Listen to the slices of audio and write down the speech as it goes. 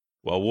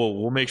Well,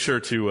 we'll make sure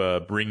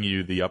to bring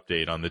you the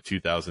update on the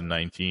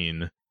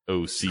 2019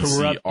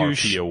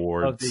 OCCRP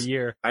Awards of the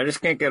year. I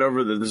just can't get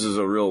over that this is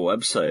a real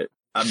website.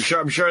 I'm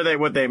sure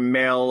they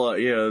mail,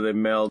 they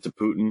mail to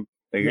Putin.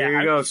 Like, here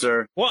you go,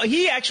 sir. Well,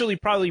 he actually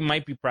probably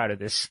might be proud of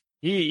this.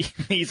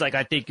 He's like,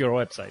 I take your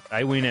website.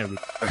 I win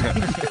everything.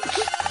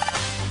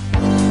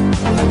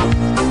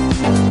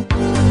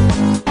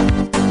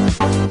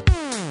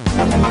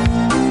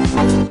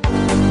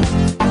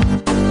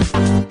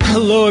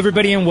 Hello,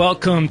 everybody, and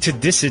welcome to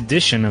this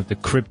edition of the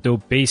Crypto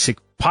Basic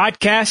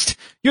Podcast.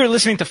 You're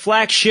listening to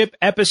flagship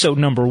episode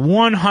number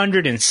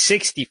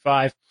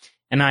 165,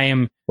 and I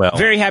am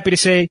very happy to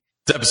say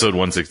it's episode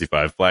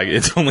 165.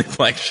 It's only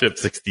flagship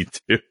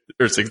 62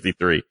 or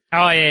 63.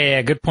 Oh,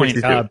 yeah. Good point,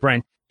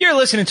 Brent. You're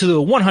listening to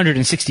the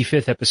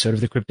 165th episode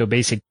of the Crypto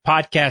Basic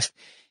Podcast,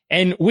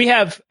 and we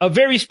have a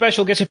very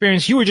special guest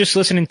appearance. You were just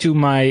listening to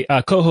my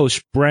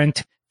co-host,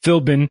 Brent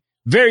Philbin,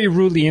 very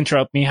rudely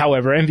interrupt me.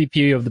 However,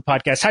 MVP of the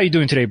podcast. How you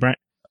doing today, Brent?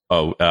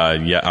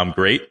 Yeah, I'm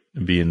great.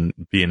 Being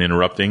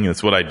interrupting.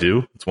 It's what I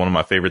do. It's one of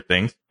my favorite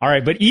things. All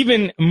right. But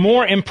even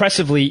more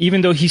impressively,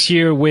 even though he's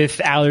here with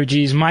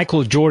allergies,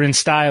 Michael Jordan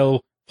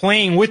style,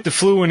 playing with the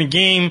flu in a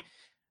game,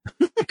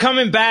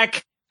 coming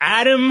back,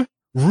 Adam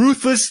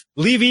Ruthless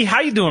Levy. How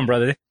you doing,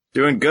 brother?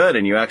 Doing good.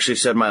 And you actually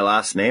said my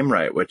last name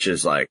right, which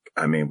is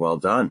well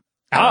done.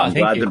 I'm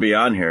glad to be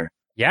on here.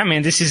 Yeah,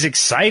 man, this is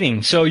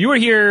exciting. So you were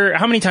here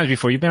how many times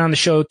before? You've been on the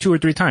show 2 or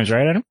 3 times,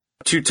 right, Adam?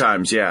 2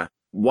 times, yeah.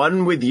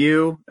 One with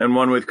you and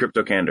one with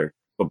Crypto Candor,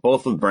 but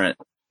both with Brent.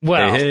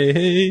 Well,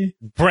 hey.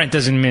 Brent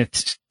doesn't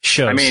miss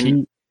shows. I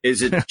mean,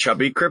 is it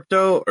Chubby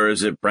Crypto or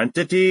is it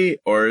Brentity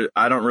or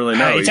I don't really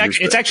know.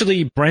 It's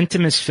actually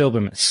Brentimus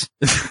Philbimus.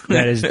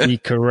 That is the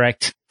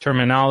correct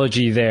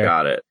terminology there.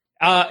 Got it.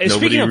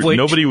 Speaking of which,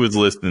 nobody was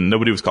listening.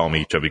 Nobody was calling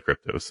me Chubby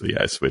Crypto, so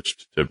yeah, I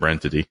switched to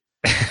Brentity.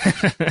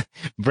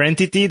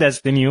 Brentity,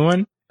 that's the new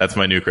one? That's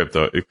my new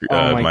crypto,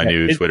 my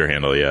new Twitter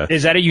handle, yeah.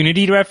 Is that a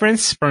Unity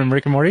reference from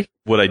Rick and Morty?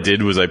 What I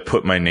did was I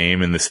put my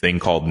name in this thing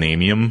called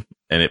Namium,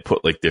 and it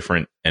put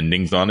different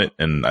endings on it,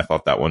 and I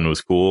thought that one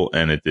was cool,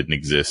 and it didn't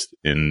exist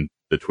in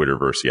the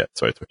Twitterverse yet,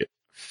 so I took it.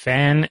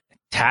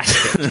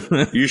 Fantastic.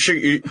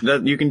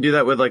 You can do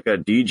that with a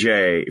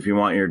DJ. If you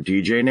want your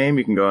DJ name,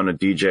 you can go on a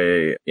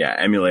DJ,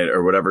 emulator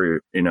or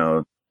whatever,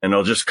 and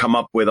it'll just come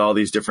up with all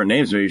these different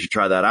names. Maybe you should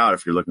try that out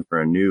if you're looking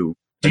for a new.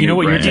 Do you know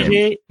what your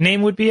DJ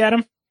name would be,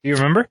 Adam? Do you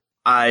remember?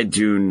 I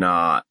do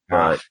not,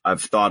 but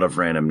I've thought of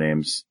random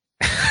names.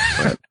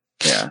 But,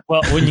 yeah.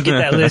 Well, when you get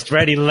that list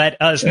ready,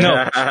 let us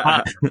know.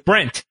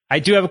 Brent, I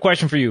do have a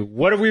question for you.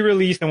 What have we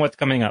released and what's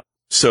coming up?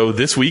 So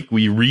this week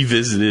we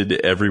revisited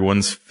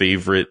everyone's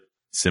favorite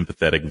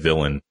sympathetic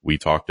villain. We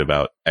talked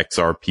about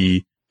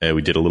XRP.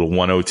 We did a little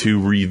 102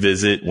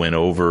 revisit, went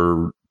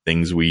over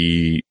things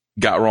we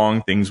got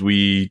wrong, things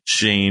we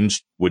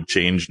would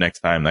change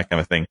next time, that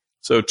kind of thing.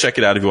 So check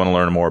it out if you want to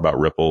learn more about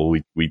Ripple.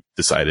 We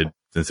decided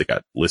since it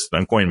got listed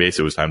on Coinbase,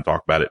 it was time to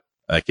talk about it.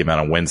 That came out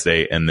on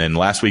Wednesday. And then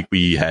last week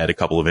we had a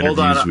couple of interviews.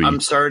 Hold on, I'm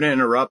sorry to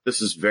interrupt.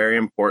 This is very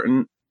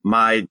important.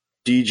 My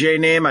DJ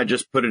name, I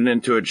just put it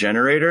into a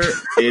generator,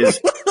 is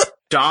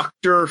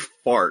Dr.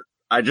 Fart.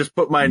 I just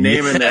put my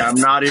name in there. I'm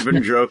not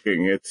even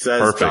joking. It says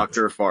Perfect.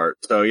 Dr. Fart.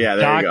 So yeah,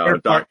 there you go.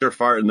 Dr.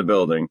 Fart in the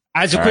building.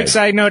 As a quick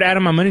side note,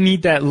 Adam, I'm going to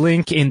need that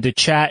link in the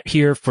chat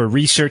here for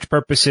research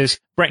purposes.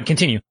 Brent,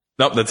 continue.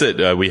 Nope, that's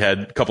it. We had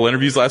a couple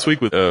interviews last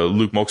week with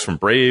Luke Moakes from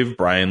Brave,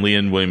 Brian Lee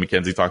and William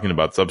McKenzie talking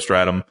about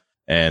Substratum.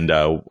 And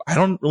I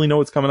don't really know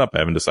what's coming up. I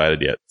haven't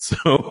decided yet.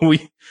 So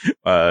we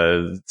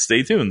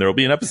stay tuned. There will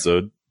be an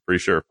episode, pretty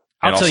sure.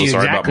 And also,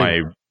 sorry about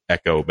my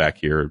echo back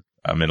here.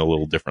 I'm in a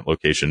little different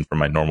location from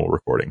my normal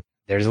recording.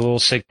 There's a little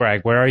sick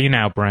brag. Where are you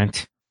now,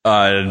 Brent?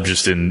 I'm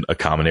just in a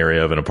common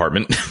area of an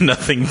apartment.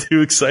 Nothing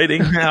too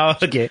exciting. Oh,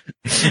 okay.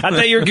 I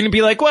thought you were going to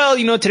be like, well,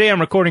 today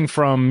I'm recording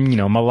from,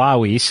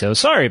 Malawi, so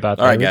sorry about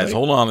that. All right, guys,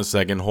 hold on a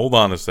second.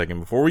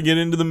 Before we get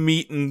into the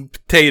meat and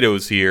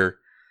potatoes here,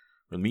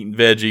 or meat and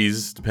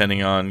veggies,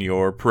 depending on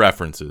your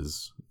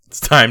preferences, it's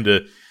time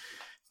to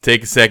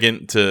take a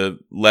second to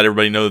let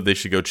everybody know that they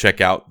should go check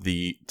out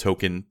the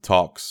Token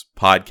Talks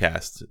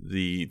podcast.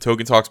 The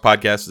Token Talks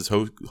podcast is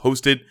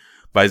hosted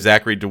by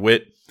Zachary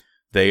DeWitt.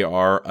 They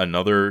are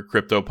another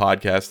crypto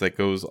podcast that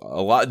goes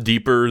a lot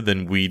deeper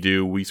than we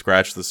do. We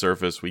scratch the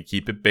surface. We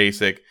keep it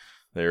basic.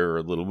 They're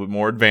a little bit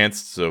more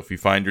advanced. So if you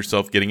find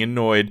yourself getting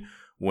annoyed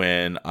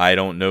when I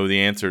don't know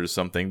the answer to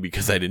something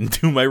because I didn't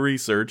do my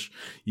research,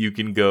 you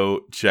can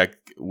go check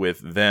with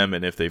them.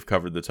 And if they've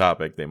covered the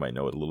topic, they might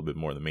know it a little bit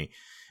more than me.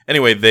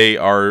 Anyway, they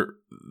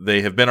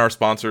have been our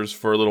sponsors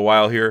for a little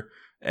while here,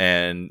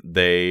 and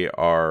they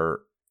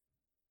are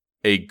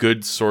a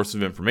good source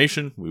of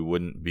information. We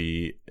wouldn't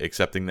be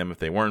accepting them if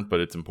they weren't, but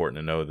it's important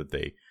to know that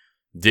they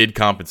did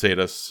compensate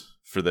us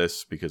for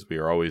this because we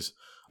are always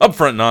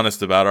upfront and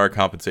honest about our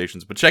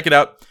compensations. But check it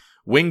out,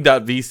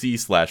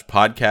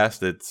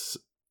 wing.vc/podcast.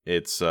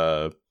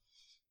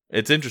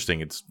 It's interesting.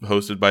 It's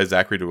hosted by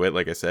Zachary DeWitt.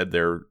 Like I said,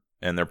 they're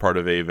part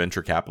of a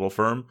venture capital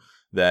firm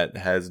that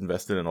has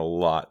invested in a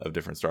lot of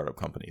different startup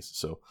companies.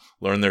 So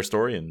learn their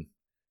story and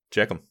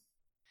check them.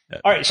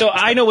 All right, so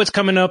I know what's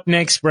coming up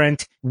next,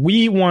 Brent.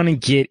 We want to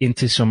get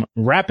into some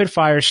rapid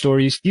fire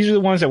stories. These are the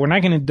ones that we're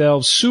not going to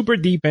delve super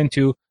deep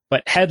into,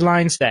 but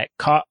headlines that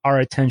caught our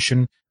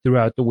attention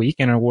throughout the week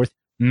and are worth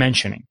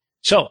mentioning.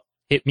 So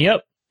hit me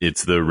up.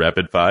 It's the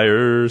rapid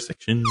fire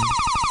section.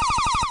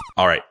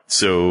 All right.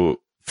 So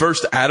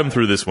first, Adam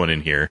threw this one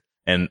in here,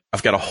 and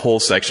I've got a whole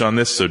section on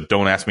this, so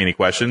don't ask me any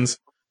questions.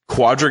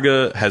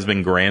 Quadriga has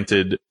been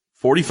granted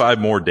 45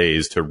 more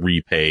days to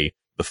repay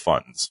the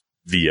funds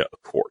via a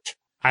court.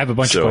 I have a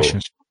bunch of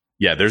questions.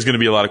 Yeah, there's going to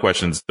be a lot of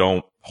questions.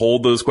 Don't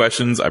hold those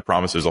questions. I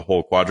promise there's a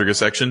whole Quadriga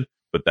section,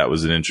 but that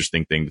was an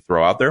interesting thing to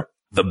throw out there.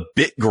 The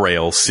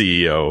BitGrail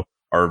CEO,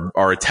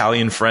 our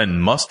Italian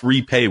friend, must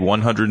repay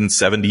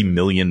 $170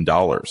 million.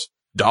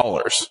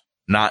 Dollars,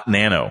 not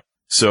nano.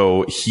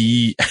 So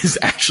he is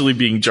actually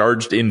being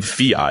charged in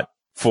fiat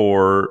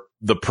for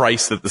the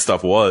price that the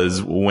stuff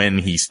was when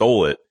he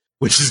stole it,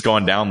 which has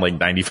gone down like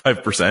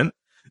 95%.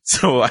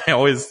 So I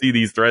always see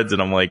these threads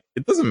and I'm like,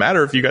 it doesn't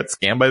matter if you got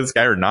scammed by this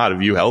guy or not.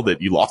 If you held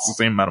it, you lost the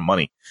same amount of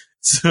money.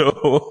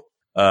 So,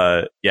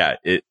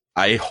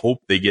 I hope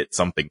they get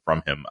something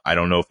from him. I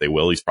don't know if they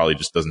will. He's probably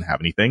just doesn't have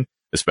anything,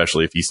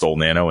 especially if he stole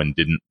nano and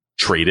didn't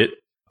trade it.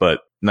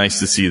 But nice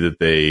to see that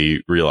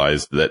they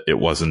realized that it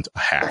wasn't a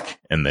hack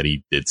and that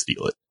he did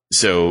steal it.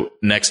 So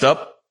next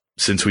up,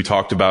 since we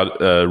talked about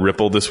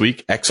Ripple this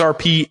week,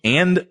 XRP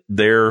and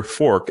their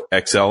fork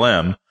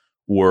XLM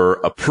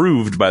were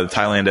approved by the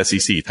Thailand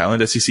SEC.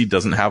 Thailand SEC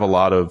doesn't have a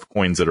lot of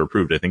coins that are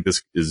approved. I think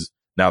this is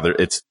now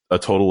it's a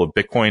total of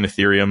Bitcoin,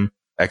 Ethereum,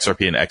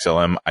 XRP, and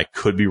XLM. I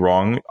could be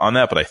wrong on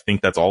that, but I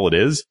think that's all it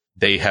is.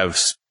 They have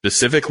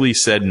specifically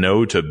said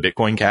no to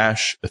Bitcoin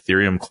Cash,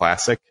 Ethereum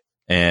Classic,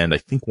 and I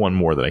think one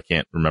more that I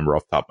can't remember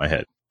off the top of my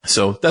head.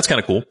 So that's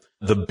kind of cool.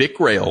 The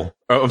BitGrail,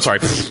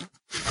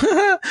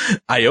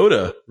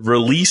 IOTA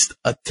released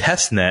a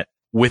test net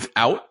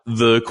without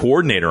the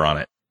coordinator on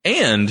it.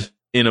 And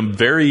in a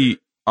very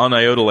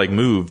un-IOTA-like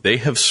move, they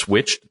have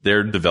switched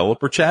their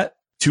developer chat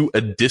to a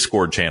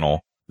Discord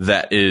channel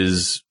that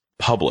is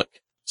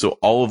public. So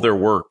all of their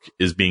work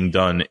is being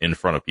done in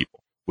front of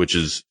people, which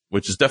is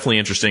definitely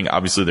interesting.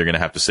 Obviously, they're going to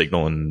have to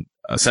signal and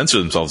censor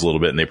themselves a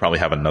little bit, and they probably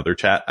have another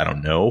chat. I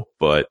don't know,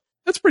 but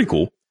that's pretty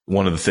cool.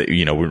 One of the things,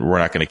 we're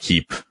not going to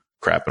keep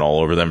crapping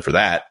all over them for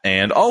that.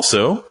 And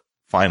also,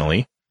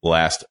 finally,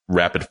 last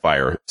rapid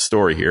fire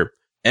story here.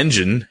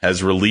 Engine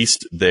has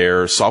released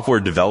their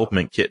software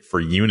development kit for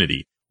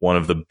Unity, one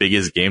of the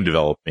biggest game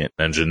development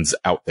engines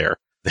out there.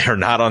 They're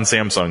not on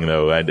Samsung,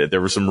 though.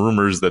 There were some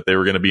rumors that they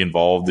were going to be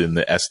involved in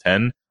the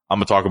S10. I'm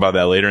going to talk about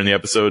that later in the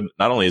episode.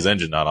 Not only is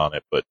Engine not on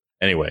it, but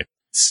anyway,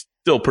 it's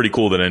still pretty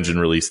cool that Engine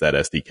released that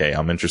SDK.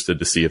 I'm interested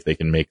to see if they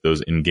can make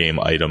those in-game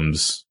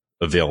items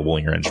available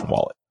in your Engine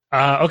wallet.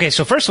 Okay,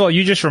 so first of all,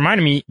 you just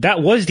reminded me,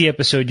 that was the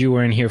episode you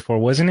were in here for,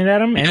 wasn't it,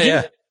 Adam?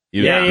 Engine?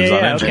 Yeah. It was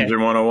on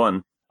Engine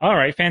 101. All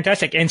right,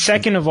 fantastic. And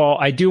second of all,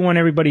 I do want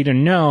everybody to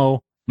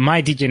know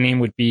my DJ name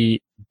would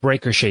be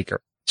Breaker Shaker.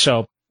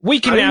 So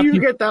we can How do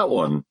you get that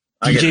one?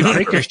 DJ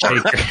Breaker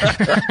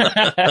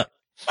Shaker.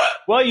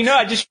 Well,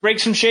 I just break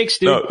some shakes,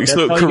 dude. No,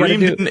 so Kareem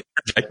didn't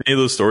interject any of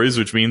those stories,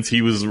 which means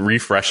he was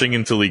refreshing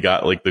until he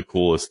got like the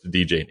coolest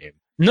DJ name.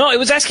 No, it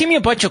was asking me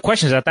a bunch of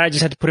questions. I thought I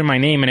just had to put in my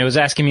name, and it was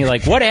asking me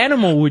like, what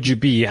animal would you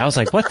be? I was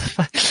like, what the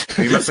fuck?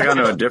 You must have gone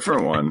to a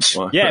different one.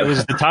 Yeah, it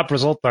was the top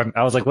result.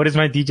 I was like, what is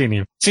my DJ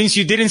name? Since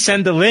you didn't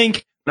send the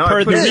link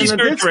per the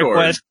research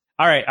request.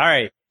 All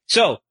right.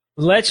 So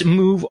let's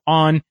move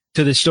on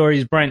to the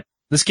stories. Brent,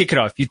 let's kick it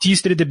off. You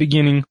teased it at the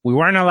beginning. We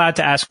weren't allowed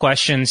to ask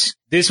questions.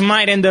 This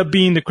might end up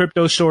being the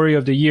crypto story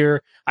of the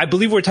year. I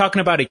believe we're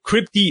talking about a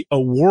Crypty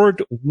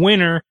Award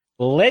winner.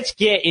 Let's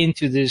get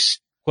into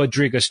this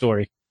Quadriga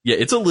story. Yeah,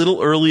 it's a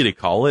little early to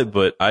call it,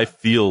 but I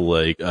feel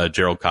like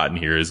Gerald Cotton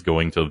here is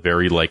going to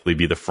very likely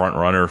be the front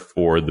runner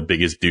for the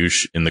biggest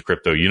douche in the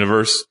crypto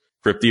universe,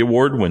 Crypty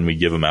Award, when we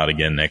give them out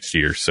again next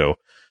year. So,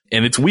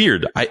 and it's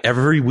weird.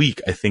 Every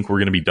week, I think we're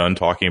going to be done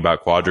talking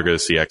about Quadriga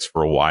CX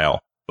for a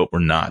while, but we're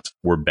not.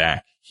 We're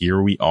back. Here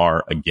we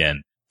are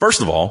again. First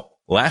of all,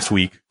 last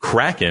week,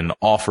 Kraken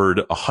offered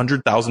a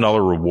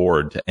 $100,000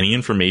 reward to any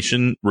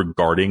information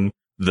regarding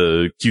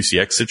the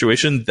QCX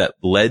situation that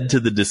led to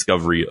the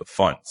discovery of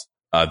funds.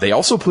 They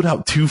also put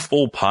out 2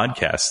 full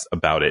podcasts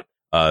about it.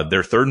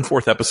 Their 3rd and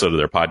 4th episode of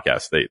their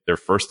podcast, their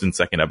 1st and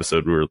 2nd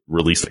episode were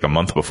released like a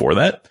month before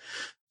that.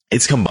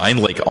 It's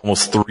combined like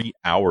almost 3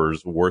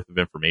 hours worth of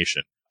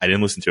information. I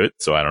didn't listen to it,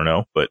 so I don't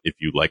know. But if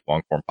you like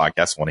long form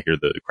podcasts, want to hear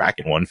the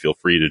Kraken one, feel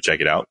free to check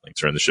it out.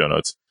 Links are in the show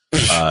notes.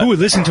 Who would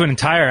listen to an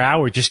entire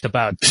hour just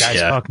about guys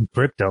talking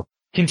crypto?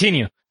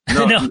 Continue.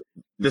 No.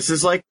 This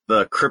is like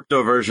the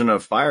crypto version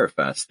of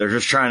Firefest. They're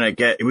just trying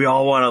to we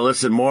all want to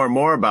listen more and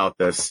more about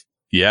this.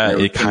 Yeah,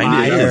 it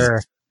kind of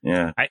is.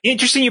 Yeah.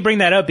 Interesting you bring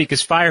that up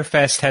because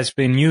Firefest has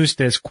been used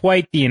as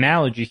quite the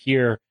analogy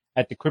here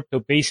at the Crypto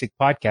Basic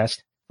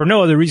podcast for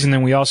no other reason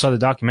than we all saw the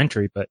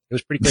documentary, but it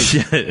was pretty crazy.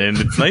 Yeah, and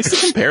it's nice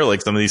to compare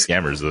like some of these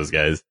scammers, those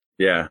guys.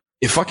 Yeah.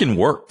 It fucking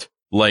worked.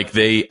 Like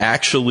they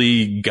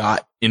actually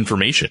got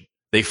information.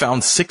 they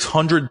found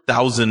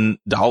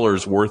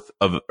 $600,000 worth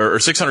of, or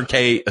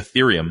 600K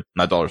Ethereum,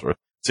 not dollars worth,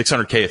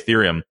 600K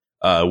Ethereum,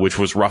 which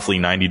was roughly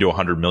 90 to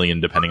 100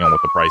 million, depending on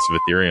what the price of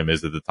Ethereum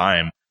is at the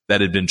time,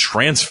 that had been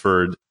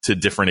transferred to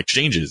different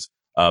exchanges.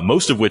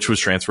 Most of which was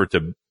transferred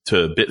to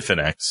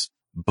Bitfinex,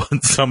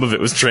 but some of it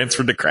was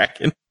transferred to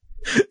Kraken.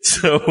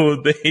 So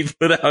they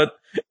put out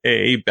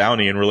a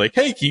bounty and were like,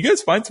 hey, can you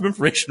guys find some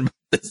information about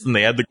this? And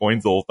they had the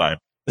coins the whole time.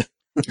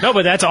 No,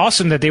 but that's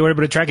awesome that they were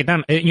able to track it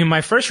down.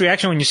 My first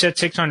reaction when you said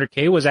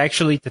 600K was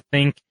actually to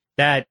think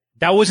that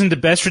wasn't the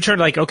best return.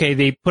 Like, okay,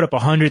 they put up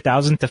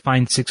 100,000 to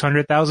find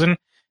 600,000.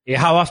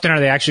 How often are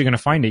they actually going to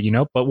find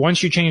it, But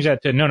once you change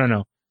that to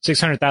no,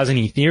 600,000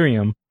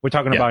 Ethereum, we're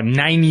talking about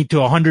 90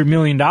 to 100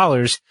 million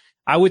dollars.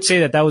 I would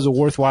say that was a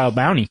worthwhile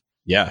bounty.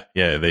 Yeah,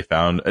 they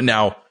found.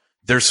 Now,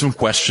 there's some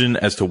question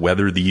as to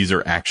whether these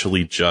are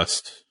actually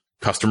just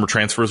customer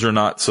transfers or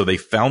not. So they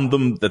found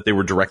them that they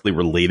were directly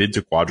related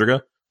to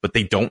Quadriga, but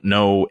they don't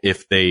know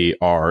if they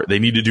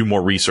need to do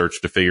more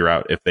research to figure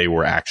out if they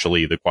were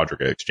actually the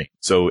Quadriga exchange.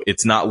 So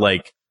it's not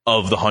like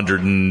of the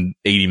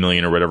 180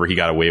 million or whatever he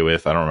got away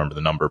with. I don't remember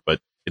the number, but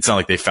it's not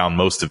like they found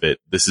most of it.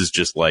 This is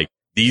just like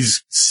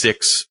these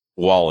 6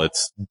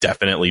 wallets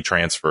definitely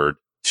transferred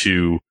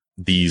to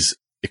these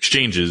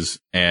exchanges,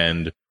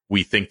 and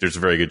we think there's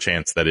a very good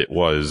chance that it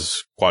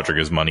was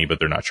Quadriga's money, but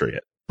they're not sure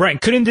yet. Brian,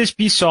 couldn't this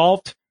be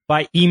solved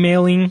by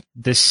emailing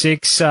the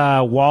 6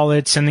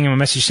 wallets, sending them a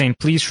message saying,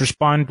 please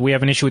respond, we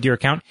have an issue with your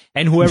account,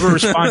 and whoever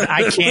responds,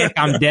 I can't,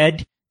 I'm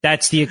dead,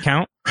 that's the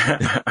account?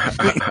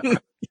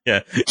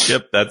 Yeah,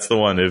 yep, that's the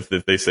one. If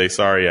they say,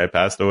 sorry, I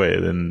passed away,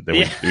 then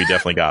we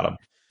definitely got them.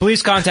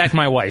 Please contact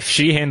my wife.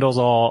 She handles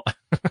all.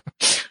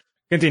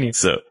 Continue.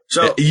 So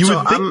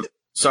I'm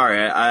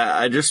sorry.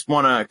 I just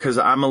want to, cause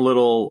I'm a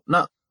little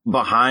not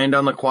behind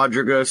on the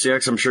Quadriga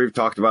CX. I'm sure you've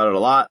talked about it a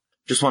lot.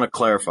 Just want to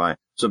clarify.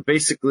 So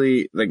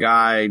basically the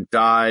guy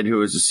died who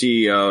was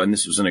the CEO, and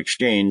this was an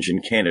exchange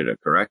in Canada,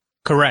 correct?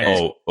 Correct.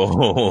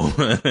 Oh.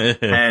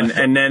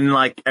 and then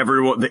like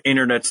the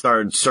internet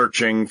started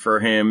searching for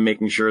him,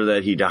 making sure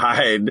that he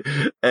died.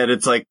 And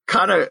it's like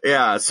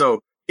So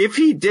if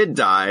he did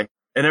die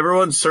and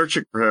everyone's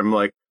searching for him,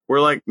 like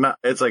we're like, not,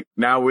 it's like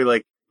now we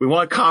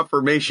want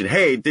confirmation.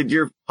 Hey, did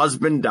your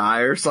husband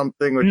die or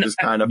something? Which is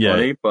kind of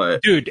funny,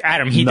 but dude,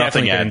 Adam, he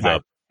definitely didn't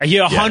die. He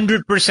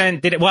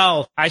 100% did it.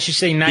 Well, I should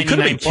say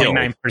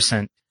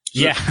 99.9%.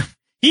 Yeah.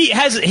 He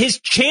has his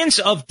chance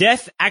of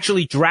death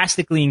actually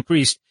drastically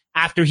increased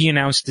after he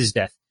announced his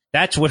death.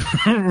 That's what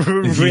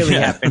really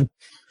happened.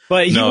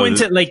 But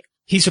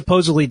he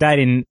supposedly died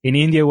in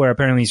India, where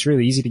apparently it's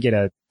really easy to get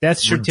a death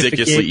certificate.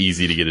 Ridiculously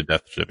easy to get a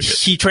death certificate.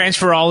 He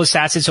transferred all his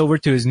assets over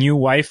to his new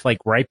wife, like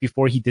right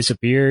before he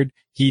disappeared.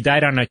 He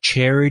died on a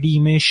charity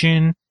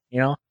mission,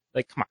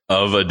 like come on.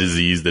 Of a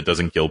disease that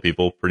doesn't kill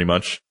people, pretty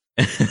much.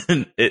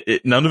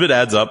 None of it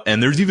adds up.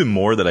 And there's even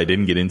more that I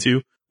didn't get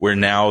into, where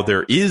now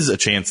there is a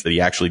chance that he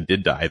actually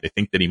did die. They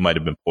think that he might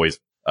have been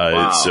poisoned.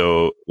 Wow.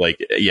 So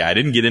I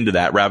didn't get into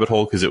that rabbit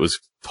hole because it was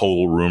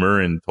total rumor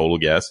and total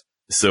guess.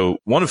 So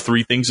one of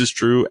 3 things is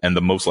true, and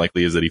the most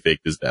likely is that he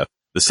faked his death.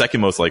 The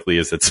second most likely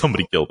is that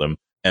somebody killed him,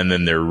 and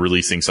then they're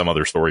releasing some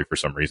other story for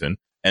some reason.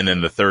 And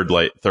then the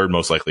third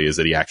most likely is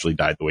that he actually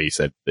died the way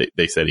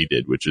they said he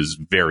did, which is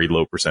very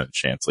low percentage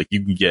chance. Like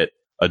you can get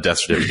a death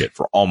certificate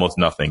for almost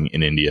nothing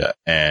in India,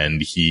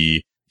 and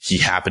he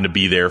happened to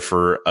be there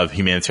for a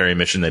humanitarian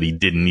mission that he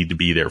didn't need to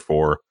be there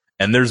for.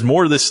 And there's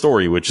more to this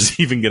story, which is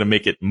even going to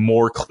make it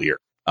more clear.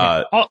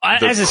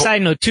 As a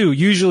side note too,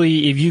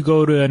 usually if you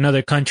go to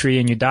another country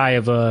and you die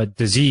of a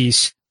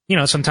disease,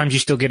 sometimes you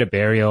still get a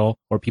burial,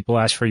 or people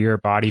ask for your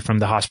body from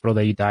the hospital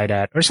that you died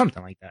at or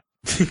something like that.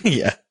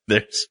 Yeah.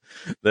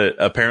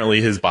 Apparently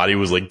his body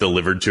was like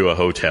delivered to a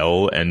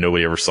hotel and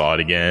nobody ever saw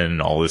it again.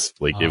 And all this,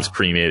 it was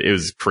cremated. It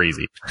was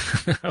crazy.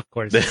 Of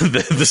course.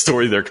 The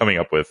story they're coming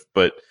up with,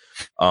 but,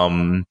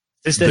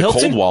 is the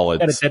Hilton? Cold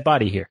wallets. Got a dead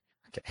body here.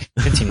 Okay.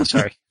 Continue.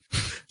 Sorry.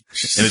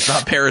 And it's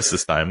not Paris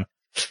this time.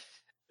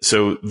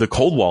 So the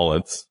cold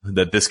wallets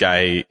that this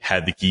guy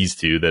had the keys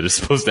to, that is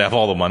supposed to have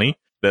all the money,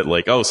 that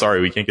like, oh, sorry,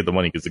 we can't get the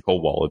money because the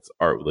cold wallets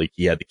are like,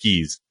 he had the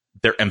keys.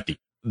 They're empty.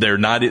 They're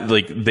not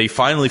like, they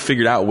finally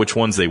figured out which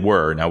ones they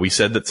were. Now we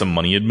said that some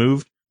money had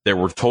moved. There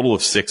were a total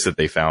of 6 that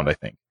they found, I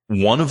think.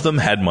 One of them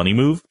had money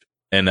moved,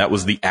 and that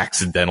was the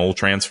accidental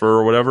transfer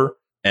or whatever.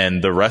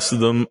 And the rest of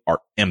them are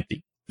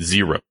empty.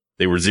 0.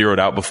 They were zeroed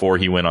out before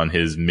he went on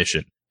his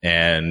mission.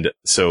 And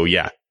so,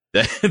 yeah.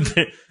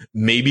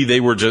 Maybe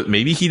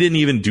he didn't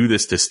even do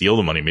this to steal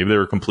the money. Maybe they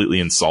were completely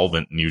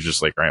insolvent and he was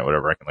just like, all right,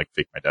 whatever, I can like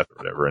fake my death or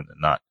whatever and then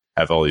not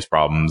have all these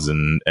problems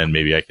and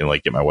maybe I can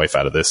like get my wife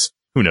out of this.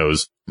 Who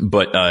knows?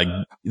 But,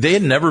 they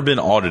had never been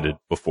audited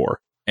before.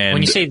 And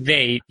when you say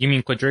they, you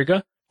mean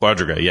Quadriga?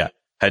 Quadriga, yeah.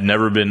 Had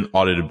never been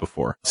audited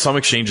before. Some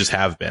exchanges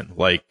have been,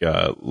 like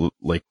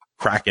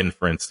Kraken,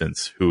 for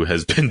instance, who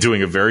has been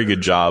doing a very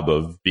good job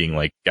of being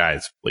like,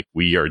 guys, like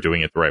we are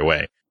doing it the right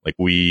way. Like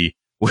we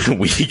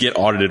get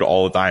audited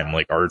all the time.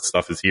 Like our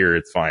stuff is here.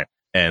 It's fine.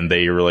 And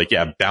they were like,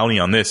 yeah, bounty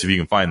on this. If you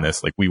can find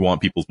this, like we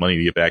want people's money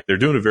to get back. They're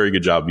doing a very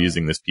good job of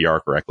using this PR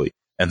correctly.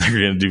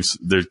 and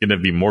there's going to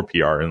be more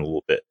PR in a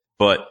little bit.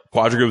 But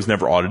Quadriga was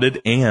never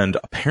audited. And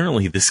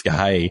apparently this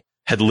guy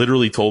had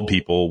literally told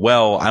people,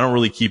 well, I don't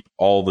really keep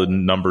all the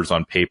numbers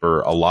on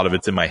paper. A lot of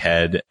it's in my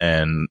head,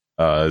 and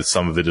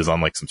some of it is on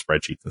like some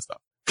spreadsheets and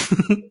stuff.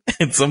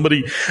 And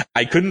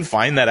I couldn't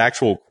find that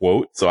actual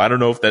quote, so I don't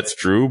know if that's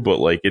true, but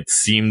like it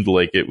seemed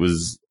like it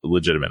was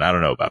legitimate. I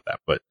don't know about that,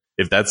 but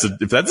if that's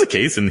the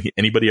case and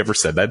anybody ever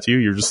said that to you,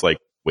 you're just like,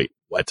 wait,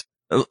 what?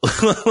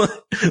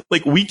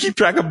 Like, we keep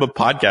track of the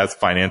podcast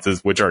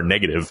finances, which are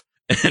negative,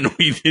 and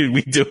we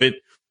do it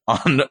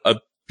on a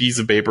piece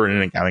of paper in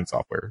an accounting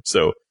software.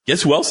 So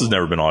guess who else has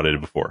never been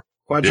audited before?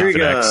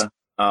 Quadriga.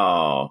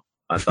 Oh,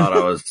 I thought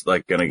I was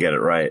like going to get it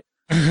right.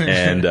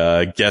 And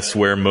guess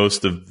where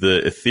most of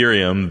the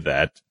Ethereum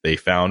that they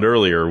found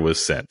earlier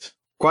was sent?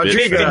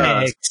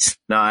 Quadriga.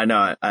 No, I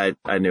know.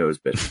 I knew it was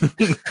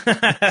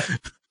Bitfinex.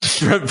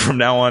 From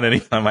now on,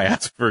 anytime I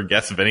ask for a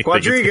guess of anything,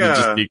 it's going to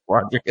just be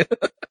Quadriga.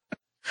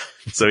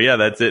 So yeah,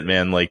 that's it,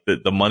 man. Like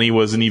the money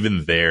wasn't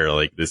even there.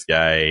 Like this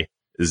guy,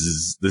 this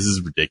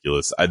is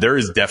ridiculous. There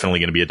is definitely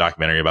going to be a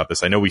documentary about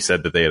this. I know we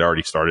said that they had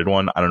already started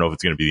one. I don't know if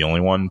it's going to be the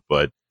only one,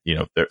 but you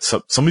know,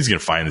 somebody's going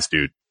to find this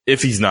dude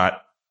if he's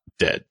not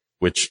dead,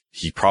 which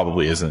he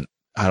probably isn't.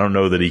 I don't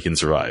know that he can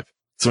survive.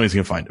 Somebody's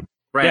going to find him.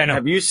 Right. Yeah,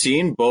 have you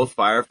seen both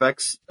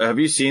Firefest? Have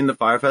you seen the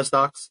Firefest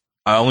docs?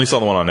 I only saw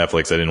the one on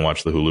Netflix. I didn't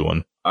watch the Hulu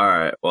one. All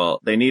right. Well,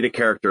 they need a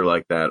character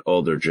like that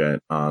older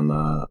gent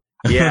on,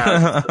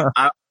 yeah.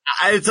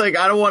 It's like,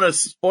 I don't want to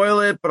spoil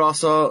it, but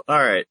also, all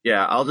right.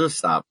 Yeah, I'll just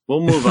stop.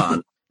 We'll move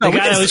on. The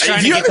guy that was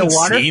trying to get the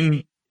water?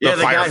 Yeah,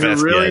 the guy who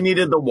really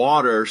needed the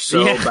water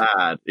so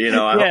bad. You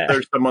know, I hope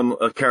there's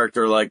a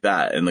character like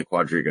that in the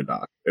Quadriga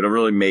doc. It'll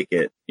really make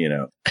it, you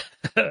know,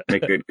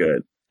 make it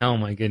good. Oh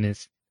my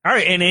goodness. All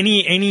right. And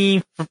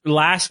any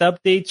last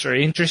updates or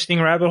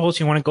interesting rabbit holes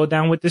you want to go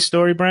down with this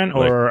story, Brent?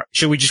 Or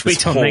should we just wait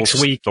till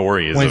next week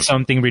when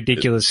something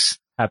ridiculous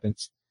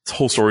happens? This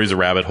whole story is a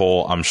rabbit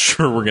hole. I'm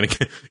sure we're going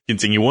to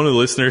continue. One of the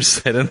listeners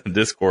said in the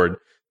Discord,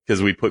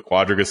 because we put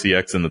Quadriga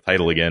CX in the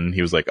title again,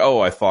 he was like, oh,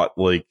 I thought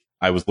like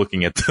I was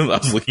looking at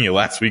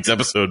last week's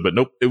episode, but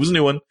nope, it was a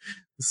new one.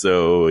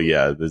 So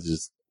yeah,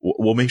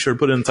 we'll make sure to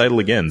put it in the title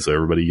again so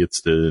everybody gets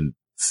to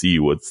see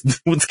what's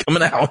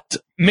coming out.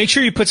 Make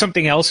sure you put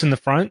something else in the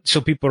front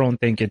so people don't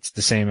think it's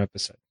the same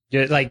episode.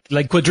 Like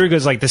Quadriga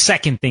is like the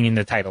second thing in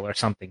the title or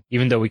something,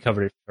 even though we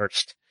covered it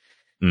first.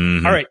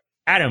 Mm-hmm. All right,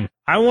 Adam,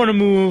 I want to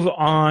move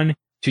on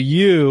to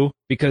you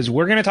because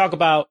we're going to talk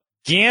about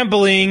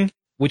gambling,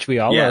 which we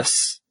all love.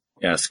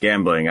 Yes,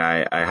 gambling.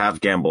 I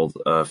have gambled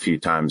a few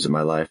times in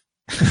my life.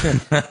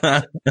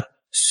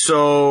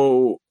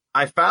 So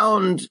I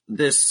found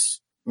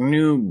this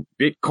new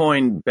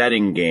Bitcoin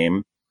betting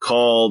game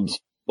called,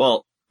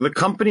 well, the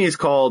company is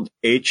called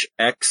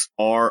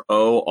HXRO,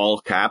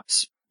 all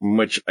caps,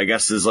 which I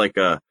guess is like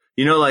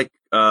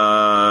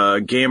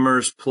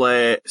gamers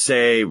play,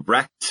 say,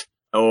 Rekt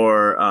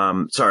or,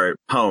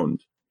 Pwned,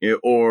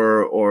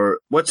 or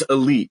what's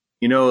Elite?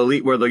 You know,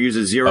 Elite where they'll use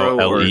a zero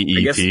or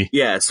LEET.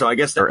 Yeah. So I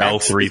guess the or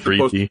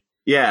L33P.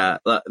 Yeah.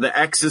 The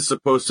X is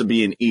supposed to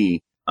be an E.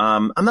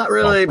 I'm not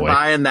really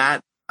buying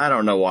that. I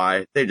don't know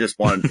why. They just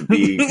wanted to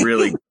be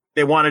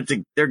they're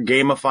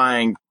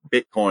gamifying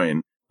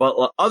Bitcoin,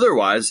 but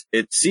otherwise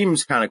it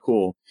seems kind of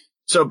cool.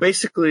 So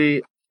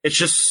basically it's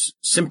just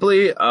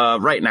simply,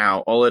 right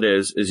now, all it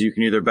is you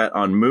can either bet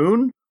on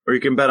Moon or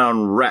you can bet on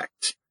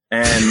Rekt.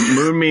 And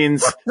Moon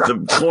means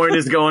the coin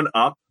is going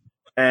up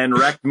and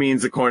Rekt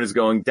means the coin is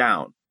going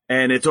down.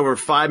 And it's over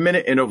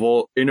 5-minute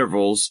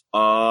intervals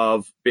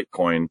of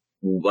Bitcoin.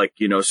 Like,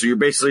 you know, so you're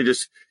basically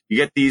you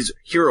get these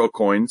hero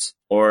coins,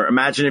 or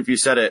imagine if you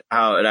said it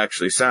how it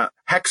actually sounds,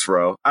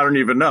 Hexro, I don't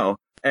even know.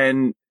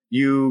 And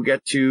you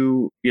get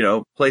to, you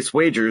know, place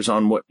wagers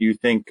on what you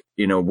think,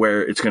 you know,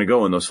 where it's going to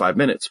go in those 5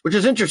 minutes, which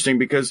is interesting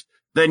because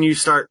then you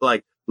start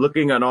like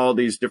looking at all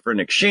these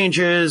different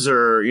exchanges,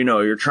 or, you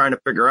know, you're trying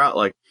to figure out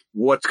like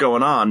what's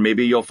going on.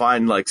 Maybe you'll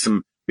find like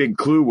some big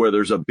clue where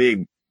there's a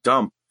big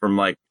dump from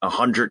like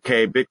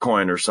 100K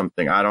Bitcoin or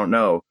something. I don't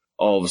know,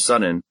 all of a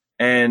sudden.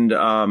 And,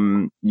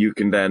 you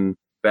can then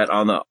bet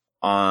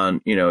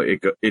on, you know,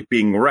 it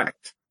being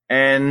Rekt.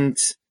 And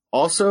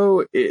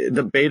also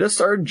the beta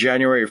started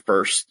January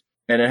 1st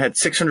and it had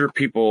 600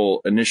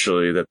 people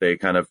initially that they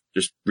kind of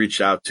just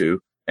reached out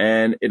to.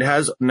 And it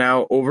has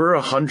now over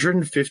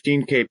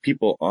 115K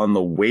people on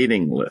the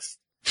waiting list.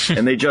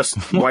 And they just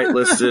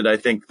whitelisted, I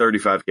think,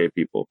 35K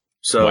people.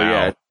 So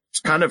yeah,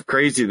 it's kind of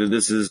crazy that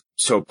this is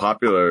so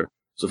popular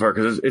so far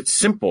because it's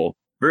simple.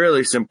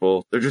 Really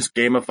simple. They're just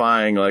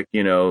gamifying, like,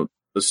 you know,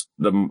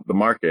 the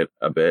market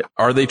a bit.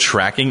 Are they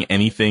tracking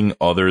anything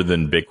other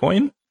than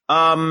Bitcoin?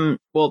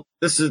 Well,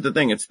 this is the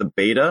thing. It's the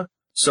beta.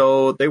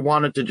 So they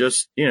wanted to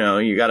just, you know,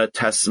 you got to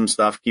test some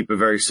stuff, keep it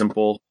very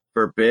simple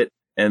for a bit.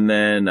 And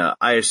then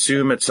I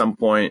assume at some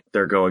point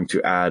they're going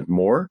to add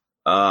more.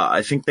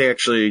 I think they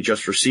actually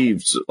just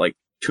received like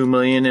 2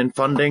 million in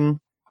funding.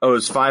 Oh, it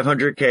was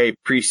 500K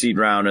pre-seed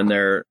round and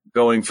they're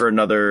going for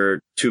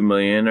another 2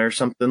 million or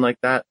something like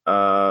that.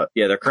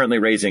 Yeah, they're currently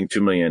raising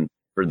 2 million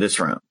for this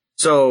round.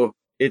 So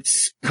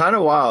it's kind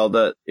of wild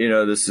that,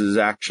 this is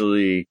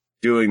actually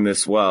doing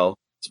this well.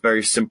 It's a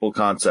very simple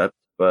concept,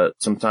 but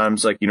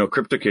sometimes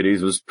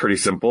CryptoKitties was pretty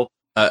simple.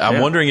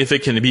 I'm wondering if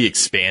it can be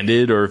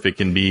expanded or if it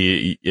can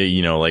be,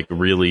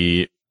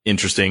 really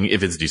interesting.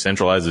 If it's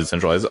decentralized,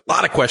 A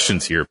lot of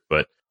questions here,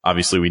 but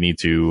obviously we need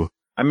to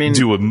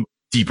do a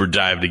deeper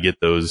dive to get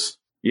those.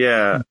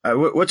 Yeah.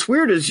 What's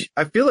weird is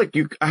I feel like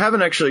I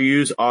haven't actually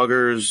used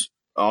Augur,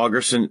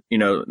 the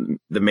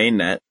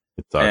mainnet,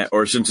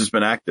 or since it's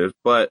been active,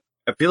 but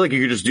I feel like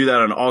you could just do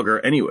that on Augur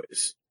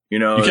anyways.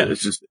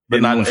 It's just,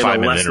 but not in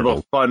 5-minute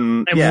intervals.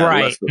 Fun. Yeah,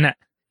 right.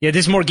 Yeah,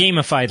 this is more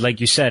gamified,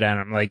 like you said,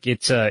 Adam. Like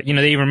it's,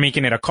 they were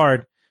making it a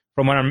card.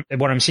 From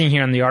what I'm seeing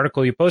here in the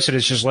article you posted,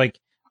 it's just like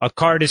a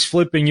card is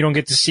flipping. You don't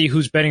get to see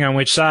who's betting on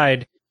which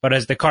side, but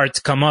as the cards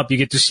come up, you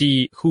get to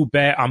see who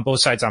bet on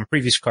both sides on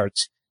previous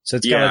cards. So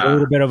it's got like a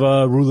little bit of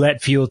a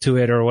roulette feel to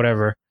it or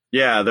whatever.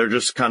 Yeah, they're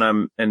just kind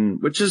of,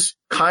 which is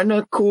kind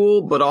of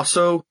cool, but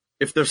also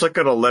if there's like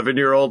an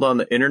 11-year-old on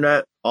the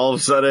internet, all of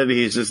a sudden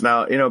he's just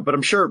now, but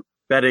I'm sure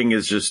betting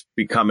is just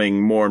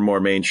becoming more and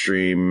more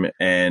mainstream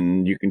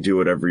and you can do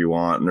whatever you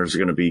want. And there's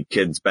going to be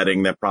kids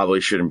betting that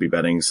probably shouldn't be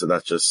betting. So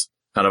that's just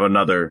kind of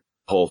another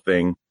whole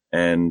thing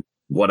and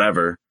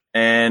whatever.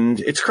 And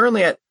it's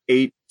currently at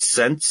 8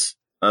 cents,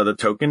 the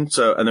token.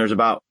 So, and there's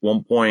about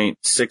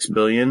 1.6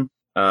 billion,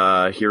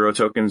 hero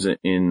tokens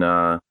in,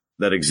 that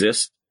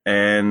exist.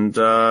 And,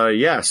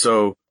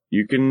 so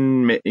you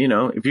can,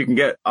 if you can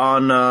get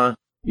on,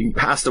 you can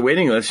pass the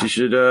waiting list, you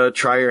should,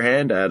 try your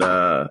hand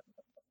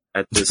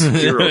at this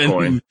hero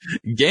coin.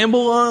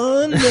 Gamble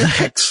on the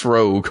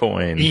Hexro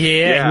coin.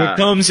 Yeah.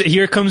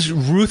 Here comes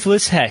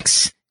Ruthless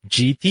Hex.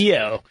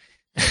 GTO.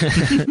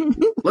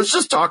 Let's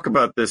just talk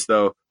about this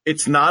though.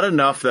 It's not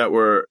enough that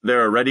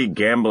they're already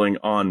gambling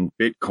on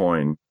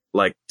Bitcoin,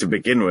 like to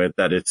begin with,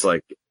 that it's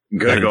like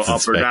gonna go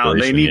up or down.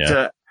 They need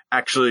to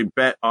actually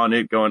bet on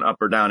it going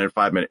up or down in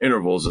 5-minute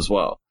intervals as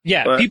well.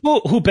 Yeah. But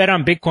people who bet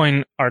on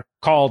Bitcoin are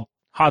called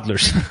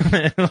hodlers.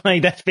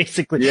 Like that's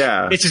basically,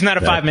 it's just not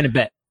a 5-minute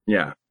bet.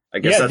 Yeah. I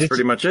guess that's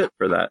pretty much it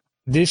for that.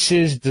 This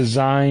is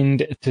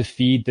designed to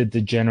feed the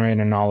degenerate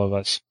in all of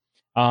us.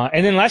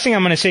 And then last thing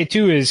I'm going to say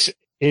too is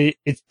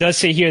it does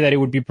say here that it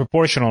would be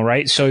proportional,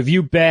 right? So if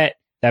you bet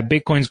that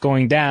Bitcoin's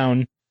going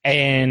down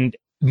and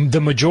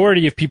the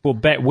majority of people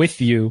bet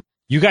with you,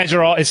 you guys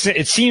are all, it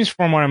seems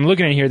from what I'm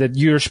looking at here that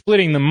you're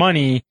splitting the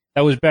money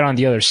that was bet on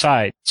the other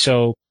side.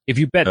 So if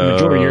you bet the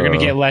majority, you're going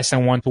to get less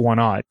than 1-to-1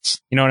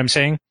 odds. You know what I'm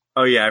saying?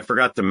 Oh yeah. I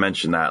forgot to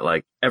mention that.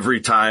 Like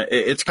every time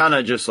it's kind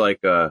of just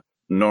like a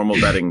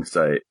normal betting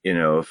site.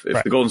 If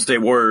the Golden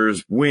State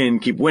Warriors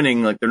keep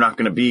winning, like they're not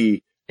going to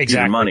be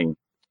even money.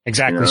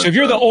 Exactly. So if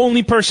you're the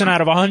only person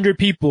out of 100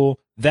 people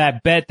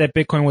that bet that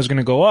Bitcoin was going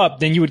to go up,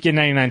 then you would get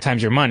 99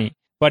 times your money.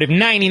 But if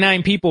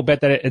 99 people bet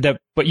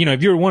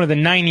if you're one of the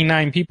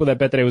 99 people that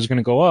bet that it was going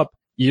to go up,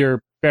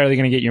 you're barely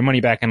going to get your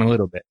money back in a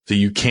little bit. So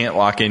you can't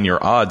lock in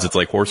your odds. It's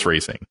like horse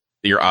racing.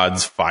 Your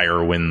odds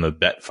fire when the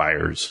bet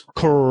fires.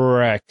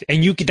 Correct.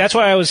 And that's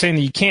why I was saying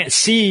that you can't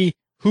see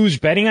who's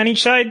betting on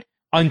each side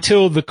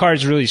until the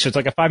card's released. So it's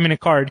like a 5-minute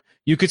card.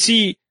 You could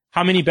see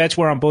how many bets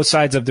were on both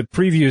sides of the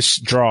previous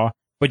draw,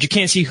 but you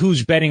can't see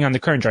who's betting on the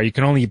current draw. You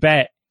can only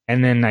bet,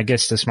 and then I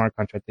guess the smart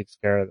contract takes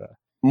care of that.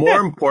 More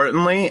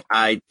importantly,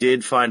 I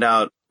did find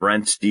out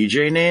Brent's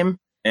DJ name,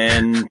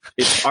 and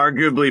it's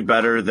arguably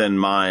better than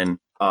mine.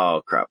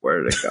 Oh crap,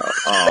 where did it go?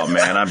 Oh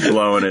man, I'm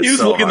blowing it. He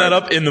was looking that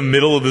up in the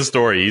middle of the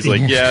story. He's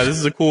like, yeah, this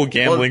is a cool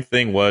gambling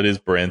thing. What is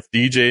Brent's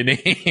DJ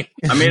name?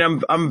 I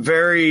mean, I'm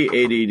very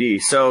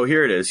ADD. So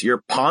here it is.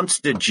 You're Ponce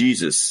de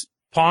Jesus.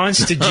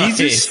 Ponce de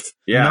Jesus?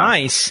 Yeah.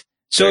 Nice.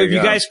 So if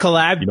you guys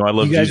collab, I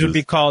love you guys Jesus. would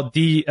be called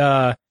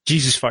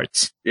Jesus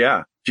Farts.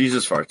 Yeah.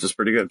 Jesus Farts is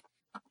pretty good.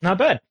 Not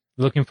bad.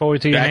 Looking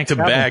forward to your next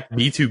album. Back to back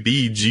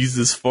B2B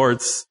Jesus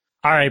Farts.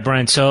 All right,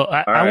 Brent. So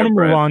I want to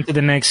move on to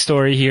the next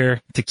story here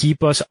to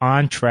keep us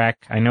on track.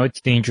 I know it's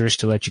dangerous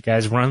to let you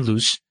guys run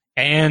loose.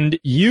 And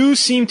you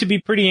seem to be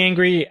pretty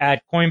angry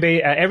at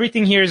Coinbase.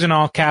 Everything here is in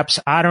all caps.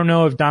 I don't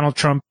know if Donald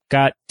Trump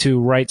got to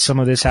write some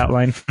of this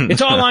outline.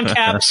 It's all on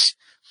caps.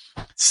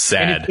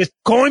 Sad.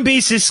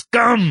 Coinbase is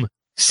scum.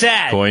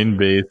 Sad.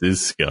 Coinbase is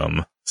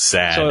scum.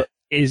 Sad. So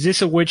is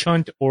this a witch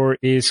hunt or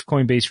is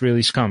Coinbase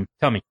really scum?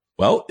 Tell me.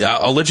 Well,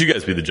 I'll let you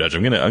guys be the judge.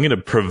 I'm gonna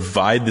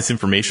provide this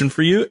information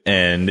for you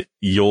and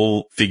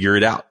you'll figure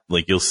it out.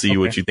 Like you'll see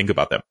what you think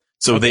about them.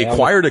 So they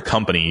acquired a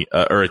company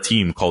or a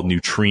team called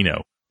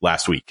Neutrino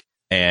last week.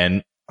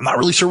 And I'm not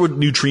really sure what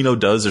Neutrino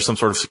does. They're some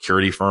sort of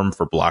security firm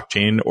for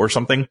blockchain or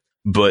something,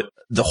 but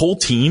the whole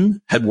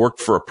team had worked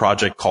for a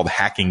project called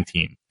Hacking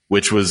Team,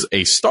 which was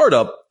a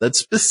startup that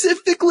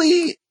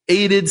specifically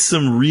aided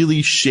some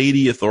really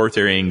shady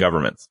authoritarian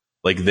governments.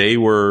 Like they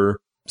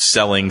were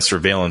selling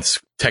surveillance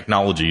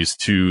technologies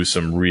to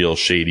some real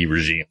shady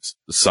regimes.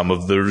 Some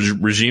of the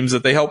regimes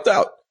that they helped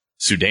out: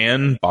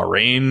 Sudan,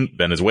 Bahrain,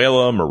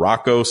 Venezuela,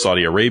 Morocco,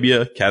 Saudi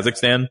Arabia,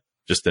 Kazakhstan,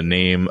 just to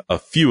name a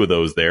few of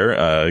those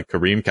there.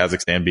 Kareem,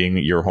 Kazakhstan being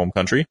your home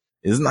country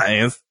is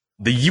nice.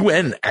 The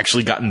UN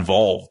actually got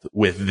involved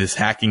with this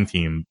Hacking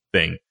Team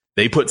thing.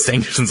 They put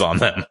sanctions on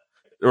them.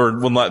 or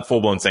well, not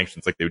full blown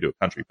sanctions like they would do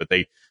a country, but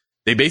they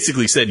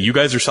basically said, you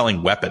guys are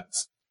selling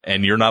weapons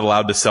and you're not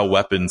allowed to sell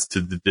weapons to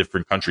the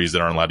different countries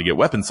that aren't allowed to get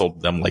weapons sold to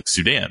them, like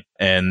Sudan.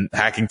 And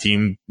Hacking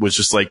Team was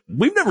just like,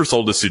 we've never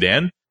sold to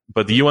Sudan.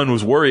 But the UN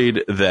was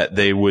worried that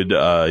they would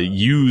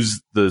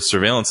use the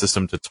surveillance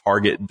system to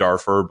target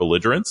Darfur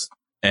belligerents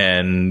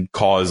and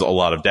cause a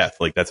lot of death.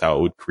 Like that's how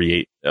it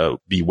would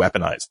be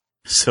weaponized.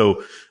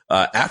 So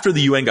after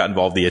the UN got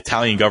involved, the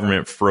Italian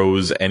government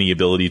froze any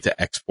ability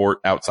to export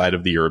outside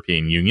of the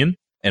European Union.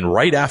 And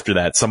right after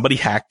that, somebody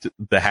hacked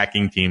the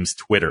Hacking Team's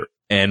Twitter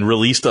and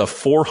released a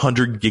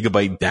 400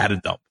 gigabyte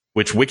data dump,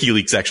 which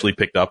WikiLeaks actually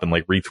picked up and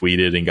like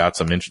retweeted and got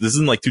some this is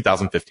in like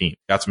 2015,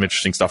 got some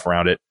interesting stuff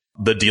around it.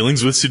 The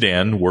dealings with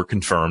Sudan were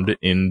confirmed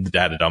in the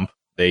data dump.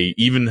 They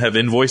even have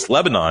invoiced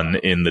Lebanon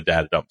in the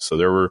data dump. So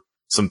there were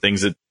some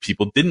things that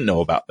people didn't know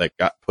about that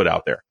got put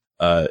out there.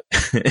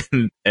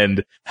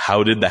 And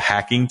how did the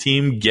Hacking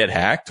Team get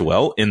hacked?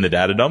 Well, in the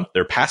data dump,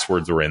 their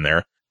passwords were in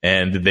there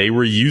and they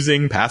were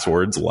using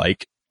passwords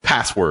like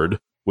password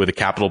with a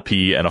capital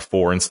P and a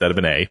 4 instead of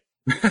an A.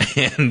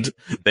 And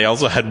they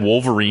also had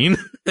Wolverine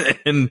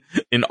in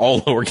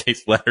all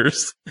lowercase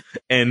letters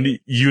and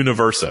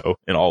Universo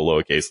in all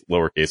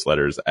lowercase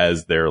letters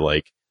as their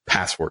like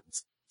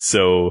passwords.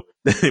 So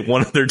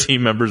one of their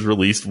team members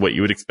released what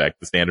you would expect,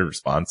 the standard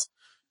response.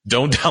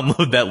 Don't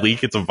download that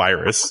leak. It's a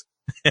virus.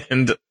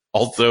 And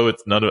also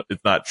it's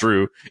not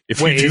true.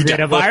 Wait, is it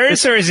a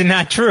virus or is it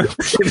not true?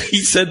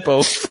 He said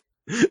both.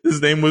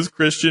 His name was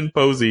Christian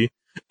Posey.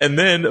 And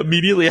then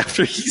immediately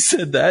after he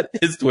said that,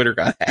 his Twitter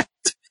got hacked.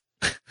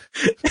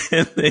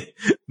 And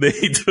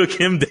they took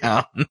him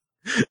down.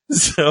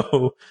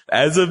 So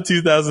as of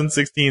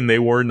 2016, they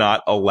were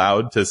not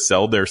allowed to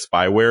sell their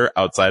spyware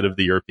outside of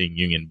the European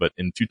Union. But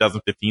in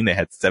 2015, they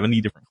had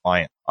 70 different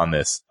clients on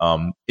this.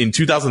 In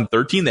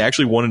 2013, they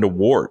actually won an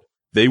award.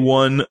 They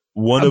won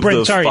one of Brent,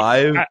 the sorry,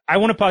 5. I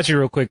want to pause you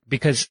real quick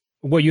because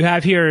what you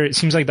have here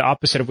seems like the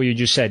opposite of what you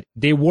just said.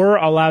 They were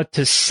allowed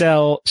to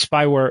sell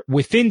spyware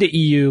within the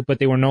EU, but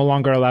they were no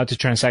longer allowed to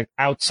transact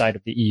outside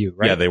of the EU,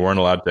 right? Yeah, they weren't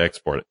allowed to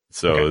export it.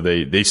 So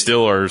okay. They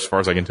still are, as far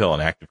as I can tell,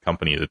 an active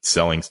company that's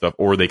selling stuff,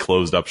 or they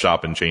closed up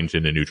shop and changed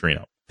into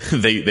Neutrino.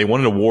 They won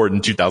an award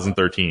in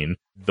 2013.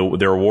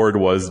 Their award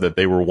was that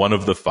they were one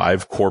of the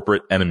 5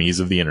 corporate enemies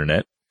of the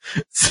internet.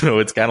 So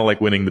it's kind of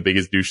like winning the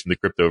biggest douche in the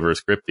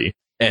cryptoverse crypty.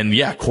 And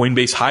yeah,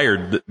 Coinbase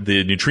hired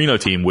the Neutrino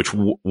team, which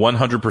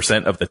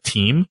 100% of the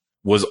team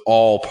was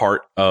all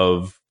part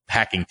of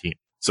Hacking Team.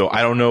 So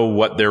I don't know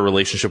what their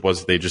relationship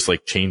was. If they just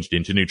like changed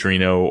into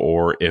Neutrino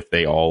or if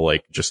they all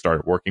like just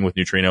started working with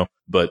Neutrino,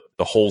 but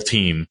the whole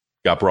team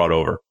got brought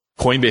over.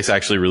 Coinbase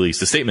actually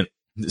released a statement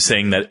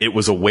saying that it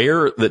was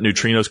aware that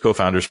Neutrino's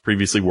co-founders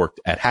previously worked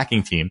at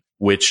Hacking Team,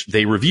 which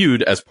they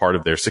reviewed as part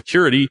of their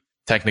security,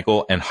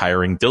 technical, and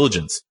hiring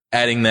diligence,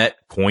 adding that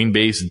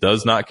Coinbase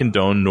does not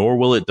condone nor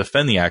will it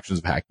defend the actions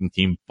of Hacking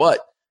Team, but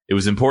it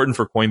was important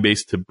for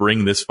Coinbase to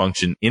bring this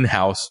function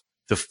in-house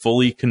to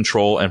fully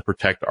control and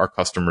protect our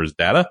customers'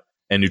 data,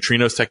 and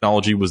Neutrino's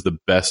technology was the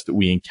best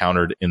we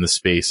encountered in the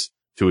space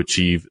to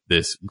achieve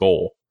this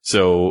goal.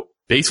 So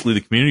basically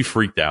the community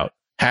freaked out.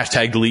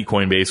 Hashtag delete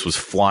Coinbase was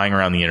flying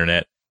around the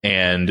internet,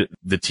 and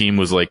the team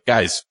was like,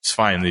 guys, it's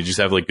fine. They just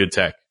have like good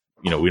tech.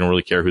 You know, we don't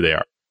really care who they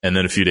are. And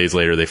then a few days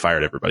later, they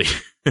fired everybody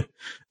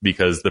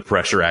because the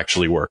pressure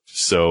actually worked.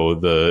 So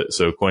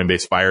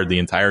Coinbase fired the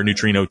entire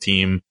Neutrino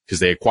team because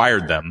they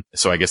acquired them.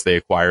 So I guess they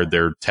acquired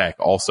their tech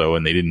also,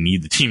 and they didn't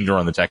need the team to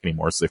run the tech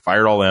anymore. So they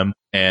fired all them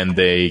and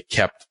they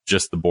kept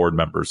just the board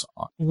members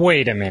on.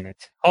 Wait a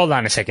minute. Hold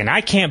on a second.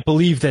 I can't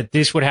believe that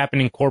this would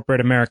happen in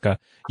corporate America.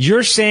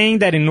 You're saying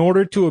that in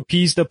order to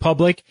appease the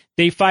public,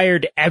 they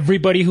fired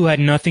everybody who had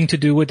nothing to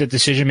do with the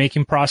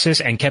decision-making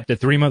process and kept the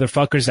 3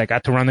 motherfuckers that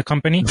got to run the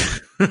company?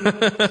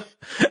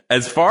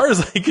 As far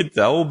as I could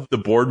tell, the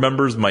board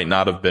members might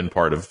not have been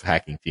part of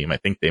Hacking Team. I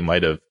think they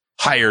might have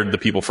hired the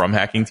people from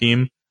Hacking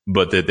Team,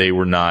 but that they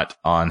were not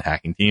on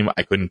Hacking Team.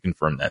 I couldn't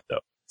confirm that though.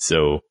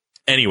 So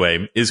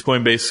anyway, is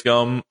Coinbase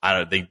scum?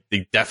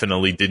 They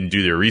definitely didn't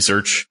do their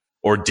research,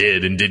 or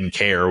did and didn't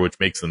care, which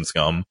makes them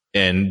scum.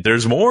 And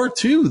there's more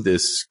to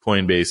this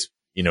Coinbase,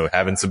 you know,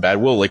 having some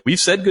bad will. Like we've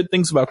said good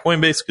things about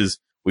Coinbase because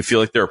we feel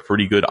like they're a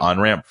pretty good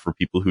on-ramp for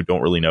people who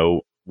don't really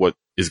know what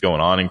is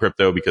going on in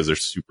crypto because they're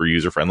super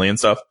user friendly and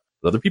stuff.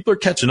 But other people are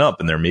catching up,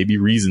 and there may be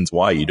reasons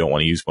why you don't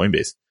want to use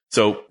Coinbase.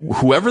 So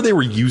whoever they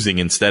were using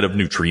instead of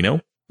Neutrino,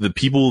 the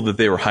people that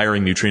they were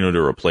hiring Neutrino to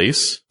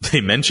replace,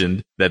 they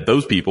mentioned that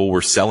those people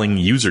were selling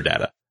user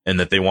data and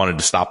that they wanted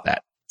to stop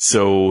that.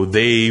 So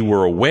they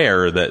were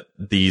aware that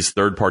these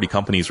third-party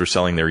companies were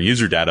selling their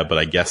user data, but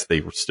I guess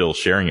they were still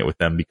sharing it with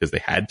them because they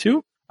had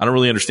to. I don't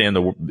really understand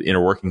the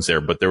inner workings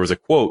there, but there was a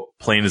quote,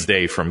 plain as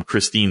day, from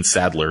Christine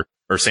Sandler,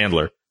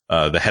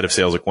 the head of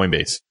sales at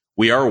Coinbase.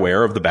 We are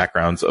aware of the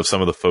backgrounds of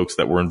some of the folks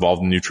that were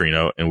involved in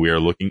Neutrino, and we are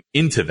looking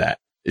into that.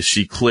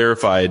 She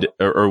clarified,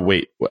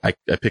 wait, I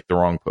picked the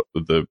wrong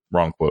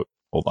quote.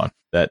 Hold on.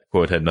 That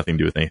quote had nothing to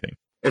do with anything.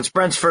 It's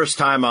Brent's first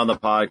time on the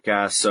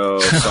podcast, so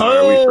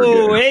sorry we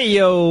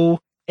forget.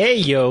 Hey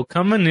yo,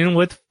 coming in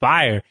with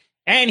fire.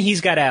 and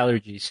he's got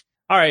allergies.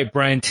 All right,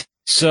 Brent.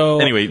 So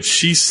anyway,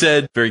 she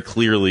said very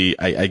clearly,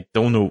 I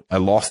don't know, I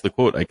lost the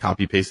quote. I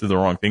copy pasted the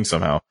wrong thing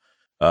somehow.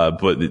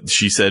 But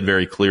she said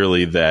very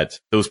clearly that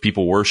those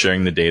people were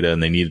sharing the data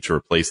and they needed to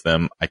replace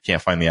them. I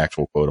can't find the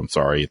actual quote. I'm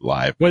sorry,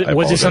 live.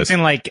 Was it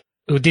something like,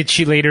 did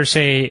she later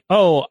say,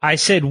 oh, I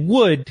said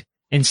would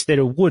instead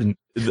of wouldn't?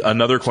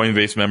 Another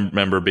Coinbase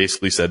member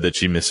basically said that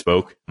she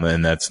misspoke,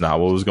 and that's not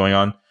what was going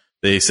on.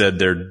 They said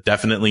they're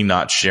definitely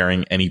not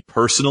sharing any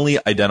personally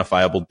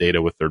identifiable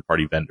data with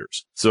third-party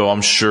vendors. So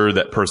I'm sure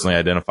that personally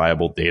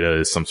identifiable data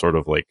is some sort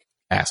of like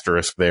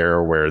asterisk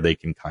there where they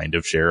can kind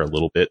of share a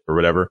little bit or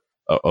whatever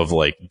of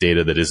like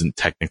data that isn't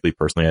technically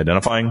personally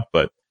identifying.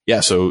 But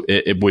yeah, so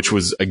which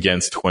was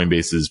against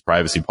Coinbase's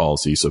privacy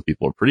policy. So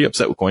people are pretty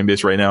upset with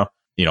Coinbase right now.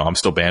 You know, I'm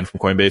still banned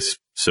from Coinbase,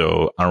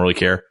 so I don't really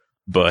care.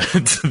 But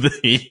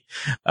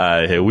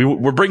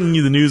we're bringing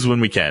you the news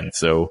when we can.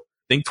 So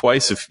think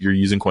twice if you're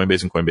using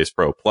Coinbase and Coinbase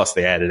Pro. Plus,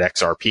 they added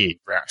XRP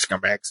for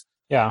scumbags.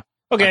 Yeah.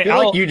 Okay. I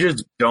feel like you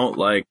just don't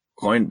like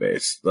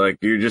Coinbase. Like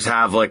you just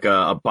have like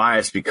a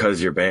bias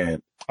because you're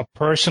banned. A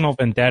personal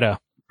vendetta.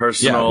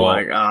 Personal,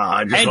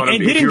 I just want to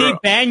be. And didn't they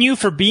ban you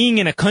for being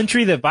in a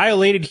country that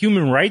violated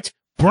human rights?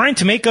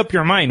 Brent, make up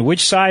your mind.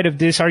 Which side of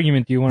this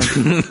argument do you want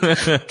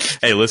to?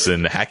 Hey,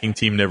 listen, the hacking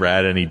team never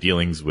had any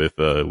dealings with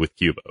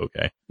Cuba.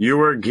 Okay. You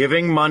were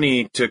giving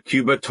money to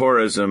Cuba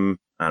tourism.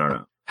 I don't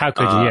know. How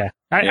could you? Yeah.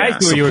 I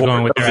see where you were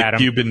going with there, Adam.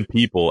 Cuban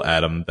people,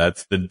 Adam.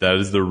 That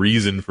is the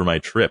reason for my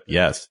trip.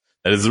 Yes.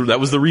 That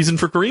was the reason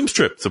for Kareem's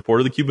trip.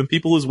 Support of the Cuban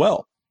people as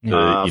well.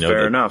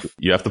 Fair enough.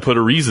 You have to put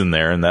a reason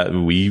there, and that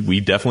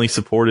we definitely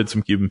supported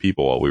some Cuban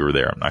people while we were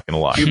there. I'm not going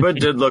to lie. Cuba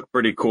did look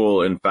pretty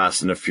cool in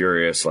Fast and the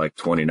Furious, like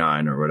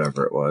 29 or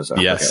whatever it was. I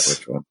forget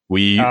which one.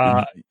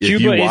 If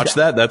you watch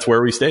that, that's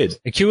where we stayed.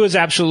 Cuba is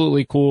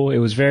absolutely cool. It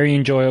was very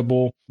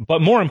enjoyable.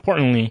 But more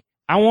importantly,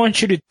 I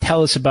want you to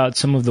tell us about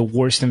some of the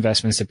worst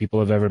investments that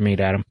people have ever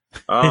made, Adam.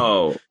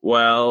 Oh,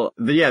 well,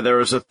 there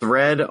was a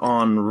thread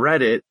on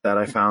Reddit that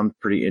I found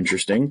pretty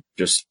interesting.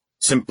 Just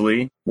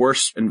simply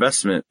worst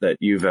investment that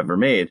you've ever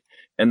made.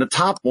 And the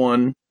top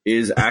one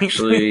is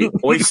actually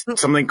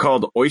something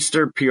called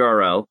Oyster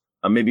PRL.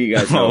 Maybe you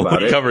guys know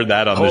about it. We covered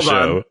that on the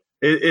show.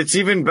 It's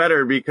even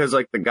better because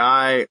like the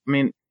guy,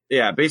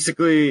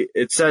 basically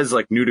it says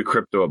like new to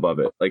crypto above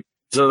it. Like,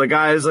 so the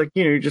guy is like,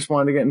 you just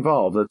wanted to get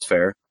involved. That's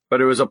fair.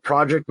 But it was a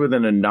project with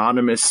an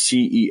anonymous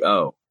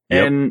CEO.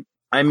 Yep.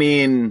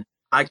 And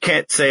I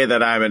can't say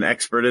that I'm an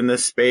expert in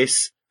this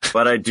space,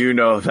 but I do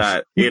know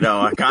that,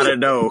 I gotta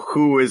know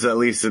who is at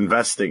least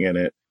investing in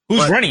it.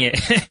 Who's running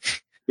it?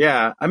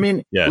 Yeah.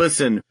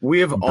 Listen,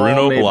 we have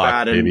Bruno all made Block,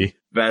 bad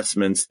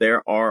investments.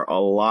 There was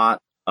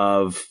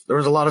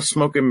a lot of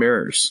smoke and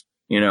mirrors,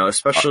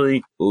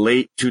 especially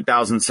late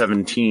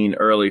 2017,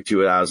 early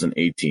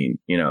 2018.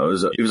 It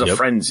was a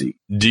frenzy.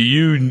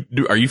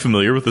 Are you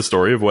familiar with the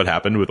story of what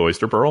happened with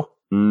Oyster Pearl?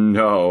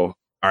 No.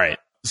 All right.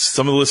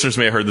 Some of the listeners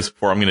may have heard this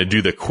before. I'm going to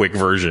do the quick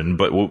version,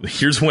 but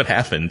here's what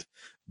happened.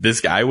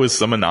 This guy was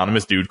some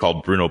anonymous dude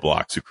called Bruno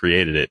Blocks who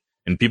created it.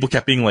 And people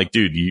kept being like,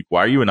 dude,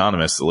 why are you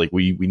anonymous? Like,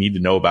 we need to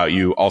know about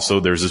you. Also,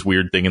 there's this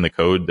weird thing in the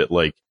code that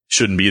like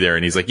shouldn't be there.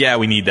 And he's like, yeah,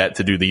 we need that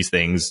to do these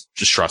things.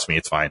 Just trust me.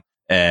 It's fine.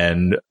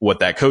 And what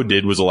that code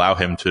did was allow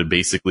him to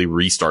basically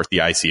restart the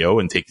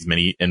ICO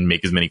and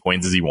make as many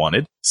coins as he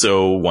wanted.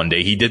 So one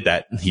day he did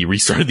that. He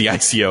restarted the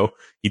ICO.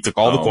 He took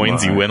all the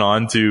coins. He went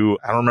on to,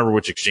 I don't remember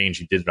which exchange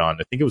he did it on.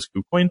 I think it was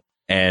KuCoin,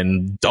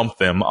 and dumped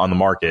them on the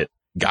market.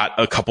 Got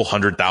a couple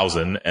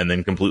 100,000 and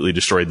then completely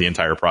destroyed the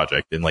entire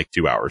project in like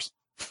 2 hours.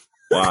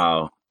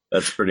 Wow.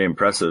 That's pretty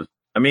impressive.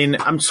 I'm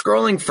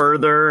scrolling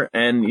further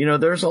and,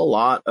 there's a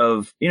lot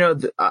of,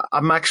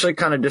 I'm actually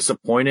kind of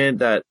disappointed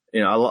that,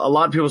 a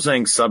lot of people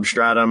saying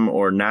Substratum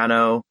or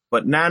Nano,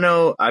 but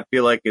Nano I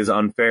feel like is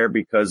unfair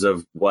because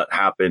of what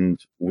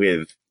happened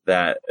with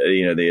that,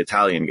 the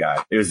Italian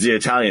guy. It was the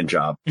Italian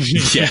job.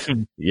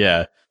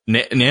 Yeah.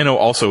 Nano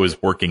also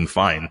is working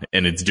fine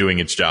and it's doing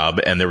its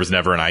job, and there was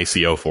never an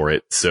ICO for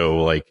it.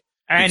 So like,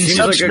 and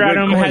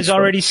Substratum has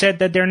already said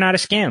that they're not a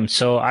scam.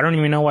 So I don't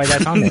even know why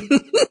that's on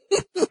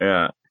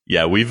there.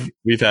 Yeah.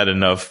 We've had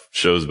enough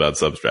shows about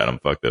Substratum.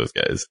 Fuck those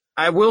guys.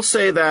 I will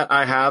say that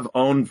I have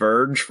owned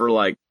Verge for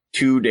like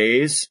 2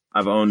 days.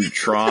 I've owned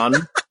Tron.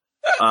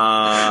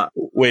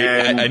 Wait,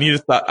 I need to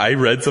stop. I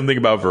read something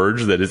about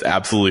Verge that is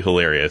absolutely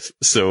hilarious.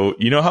 So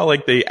you know how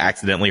like they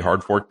accidentally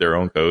hard forked their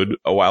own code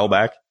a while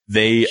back?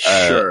 They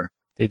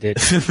did.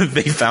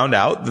 They found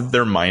out that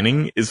their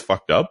mining is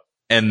fucked up,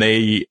 and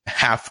they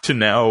have to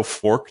now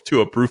fork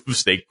to a proof of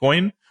stake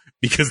coin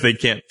because they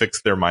can't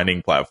fix their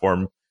mining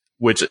platform,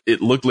 which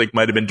it looked like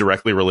might have been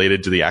directly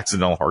related to the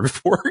accidental hard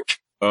fork.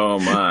 Oh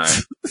my.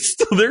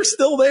 So they're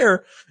still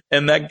there.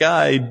 And that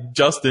guy,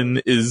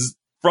 Justin, is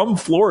from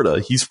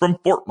Florida. He's from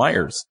Fort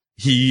Myers.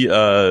 He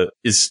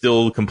is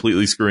still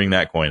completely screwing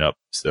that coin up.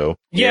 So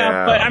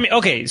yeah. But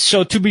okay.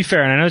 So to be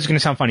fair, and I know it's going to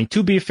sound funny,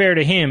 to be fair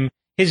to him,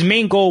 his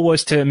main goal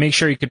was to make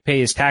sure he could pay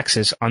his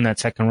taxes on that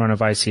second run of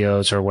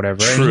ICOs or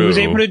whatever. And he was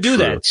able to do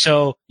that.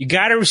 So you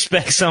got to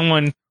respect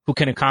someone who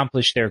can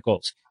accomplish their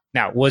goals.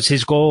 Now, was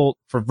his goal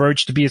for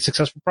Verge to be a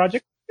successful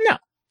project? No.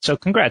 So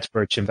congrats,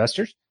 Verge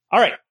investors. All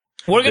right.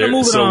 We're going to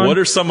move on. So what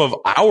are some of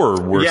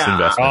our worst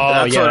investments?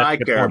 That's what I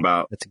care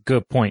about. That's a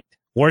good point.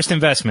 Worst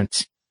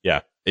investments.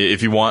 Yeah.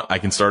 If you want, I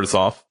can start us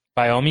off.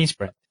 By all means,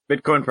 Brent.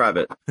 Bitcoin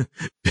private.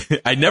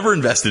 I never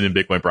invested in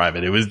Bitcoin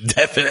private. It was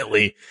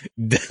definitely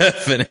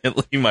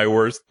my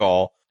worst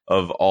call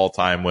of all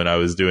time when I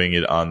was doing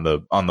it on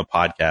the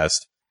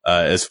podcast.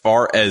 As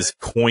far as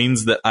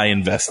coins that I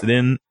invested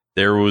in,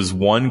 there was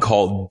one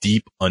called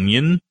Deep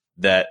Onion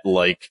that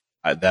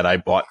that I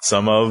bought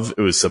some of.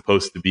 It was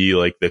supposed to be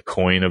like the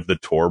coin of the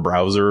Tor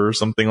browser or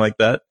something like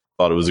that.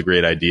 Thought it was a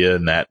great idea,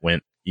 and that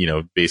went,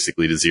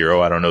 basically to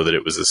zero. I don't know that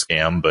it was a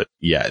scam, but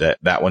yeah,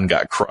 that one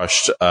got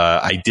crushed.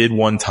 I did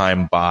one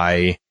time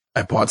I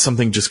bought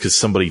something just because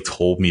somebody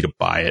told me to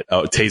buy it.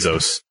 Oh,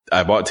 Tezos.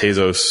 I bought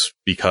Tezos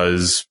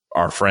because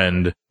our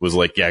friend was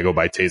like, yeah, go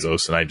buy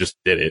Tezos. And I just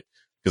did it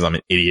because I'm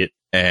an idiot,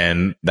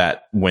 and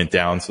that went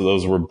down. So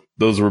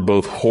those were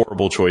both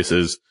horrible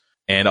choices.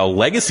 And a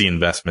legacy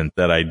investment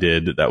that I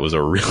did that was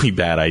a really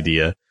bad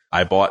idea.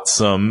 I bought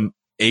some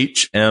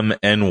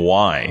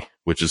HMNY,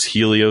 which is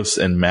Helios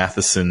and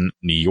Matheson,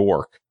 New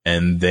York,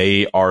 and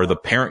they are the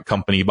parent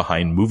company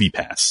behind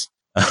MoviePass.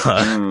 Ouch.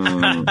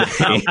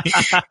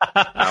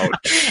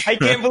 I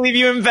can't believe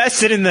you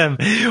invested in them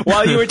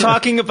while you were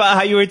talking about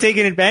how you were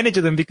taking advantage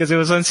of them because it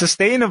was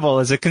unsustainable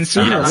as a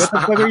consumer. What the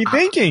fuck are you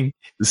thinking?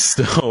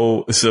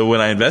 So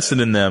when I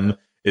invested in them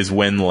is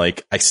when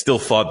I still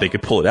thought they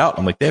could pull it out.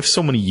 I'm like, they have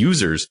so many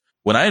users.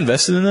 When I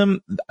invested in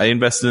them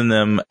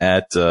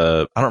at,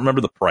 I don't remember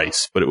the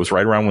price, but it was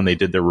right around when they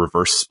did their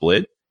reverse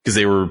split because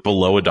they were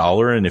below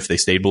 $1. And if they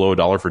stayed below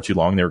 $1 for too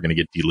long, they were going to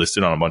get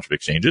delisted on a bunch of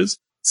exchanges.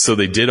 So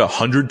they did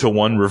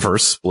 100-to-1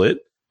 reverse split.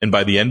 And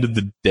by the end of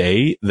the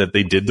day that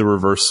they did the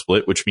reverse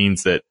split, which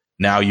means that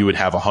now you would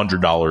have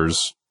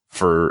 $100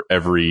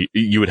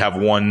 you would have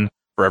one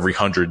for every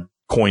 100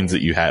 coins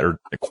that you had, or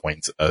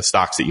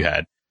stocks that you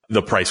had.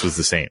 The price was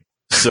the same.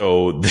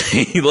 So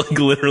they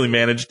literally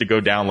managed to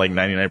go down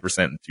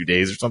 99% in 2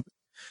 days or something.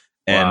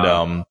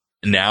 Wow. And,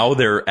 now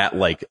they're at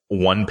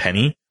 1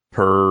 penny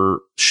per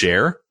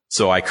share.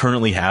 So I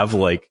currently have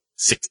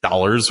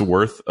 $6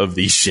 worth of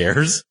these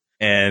shares,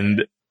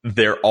 and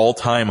their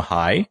all-time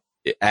high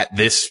at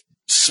this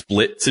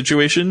split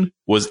situation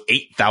was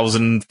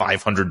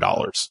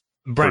 $8,500.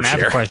 Brent, I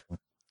have a question.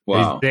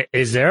 Wow.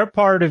 Is there a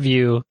part of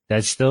you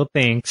that still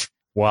thinks,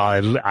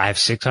 well, I have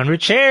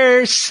 600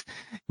 shares,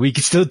 we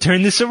can still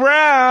turn this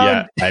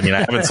around? Yeah. I mean, I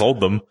haven't sold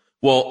them.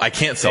 Well, I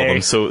can't sell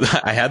them. So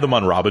I had them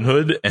on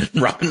Robinhood, and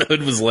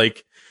Robinhood was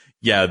like,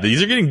 yeah,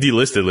 these are getting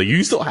delisted.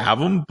 You still have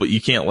them, but you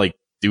can't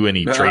do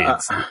any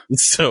trades.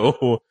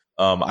 So,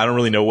 I don't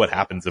really know what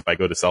happens if I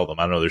go to sell them.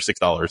 I don't know. They're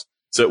 $6.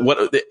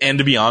 So and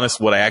to be honest,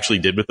 what I actually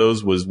did with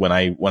those was when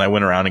I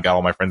went around and got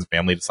all my friends and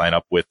family to sign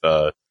up with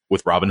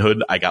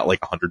Robinhood, I got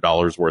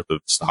 $100 worth of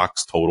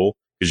stocks total,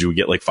 because you would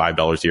get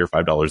 $5 here,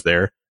 $5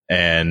 there.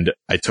 And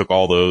I took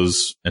all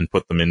those and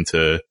put them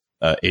into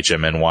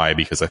HMNY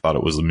because I thought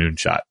it was a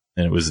moonshot,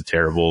 and it was a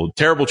terrible,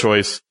 terrible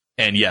choice.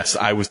 And yes,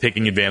 I was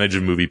taking advantage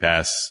of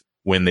MoviePass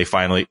when they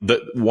finally,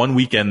 one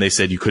weekend they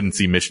said you couldn't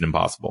see Mission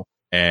Impossible.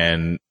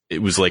 And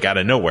it was out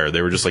of nowhere.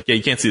 They were just yeah,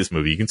 you can't see this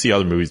movie. You can see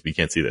other movies, but you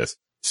can't see this.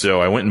 So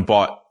I went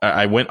on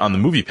the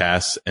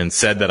MoviePass and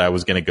said that I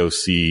was going to go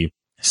see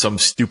some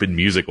stupid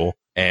musical,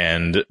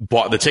 and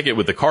bought the ticket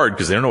with the card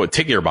because they don't know what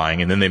ticket you're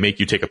buying. And then they make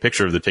you take a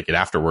picture of the ticket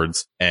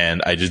afterwards.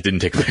 And I just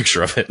didn't take a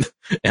picture of it.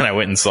 And I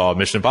went and saw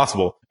Mission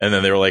Impossible. And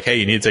then they were like, hey,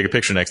 you need to take a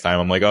picture next time.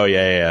 I'm like, oh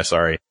yeah,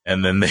 sorry.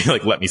 And then they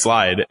let me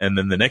slide. And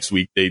then the next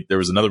week there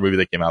was another movie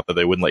that came out that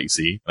they wouldn't let you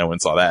see. And I went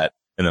and saw that.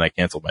 And then I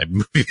canceled my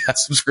MoviePass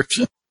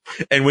subscription.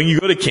 And when you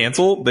go to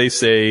cancel, they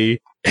say,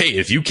 hey,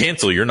 if you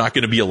cancel, you're not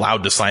going to be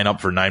allowed to sign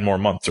up for 9 more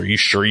months. Are you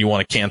sure you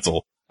want to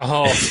cancel?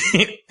 Oh,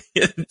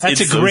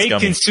 that's a great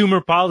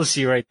consumer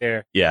policy right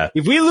there. Yeah.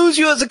 If we lose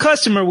you as a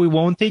customer, we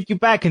won't take you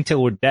back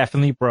until we're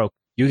definitely broke.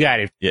 You got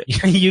it. Yeah.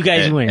 You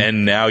guys win.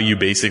 And now you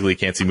basically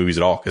can't see movies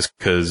at all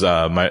because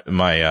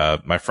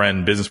my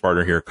friend, business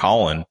partner here,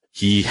 Colin,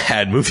 he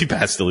had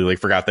MoviePass still. He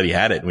forgot that he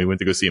had it, and we went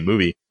to go see a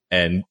movie.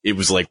 And it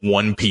was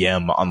 1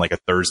 p.m. on a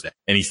Thursday,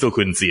 and he still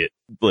couldn't see it.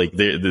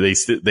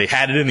 They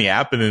had it in the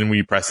app, and then when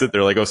you press it,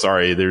 they're like, oh,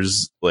 sorry,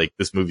 there's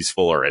this movie's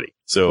full already.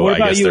 So I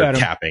guess they're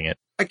capping it.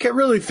 I can't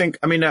really think.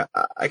 I mean, I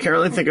can't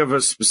really think of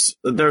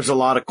there's a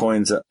lot of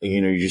coins that,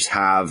 you just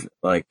have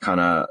kind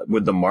of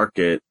with the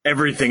market,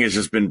 everything has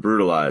just been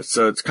brutalized.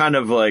 So it's kind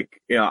of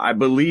I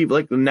believe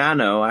the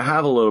Nano, I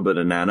have a little bit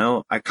of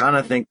Nano. I kind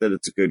of think that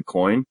it's a good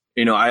coin.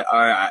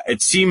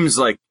 It seems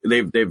like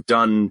they've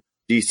done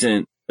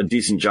a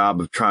decent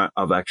job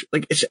of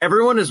actually,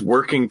 everyone is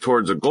working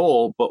towards a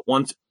goal, but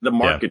once the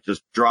market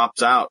just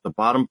drops out, the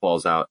bottom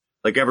falls out,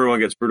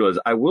 everyone gets brutalized.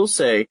 I will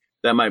say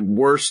that my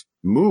worst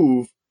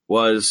move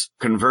was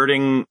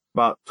converting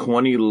about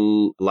 20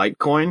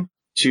 Litecoin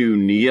to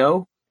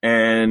Neo,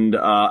 and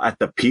at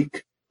the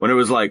peak, when it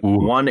was like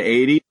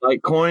 180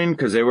 Litecoin,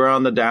 because they were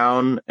on the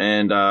down,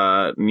 and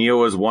NEO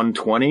was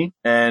 120.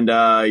 And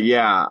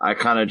I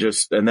kind of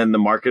just, and then the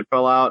market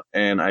fell out,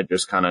 and I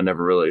just kind of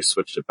never really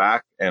switched it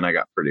back, and I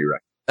got pretty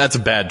wrecked. That's a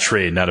bad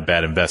trade, not a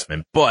bad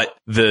investment. But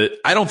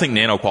I don't think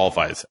Nano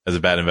qualifies as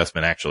a bad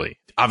investment, actually.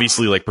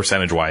 Obviously, like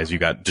percentage wise, you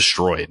got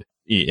destroyed,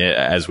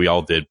 as we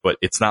all did, but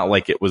it's not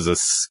like it was a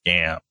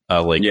scam.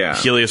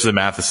 Helios and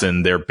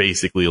Matheson, they're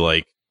basically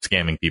like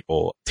scamming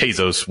people.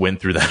 Tezos went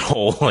through that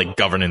whole like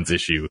governance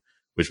issue,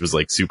 which was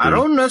like super. I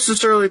don't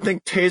necessarily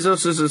think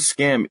Tezos is a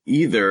scam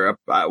either.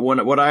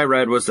 What I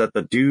read was that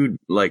the dude,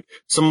 like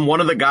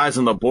one of the guys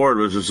on the board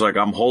was just like,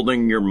 I'm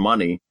holding your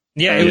money.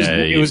 Yeah,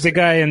 it was the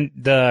guy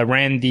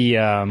ran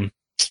the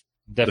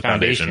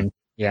foundation.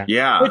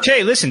 Yeah. Which,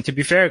 hey, listen, to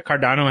be fair,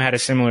 Cardano had a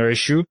similar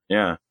issue.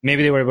 Yeah.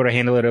 Maybe they were able to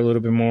handle it a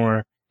little bit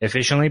more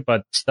efficiently,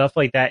 but stuff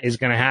like that is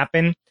going to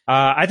happen.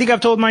 I think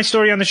I've told my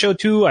story on the show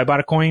too. I bought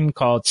a coin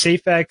called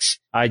SafeX.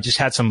 I just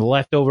had some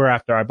leftover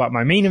after I bought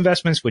my main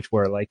investments, which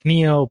were like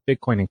NEO,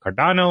 Bitcoin, and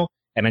Cardano.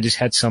 And I just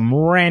had some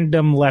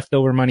random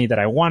leftover money that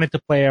I wanted to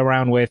play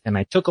around with. And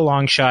I took a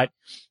long shot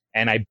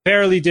and I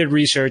barely did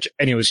research,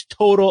 and it was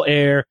total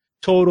air,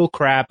 total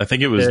crap. I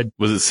think it was it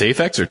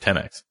SafeX or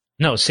 10X?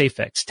 No,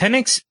 SafeX.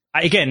 10X.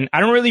 Again, I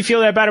don't really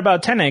feel that bad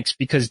about 10X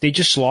because they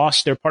just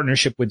lost their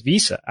partnership with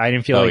Visa. I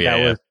didn't feel that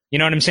was, you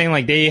know what I'm saying?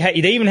 Like they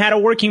even had a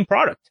working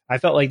product. I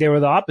felt like they were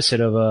the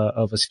opposite of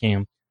a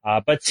scam.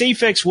 But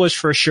SafeX was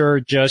for sure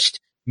just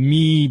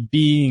me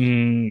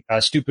being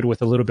stupid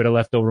with a little bit of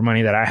leftover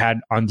money that I had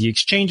on the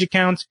exchange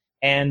account.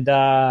 And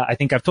I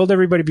think I've told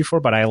everybody before,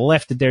 but I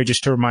left it there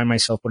just to remind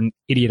myself what an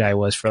idiot I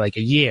was for like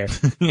a year.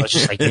 I was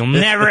just like, you'll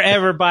never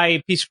ever buy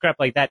a piece of crap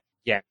like that.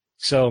 Yeah.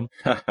 So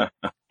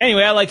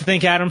anyway, I'd like to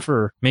thank Adam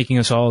for making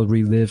us all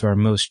relive our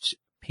most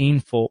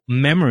painful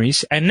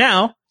memories. And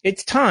now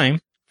it's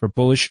time for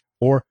Bullish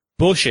or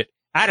Bullshit.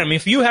 Adam,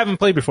 if you haven't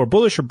played before,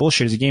 Bullish or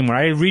Bullshit is a game where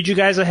I read you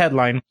guys a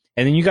headline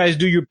and then you guys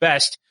do your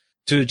best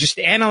to just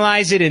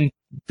analyze it and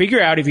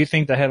figure out if you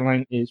think the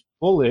headline is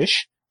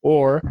bullish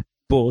or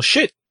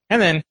bullshit. And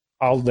then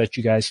I'll let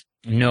you guys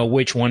know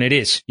which one it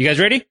is. You guys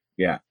ready?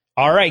 Yeah.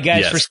 All right,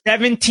 guys, yes. For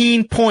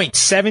 17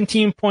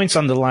 points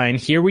on the line.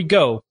 Here we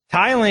go.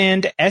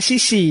 Thailand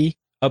SEC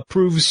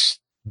approves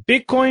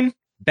Bitcoin,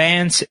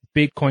 bans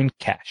Bitcoin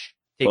Cash.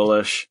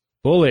 Bullish.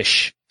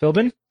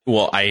 Philbin?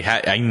 Well,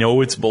 I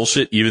know it's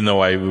bullshit, even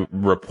though I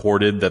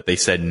reported that they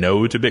said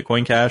no to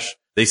Bitcoin Cash.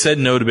 They said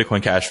no to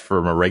Bitcoin Cash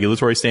from a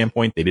regulatory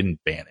standpoint. They didn't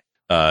ban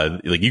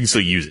it. Like you can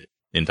still use it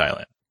in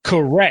Thailand.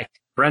 Correct.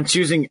 Brent's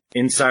using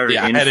insider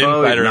info. I had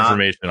insider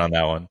information on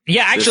that one.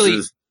 Yeah,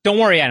 actually, don't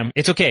worry, Adam.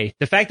 It's okay.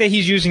 The fact that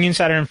he's using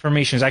insider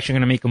information is actually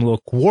going to make him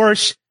look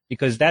worse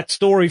because that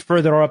story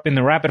further up in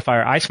the rapid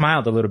fire, I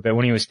smiled a little bit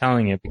when he was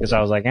telling it because I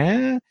was like,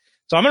 eh.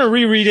 So I'm going to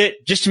reread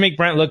it just to make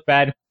Brent look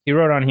bad. He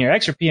wrote on here,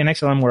 XRP and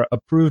XLM were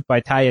approved by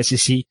Thai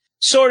SEC.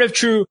 Sort of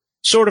true,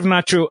 sort of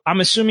not true. I'm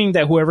assuming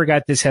that whoever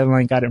got this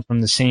headline got it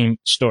from the same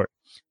story.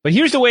 But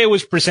here's the way it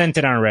was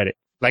presented on Reddit.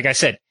 Like I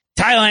said,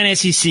 Thailand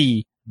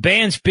SEC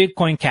bans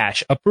Bitcoin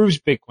Cash, approves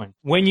Bitcoin.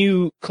 When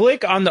you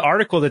click on the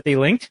article that they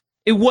linked,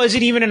 it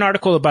wasn't even an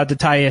article about the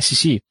Thai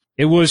SEC.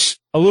 It was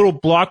a little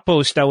blog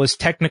post that was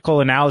technical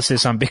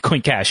analysis on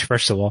Bitcoin Cash,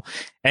 first of all.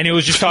 And it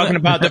was just talking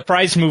about the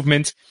price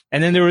movement.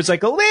 And then there was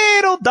like a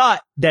little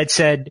dot that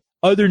said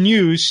other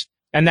news.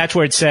 And that's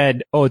where it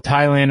said, oh,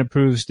 Thailand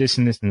approves this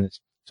and this and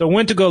this. So I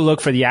went to go look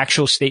for the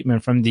actual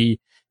statement from the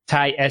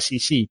Thai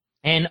SEC.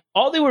 And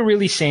all they were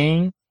really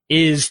saying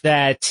is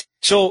that,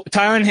 so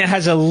Thailand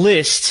has a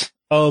list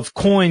of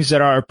coins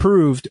that are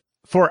approved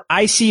for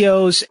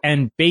ICOs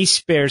and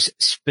base pairs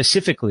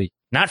specifically.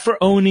 Not for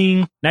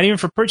owning, not even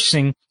for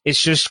purchasing.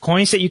 It's just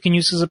coins that you can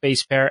use as a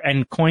base pair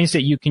and coins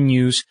that you can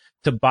use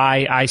to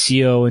buy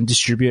ICO and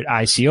distribute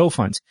ICO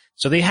funds.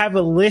 So they have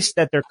a list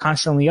that they're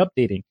constantly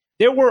updating.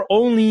 There were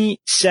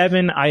only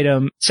 7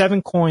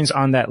 coins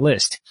on that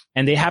list,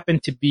 and they happen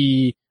to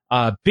be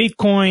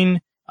Bitcoin,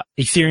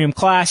 Ethereum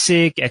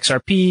Classic,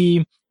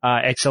 XRP,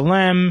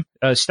 XLM,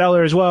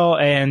 Stellar as well,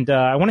 and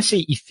I want to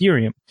say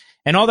Ethereum.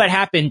 And all that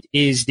happened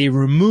is they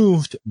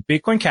removed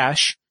Bitcoin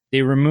Cash,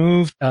 they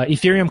removed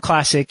Ethereum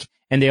Classic,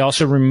 and they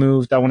also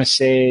removed, I want to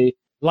say,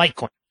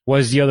 Litecoin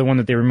was the other one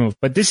that they removed.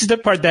 But this is the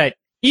part that,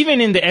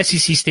 even in the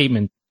SEC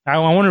statement, I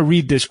want to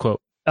read this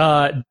quote.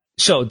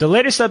 So the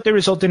latest update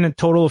resulted in a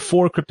total of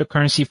 4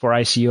 cryptocurrency for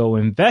ICO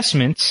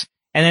investments.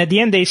 And at the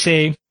end, they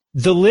say,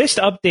 the list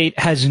update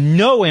has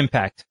no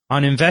impact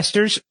on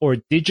investors or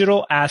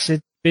digital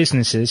asset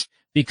businesses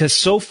because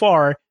so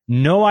far,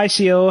 no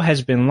ICO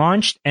has been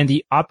launched and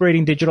the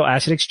operating digital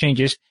asset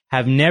exchanges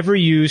have never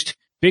used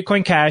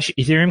Bitcoin Cash,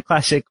 Ethereum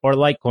Classic, or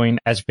Litecoin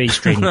as base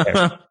trading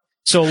pairs.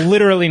 So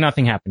literally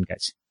nothing happened,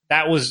 guys.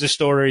 That was the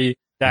story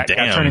that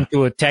got turned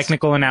into a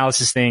technical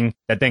analysis thing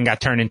that then got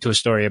turned into a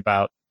story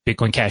about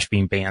Bitcoin Cash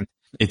being banned.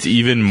 It's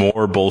even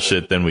more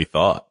bullshit than we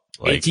thought.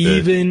 Like it's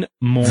even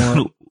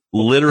more.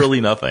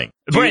 Literally nothing.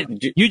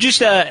 Brent, you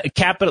just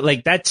capital,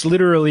 like that's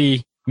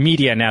literally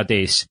media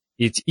nowadays.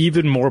 It's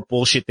even more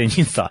bullshit than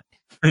you thought.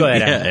 Go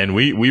ahead. Yeah, and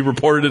we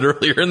reported it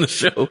earlier in the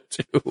show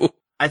too.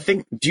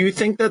 Do you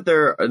think that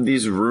there are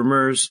these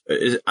rumors?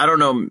 I don't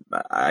know.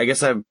 I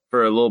guess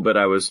for a little bit,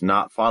 I was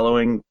not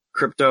following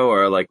crypto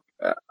or like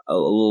a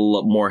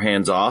little more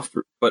hands off,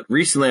 but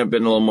recently I've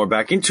been a little more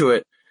back into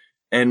it.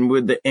 And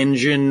with the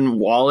Engine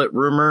wallet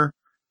rumor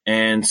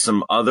and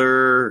some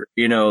other,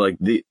 like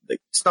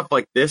stuff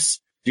like this,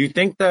 do you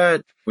think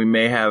that we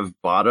may have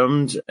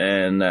bottomed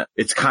and that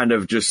it's kind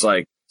of just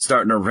like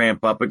starting to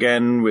ramp up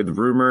again with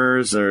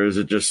rumors, or is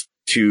it just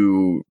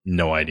too?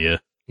 No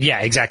idea. Yeah,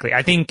 exactly.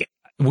 I think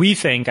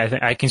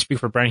I can speak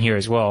for Brent here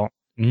as well.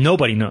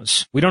 Nobody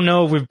knows. We don't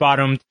know if we've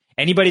bottomed.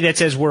 Anybody that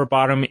says we're a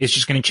bottom is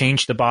just going to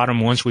change the bottom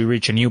once we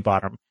reach a new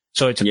bottom.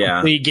 So it's a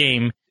complete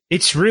game.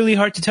 It's really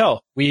hard to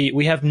tell.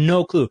 We have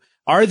no clue.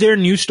 Are there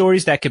new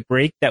stories that could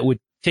break that would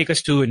take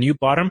us to a new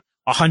bottom?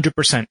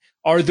 100%.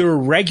 Are there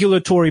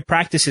regulatory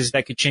practices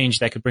that could change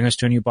that could bring us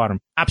to a new bottom?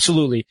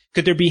 Absolutely.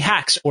 Could there be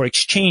hacks or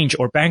exchange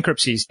or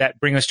bankruptcies that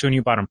bring us to a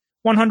new bottom?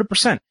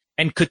 100%.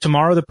 And could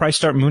tomorrow the price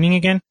start mooning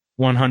again?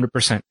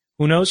 100%.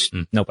 Who knows?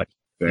 Nobody.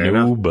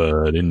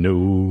 Nobody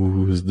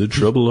knows the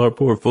trouble our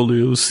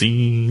portfolio's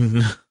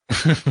seen.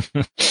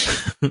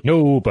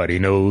 Nobody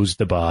knows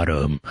the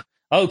bottom.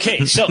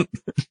 Okay, so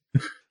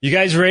you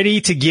guys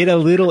ready to get a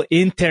little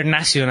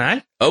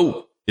internacional?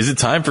 Oh, is it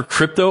time for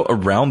crypto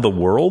around the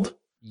world?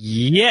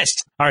 Yes.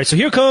 All right, so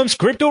here comes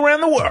crypto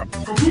around the world.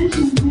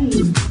 Attention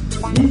please.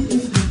 This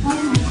is the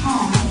final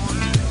call.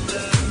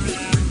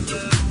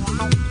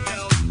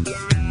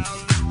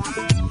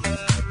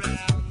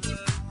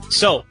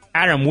 So,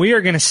 Adam, we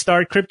are going to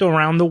start crypto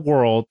around the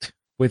world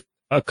with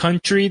a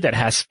country that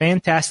has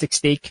fantastic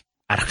stake,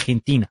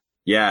 Argentina.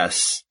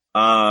 Yes.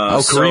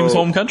 Kareem's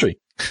home country.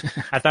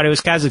 I thought it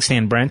was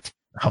Kazakhstan, Brent.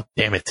 Oh,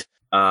 damn it.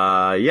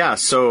 Yeah.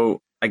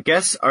 So I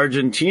guess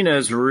Argentina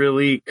is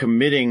really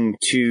committing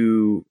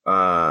to,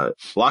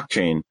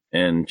 blockchain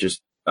and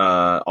just,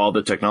 all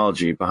the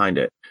technology behind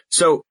it.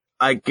 So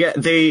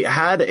they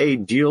had a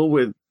deal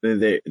with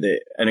an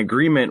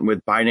agreement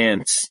with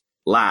Binance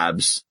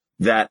Labs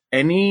that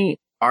any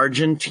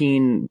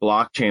Argentine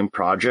blockchain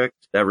project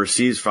that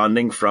receives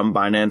funding from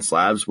Binance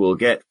Labs will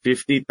get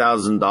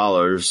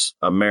 $50,000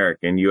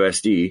 American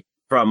USD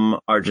from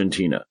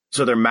Argentina.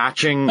 So they're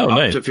matching up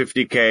to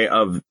 $50K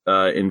of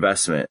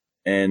investment.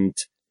 And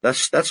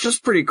that's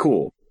just pretty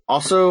cool.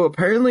 Also,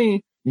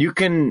 apparently you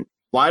can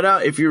fly it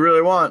out if you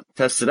really want,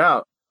 test it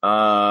out.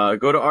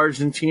 Go to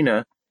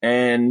Argentina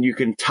and you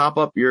can top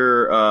up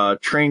your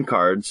train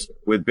cards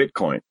with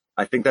Bitcoin.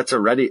 I think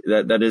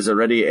that is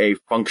already a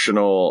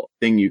functional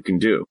thing you can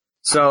do.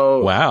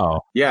 So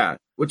wow. Yeah.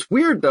 What's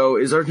weird though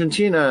is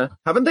Argentina,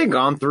 haven't they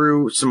gone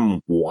through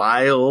some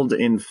wild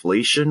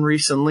inflation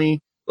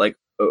recently? Like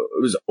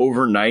it was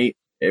overnight.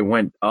 It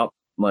went up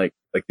like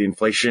the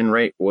inflation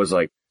rate was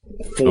like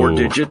 4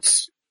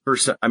 digits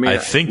percent. I mean, I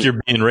think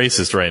you're being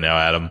racist right now,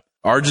 Adam.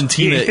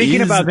 Argentina You're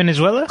thinking is about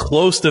Venezuela?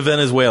 Close to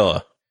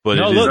Venezuela. But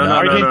no, look,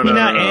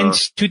 Argentina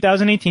ends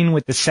 2018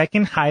 with the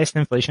second highest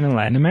inflation in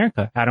Latin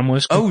America. Adam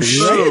was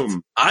shit!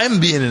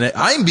 I'm being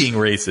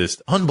racist.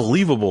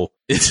 Unbelievable.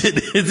 Is it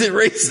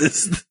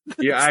racist?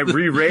 Yeah, I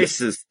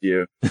re-racist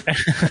you.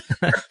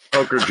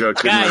 Poker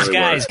joke.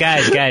 Guys.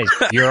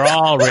 You're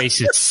all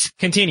racists.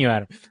 Continue,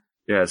 Adam.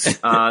 Yes.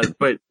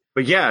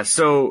 But yeah,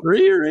 so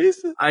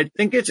racist. I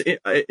think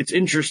it's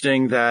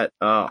interesting that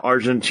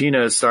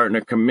Argentina is starting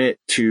to commit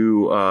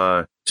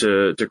to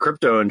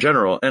crypto in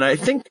general. And I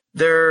think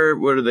they're,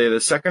 what are they,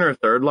 the second or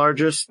third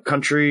largest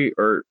country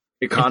or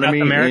economy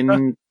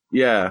in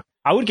yeah.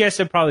 I would guess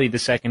they're probably the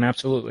second,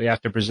 absolutely,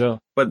 after Brazil.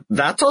 But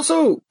that's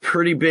also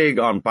pretty big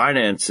on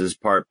Binance's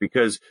part,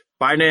 because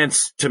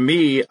Binance, to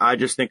me, I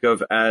just think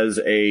of as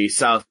a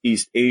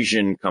Southeast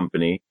Asian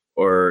company,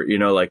 or,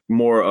 like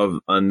more of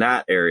on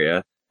that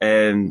area.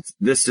 And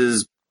this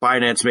is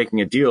Binance making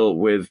a deal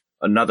with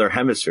another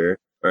hemisphere,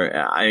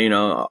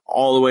 or,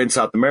 all the way in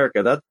South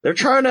America. That they're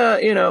trying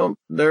to,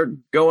 they're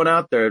going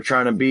out there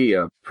trying to be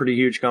a pretty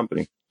huge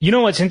company. You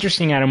know what's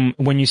interesting, Adam,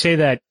 when you say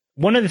that,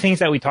 one of the things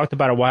that we talked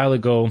about a while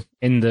ago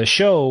in the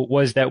show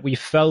was that we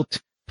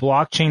felt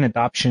blockchain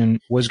adoption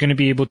was going to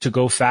be able to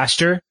go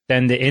faster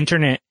than the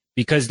internet,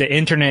 because the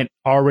internet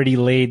already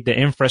laid the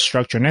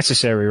infrastructure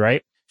necessary,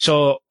 right?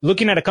 So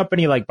looking at a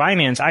company like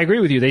Binance, I agree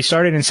with you. They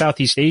started in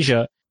Southeast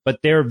Asia, but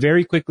they're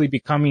very quickly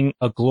becoming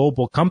a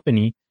global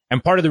company.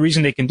 And part of the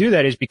reason they can do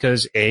that is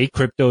because A,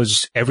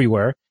 crypto's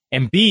everywhere,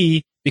 and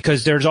B,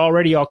 because there's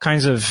already all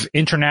kinds of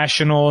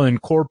international and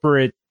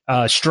corporate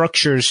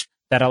structures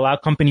that allow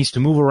companies to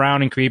move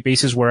around and create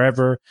bases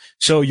wherever.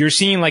 So you're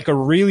seeing like a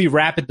really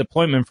rapid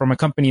deployment from a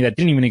company that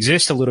didn't even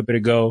exist a little bit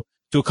ago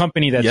to a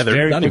company that's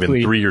they're not quickly,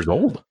 even 3 years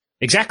old.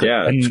 Exactly.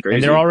 Yeah,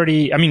 and they're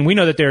already, we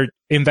know that they're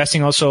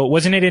investing also.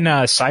 Wasn't it in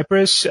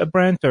Cyprus,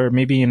 Brent, or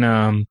maybe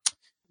in,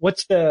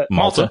 what's the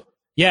Malta?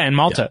 Yeah, in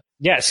Malta.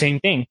 Yeah, same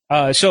thing.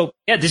 So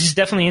yeah, this is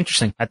definitely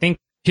interesting. I think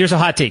here's a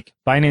hot take.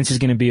 Binance is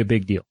going to be a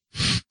big deal.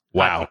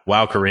 Wow,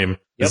 Kareem. Yep.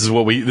 This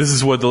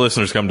is what the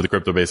listeners come to the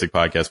Crypto Basic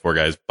podcast for,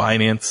 guys.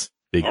 Binance,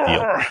 big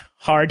deal.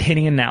 Hard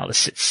hitting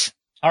analysis.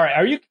 All right.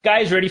 Are you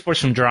guys ready for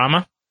some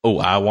drama? Oh,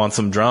 I want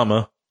some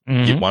drama.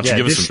 Mhm. Why don't you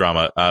give us some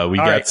drama? We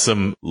got right.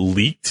 some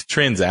leaked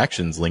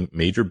transactions linked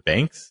major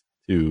banks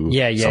to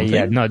something.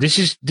 Yeah. No, this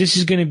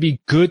is going to be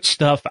good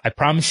stuff. I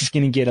promise it's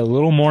going to get a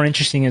little more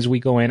interesting as we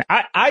go in.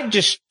 I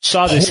just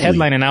saw this Holy.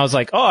 headline and I was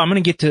like, oh, I'm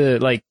going to get to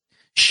like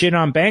shit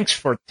on banks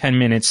for 10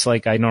 minutes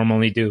like I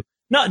normally do.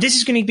 No, this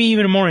is going to be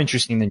even more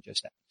interesting than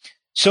just that.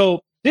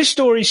 So this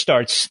story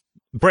starts,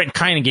 Brent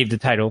kind of gave the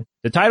title.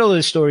 The title of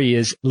the story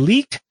is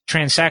Leaked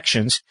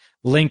Transactions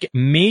Link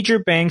Major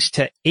Banks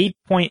to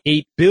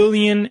 $8.8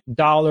 billion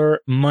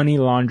money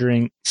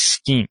laundering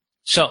scheme.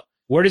 So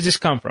where does this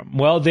come from?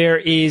 Well, there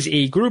is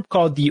a group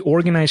called the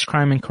Organized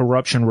Crime and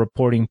Corruption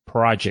Reporting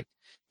Project.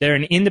 They're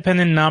an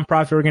independent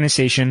nonprofit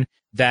organization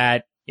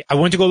that I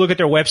went to go look at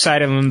their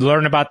website and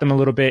learn about them a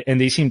little bit,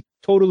 and they seem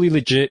totally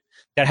legit,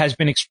 that has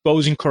been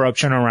exposing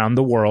corruption around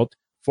the world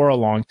for a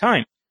long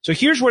time. So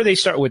here's where they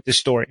start with this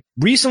story.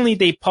 Recently,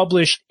 they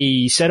published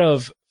a set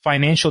of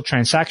financial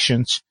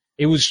transactions.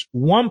 It was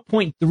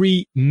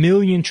 1.3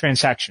 million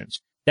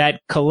transactions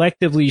that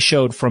collectively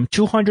showed from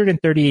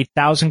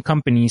 238,000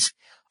 companies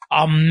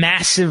a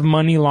massive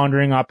money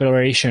laundering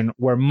operation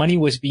where money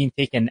was being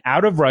taken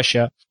out of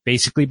Russia,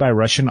 basically by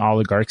Russian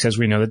oligarchs, as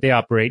we know that they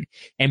operate,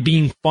 and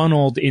being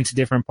funneled into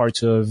different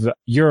parts of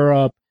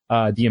Europe,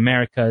 the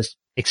Americas,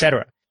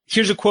 etc.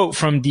 Here's a quote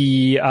from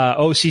the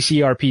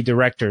OCCRP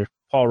director,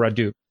 Paul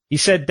Radu. He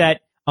said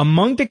that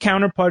among the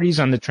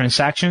counterparties on the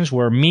transactions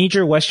were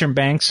major Western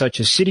banks such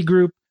as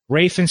Citigroup,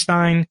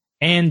 Raiffeisen,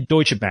 and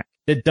Deutsche Bank.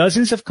 The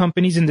dozens of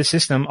companies in the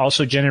system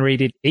also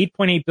generated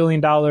 $8.8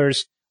 billion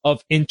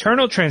of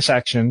internal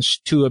transactions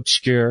to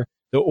obscure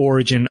the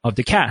origin of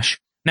the cash.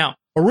 Now,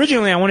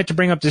 originally I wanted to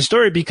bring up this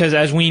story because,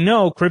 as we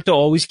know, crypto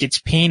always gets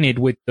painted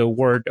with the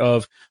word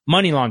of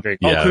money laundering.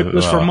 Yeah,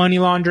 Crypto's for money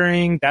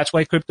laundering. That's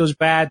why crypto's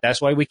bad.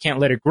 That's why we can't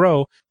let it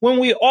grow. When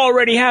we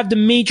already have the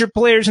major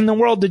players in the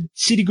world, the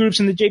Citigroups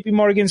and the JP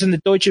Morgans and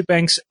the Deutsche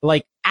Banks,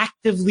 like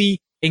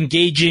actively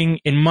engaging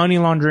in money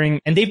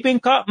laundering, and they've been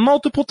caught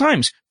multiple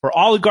times for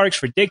oligarchs,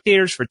 for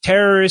dictators, for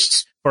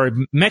terrorists, for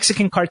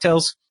Mexican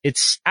cartels.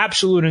 It's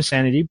absolute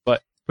insanity,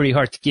 but pretty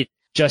hard to get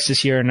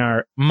justice here in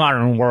our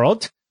modern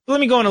world. But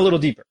let me go in a little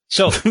deeper.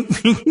 So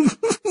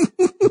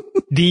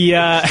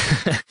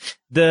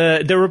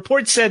the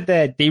report said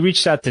that they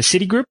reached out to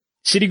Citigroup.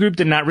 Citigroup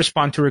did not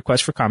respond to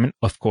requests for comment,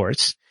 of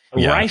course.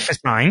 Yeah.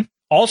 Raiffeisen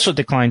also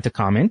declined to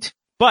comment,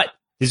 but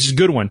this is a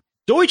good one.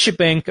 Deutsche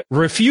Bank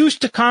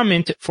refused to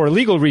comment for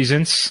legal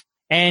reasons,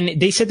 and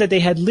they said that they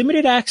had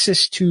limited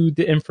access to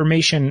the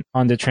information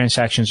on the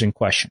transactions in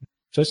question.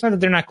 So it's not that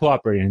they're not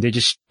cooperating. They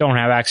just don't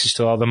have access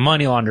to all the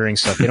money laundering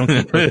stuff. They don't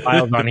keep the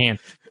files on hand.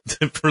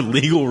 For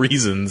legal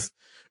reasons,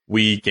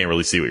 we can't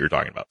really see what you're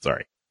talking about.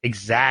 Sorry.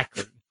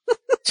 Exactly.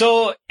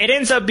 So it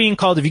ends up being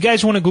called, if you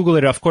guys want to Google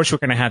it, of course, we're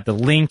going to have the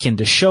link in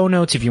the show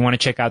notes. If you want to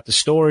check out the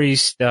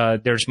stories,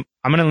 I'm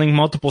going to link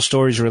multiple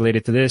stories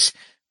related to this,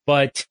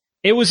 but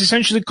it was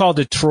essentially called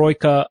the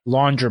Troika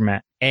Laundromat.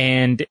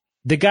 And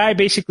the guy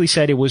basically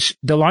said the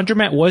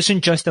laundromat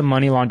wasn't just a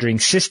money laundering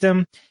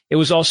system. It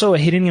was also a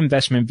hidden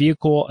investment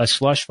vehicle, a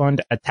slush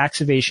fund, a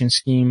tax evasion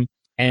scheme,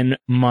 and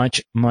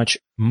much, much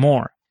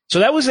more. So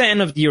that was the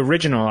end of the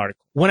original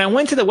article. When I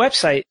went to the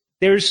website,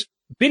 there's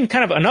been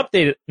kind of an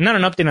update, not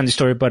an update on the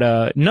story, but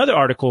another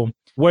article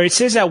where it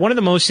says that one of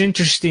the most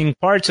interesting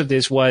parts of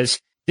this was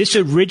this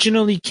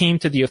originally came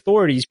to the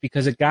authorities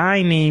because a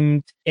guy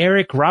named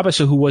Eric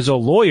Rabasso, who was a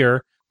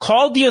lawyer,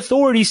 called the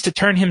authorities to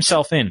turn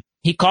himself in.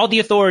 He called the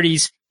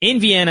authorities in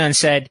Vienna and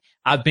said,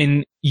 I've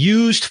been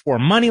used for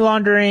money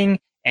laundering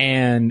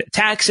and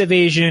tax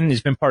evasion,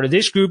 has been part of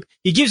this group.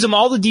 He gives them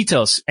all the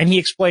details and he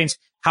explains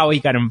how he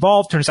got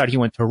involved. Turns out he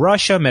went to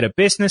Russia, met a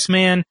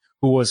businessman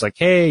who was like,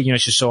 hey,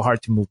 it's just so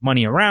hard to move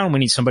money around. We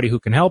need somebody who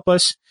can help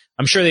us.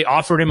 I'm sure they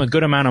offered him a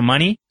good amount of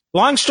money.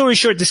 Long story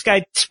short, this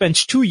guy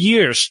spends 2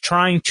 years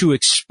trying to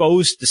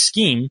expose the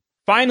scheme.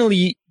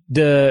 Finally,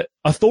 the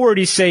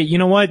authorities say, you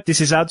know what?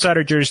 This is outside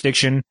our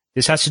jurisdiction.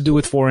 This has to do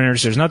with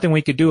foreigners. There's nothing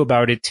we could do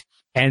about it.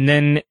 And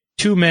then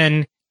 2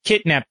 men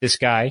kidnap this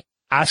guy,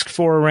 ask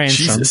for a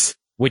ransom,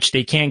 which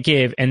they can't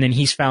give. And then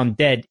he's found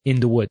dead in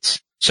the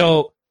woods.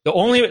 So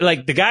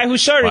the guy who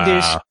started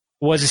this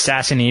was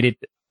assassinated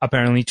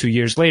apparently 2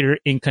 years later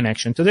in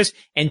connection to this.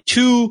 And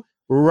 2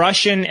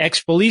 Russian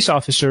ex-police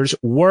officers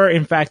were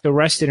in fact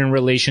arrested in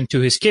relation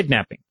to his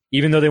kidnapping,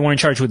 even though they weren't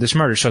charged with this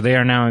murder. So they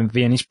are now in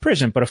Viennese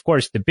prison. But of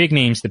course, the big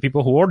names, the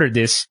people who ordered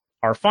this,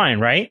 are fine,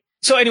 right?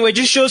 So anyway,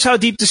 just shows how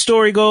deep the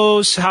story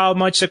goes, how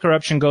much the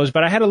corruption goes.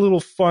 But I had a little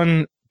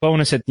fun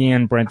bonus at the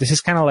end, Brent. This is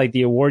kind of like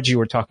the awards you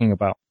were talking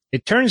about.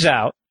 It turns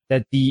out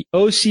that the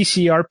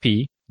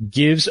OCCRP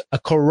gives a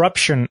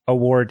corruption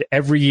award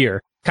every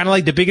year. Kind of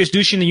like the biggest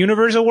douche in the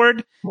universe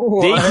award.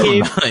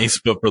 Nice,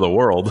 but for the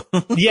world.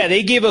 Yeah,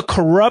 they gave a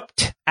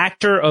corrupt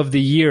actor of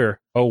the year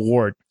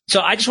award.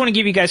 So I just want to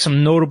give you guys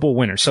some notable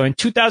winners. So in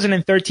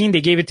 2013, they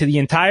gave it to the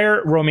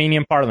entire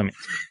Romanian parliament.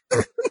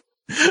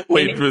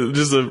 Wait,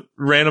 just a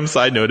random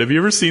side note. Have you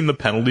ever seen the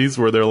penalties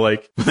where they're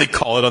like, they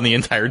call it on the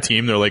entire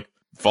team? They're like,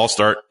 false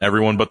start,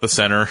 everyone but the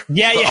center.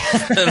 Yeah.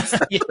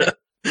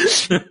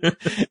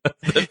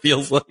 That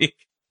feels like.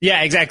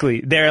 Yeah,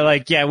 exactly. They're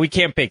like, yeah, we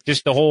can't pick.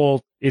 Just the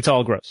whole, it's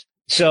all gross.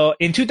 So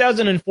in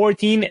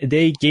 2014,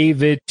 they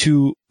gave it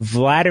to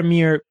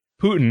Vladimir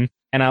Putin.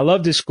 And I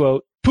love this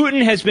quote.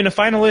 Putin has been a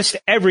finalist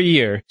every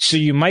year, so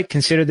you might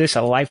consider this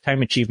a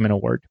Lifetime Achievement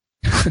Award.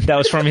 That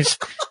was from his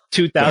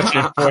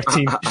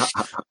 2014.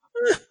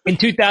 In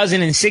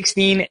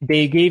 2016,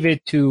 they gave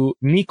it to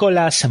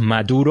Nicolas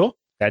Maduro.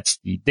 That's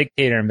the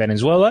dictator in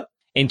Venezuela.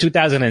 In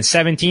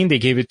 2017, they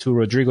gave it to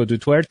Rodrigo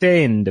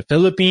Duterte in the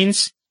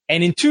Philippines.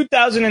 And in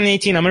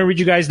 2018, I'm going to read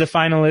you guys the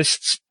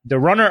finalists. The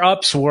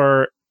runner-ups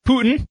were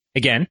Putin,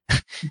 again,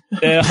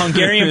 the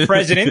Hungarian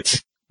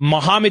president,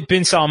 Mohammed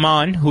bin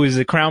Salman, who is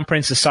the crown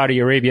prince of Saudi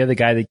Arabia, the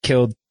guy that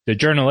killed the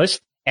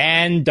journalist,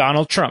 and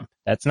Donald Trump.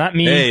 That's not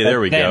me. Hey,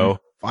 there we go.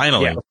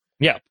 Finally.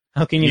 Yeah.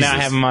 How can you not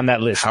have him on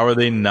that list? How are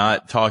they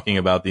not talking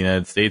about the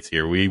United States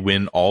here? We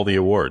win all the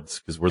awards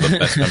because we're the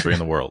best country in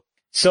the world.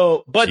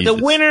 So, but the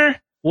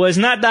winner was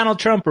not Donald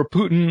Trump or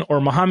Putin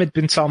or Mohammed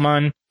bin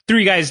Salman.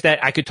 Three guys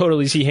that I could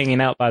totally see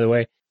hanging out, by the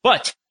way.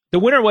 But the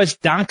winner was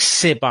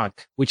Danske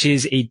Bank, which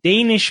is a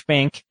Danish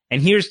bank.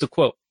 And here's the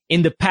quote.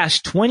 In the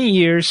past 20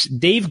 years,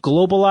 they've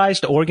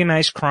globalized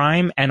organized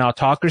crime and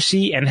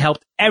autocracy and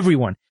helped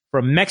everyone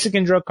from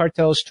Mexican drug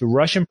cartels to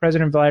Russian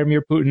President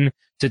Vladimir Putin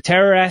to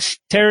terrorist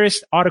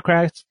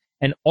autocrats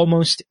and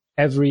almost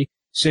every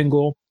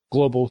single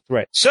global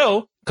threat.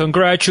 So,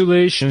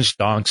 congratulations,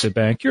 Danske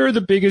Bank. You're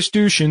the biggest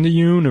douche in the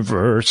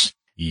universe.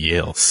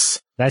 Yes.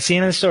 That's the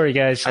end of the story,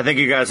 guys. I think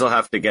you guys will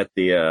have to get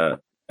the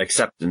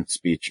acceptance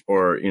speech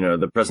or,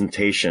 the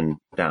presentation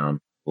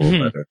down a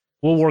little better.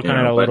 We'll work on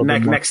it a little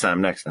bit more.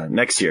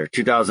 Next year,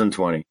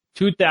 2020.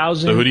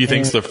 2000. So who do you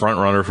think's the front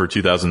runner for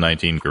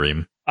 2019,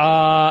 Kareem?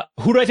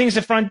 Who do I think is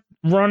the front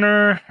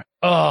runner?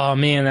 Oh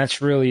man,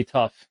 that's really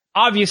tough.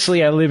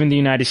 Obviously, I live in the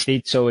United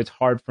States, so it's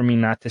hard for me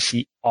not to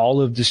see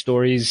all of the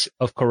stories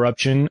of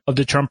corruption of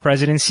the Trump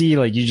presidency.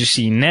 Like, you just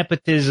see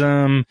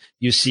nepotism,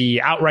 you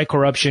see outright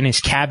corruption. His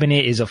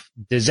cabinet is a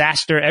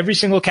disaster. Every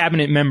single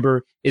cabinet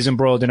member is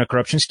embroiled in a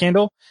corruption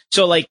scandal.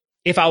 So, like,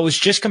 if I was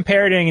just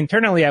comparing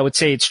internally, I would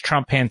say it's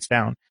Trump hands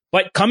down.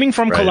 But coming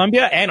from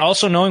Colombia and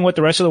also knowing what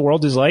the rest of the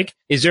world is like,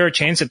 is there a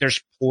chance that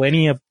there's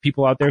plenty of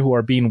people out there who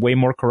are being way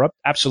more corrupt?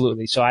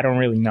 Absolutely. So I don't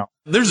really know.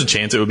 There's a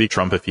chance it would be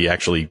Trump if he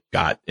actually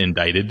got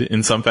indicted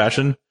in some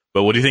fashion.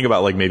 But what do you think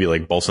about maybe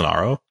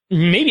Bolsonaro?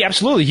 Maybe,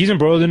 absolutely. He's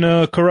embroiled in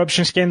a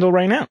corruption scandal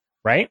right now,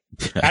 right?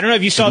 I don't know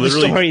if you saw the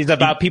stories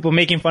about people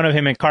making fun of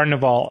him at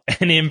Carnival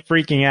and him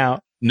freaking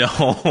out.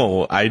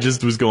 No, I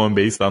just was going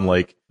based on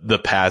the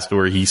past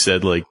where he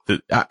said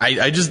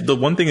the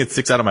one thing that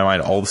sticks out of my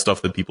mind, all the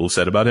stuff that people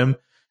said about him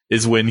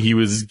is when he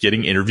was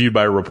getting interviewed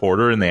by a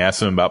reporter and they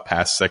asked him about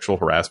past sexual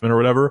harassment or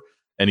whatever.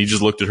 And he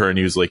just looked at her and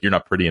he was like, "You're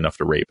not pretty enough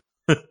to rape."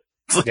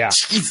 It's like,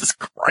 Jesus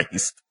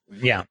Christ.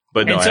 Yeah.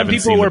 But no, and some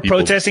people were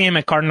protesting him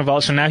at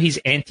Carnival. So now he's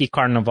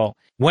anti-Carnival.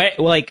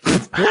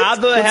 How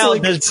the hell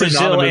does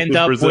Brazil end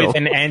up with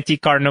an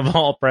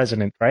anti-Carnival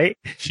president, right?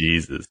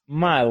 Jesus.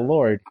 My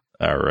Lord.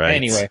 All right.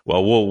 Anyway.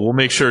 Well, we'll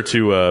make sure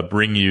to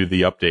bring you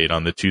the update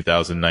on the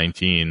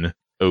 2019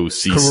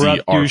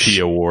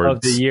 OCCRP Awards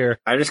of the year.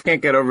 I just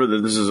can't get over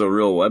that this is a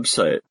real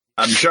website.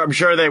 I'm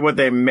sure they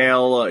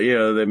mail,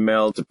 they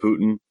mail to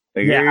Putin.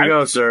 Here you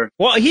go, sir.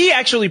 Well, he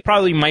actually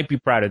probably might be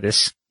proud of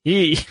this.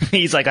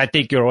 He's like, I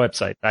take your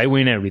website. I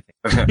win everything.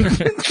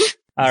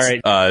 All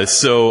right.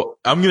 So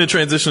I'm going to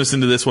transition us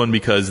into this one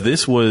because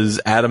this was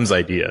Adam's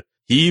idea.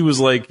 He was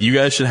like, you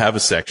guys should have a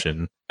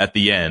section at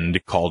the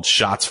end called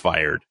Shots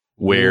Fired,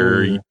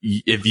 where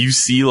if you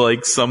see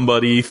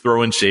somebody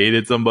throwing shade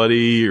at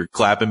somebody or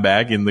clapping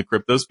back in the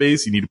crypto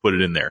space, you need to put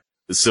it in there.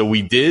 So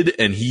we did,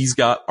 and he's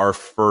got our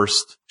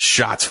first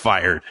Shots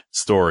Fired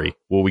story.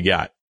 What we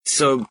got?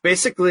 So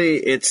basically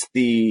it's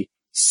the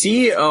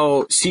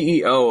CEO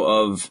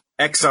of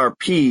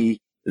XRP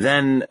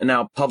then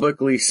now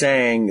publicly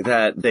saying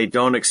that they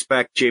don't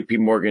expect JP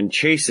Morgan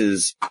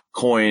Chase's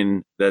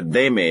coin that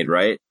they made,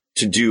 right,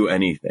 to do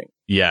anything.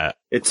 Yeah.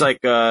 It's I'm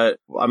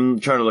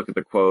trying to look at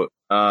the quote.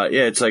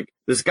 It's like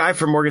this guy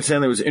from Morgan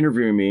Stanley was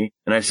interviewing me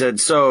and I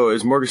said, "So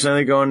is Morgan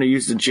Stanley going to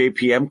use the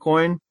JPM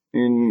coin?"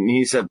 And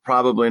he said,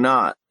 "Probably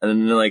not."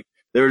 And then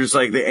they were just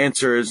the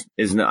answer is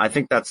no. I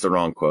think that's the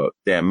wrong quote.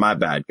 Damn, my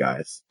bad,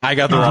 guys. I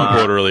got the wrong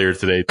quote earlier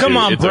today, too. Come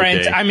on, it's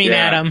Brent. Okay. I mean,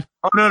 Adam.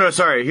 Oh, no,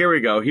 sorry. Here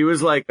we go. He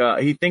was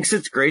he thinks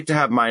it's great to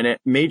have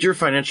major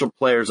financial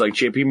players like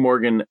JP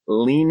Morgan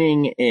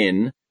leaning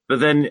in. But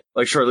then,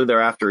 shortly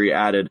thereafter, he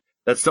added,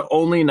 "That's the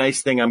only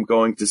nice thing I'm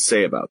going to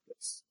say about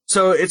this."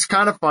 So it's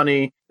kind of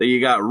funny that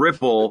you got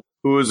Ripple,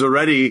 who has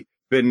already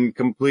been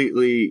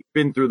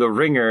through the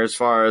ringer as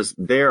far as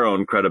their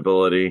own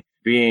credibility,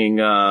 being,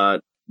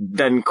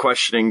 then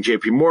questioning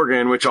JP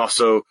Morgan, which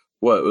also,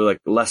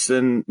 less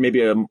than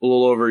maybe a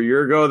little over a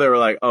year ago, they were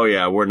like, "Oh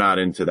yeah, we're not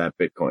into that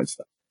Bitcoin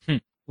stuff."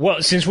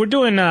 Well, since we're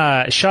doing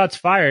Shots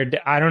Fired,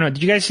 I don't know.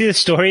 Did you guys see the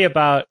story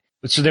about,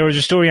 so there was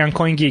a story on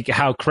CoinGeek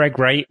how Craig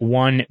Wright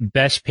won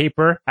best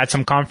paper at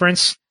some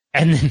conference,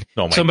 and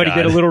then somebody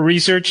did a little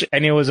research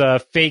and it was a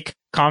fake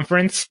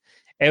conference.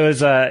 It was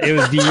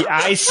the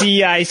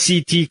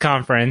ICICT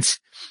conference,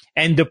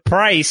 and the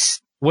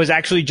price was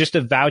actually just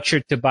a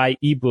voucher to buy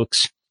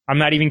ebooks. I'm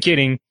not even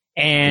kidding.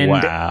 And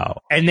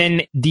Wow. And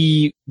then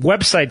the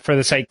website for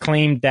the site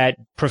claimed that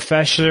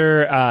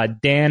Professor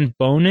Dan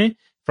Bone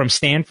from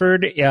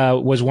Stanford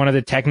was one of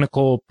the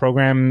technical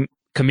program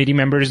committee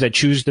members that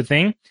choose the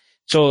thing.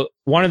 So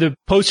one of the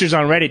posters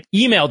on Reddit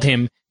emailed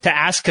him to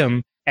ask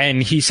him,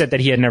 and he said that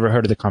he had never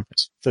heard of the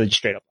conference. So just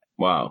straight up.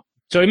 Wow.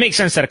 So it makes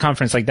sense that a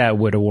conference like that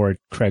would award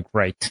Craig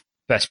Wright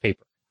best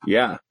paper.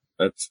 Yeah.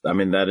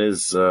 That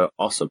is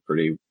also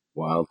pretty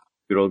wild.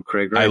 Good old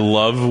Craig Wright. I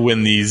love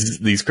when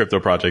these crypto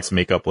projects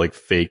make up like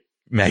fake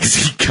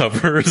magazine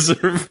covers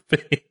or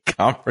fake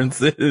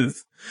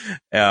conferences.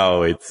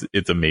 Oh,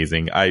 it's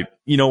amazing.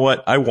 You know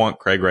what? I want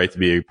Craig Wright to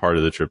be a part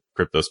of the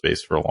crypto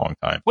space for a long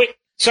time. Wait,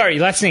 sorry,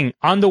 last thing.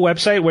 On the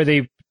website where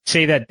they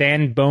say that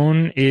Dan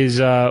Bone is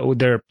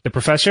the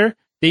professor,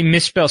 they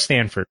misspell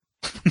Stanford.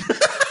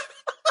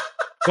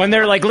 When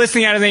they're like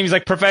listing out his name, he's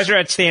like professor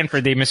at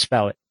Stanford, they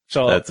misspell it.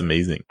 So That's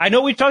amazing. I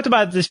know we've talked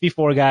about this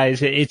before,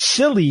 guys. It's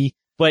silly,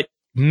 but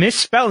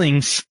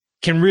misspellings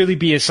can really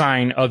be a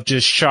sign of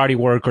just shoddy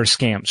work or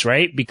scams,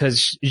 right?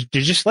 Because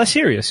they're just less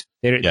serious.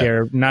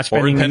 They're not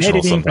spending an intentional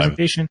editing sometimes.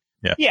 presentation.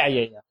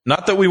 Yeah.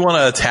 Not that we want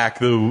to attack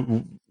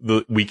the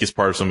weakest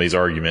part of somebody's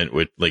argument,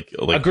 which like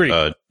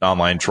Agreed.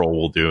 online troll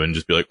will do, and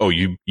just be like, "Oh,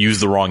 you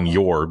used the wrong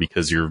your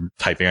because you're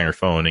typing on your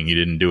phone and you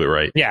didn't do it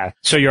right." Yeah.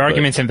 So your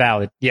argument's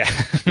invalid. Yeah.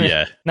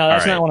 Yeah. No,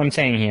 that's All right. not what I'm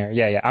saying here.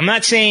 Yeah. I'm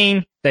not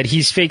saying that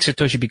he's fake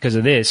Satoshi because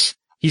of this.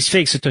 He's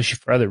fake Satoshi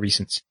for other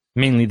reasons,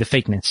 mainly the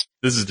fakeness.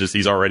 This is just,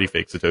 he's already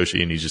fake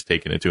Satoshi and he's just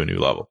taking it to a new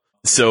level.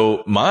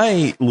 So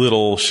my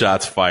little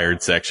shots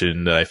fired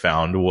section that I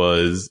found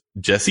was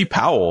Jesse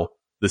Powell,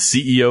 the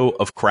CEO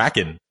of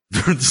Kraken,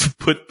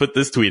 put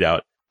this tweet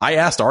out. I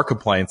asked our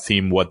compliance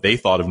team what they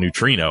thought of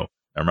Neutrino.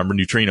 I remember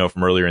Neutrino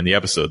from earlier in the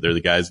episode. They're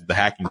the guys with the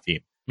hacking team.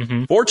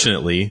 Mm-hmm.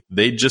 Fortunately,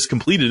 they just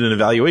completed an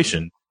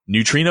evaluation.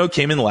 Neutrino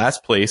came in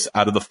last place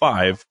out of the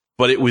 5,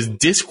 but it was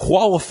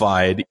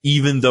disqualified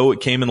even though it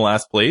came in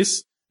last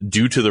place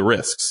due to the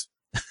risks.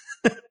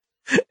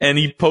 And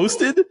he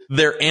posted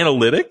their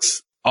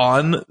analytics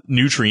on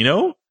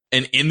Neutrino,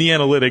 and in the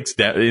analytics,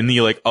 in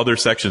the like other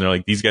section, they're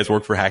like, these guys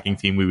work for hacking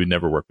team. We would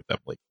never work with them.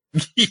 Like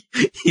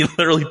he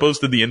literally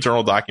posted the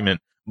internal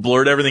document,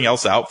 blurred everything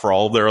else out for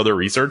all of their other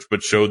research,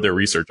 but showed their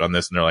research on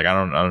this. And they're like, I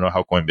don't know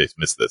how Coinbase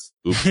missed this.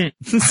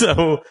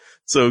 Oops.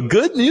 So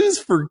good news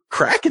for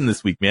Kraken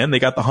this week, man. They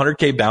got the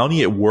 100K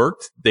bounty. It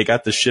worked. They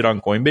got the shit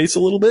on Coinbase a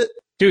little bit.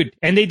 Dude,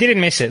 and they didn't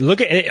miss it. Look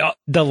at it.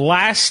 The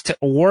last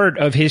word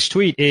of his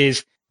tweet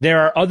is,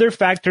 there are other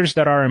factors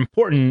that are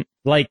important,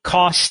 like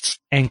costs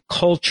and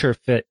culture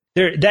fit.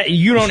 That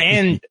you don't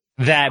end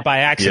that by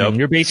accident. Yep.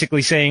 You're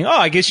basically saying, oh,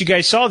 I guess you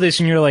guys saw this,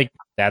 and you're like,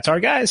 that's our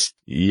guys.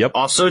 Yep.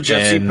 Also,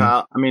 Jesse And-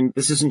 Powell, I mean,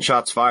 this isn't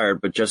shots fired,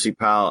 but Jesse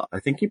Powell,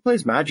 I think he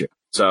plays Magic.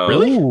 So,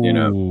 Really? you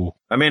know,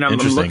 I mean, I'm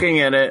Interesting. looking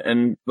at it,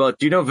 and, well,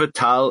 do you know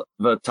Vitalik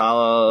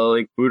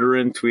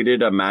Buterin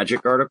tweeted a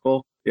Magic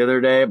article the other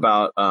day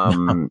about,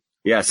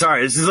 yeah,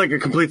 sorry, this is like a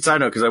complete side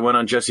note because I went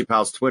on Jesse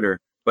Powell's Twitter.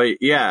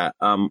 But yeah,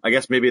 I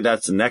guess maybe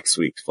that's next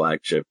week's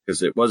flagship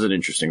because it was an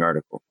interesting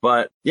article.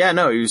 But yeah,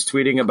 no, he was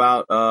tweeting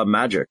about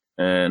Magic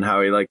and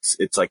how he likes,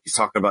 it's like he's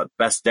talking about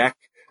best deck,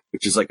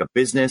 which is like a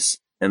business,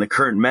 and the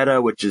current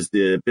meta, which is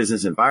the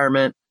business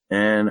environment.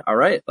 And all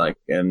right, like,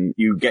 and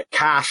you get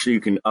cash so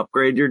you can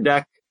upgrade your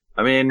deck.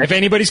 I mean, If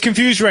anybody's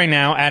confused right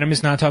now, Adam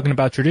is not talking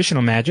about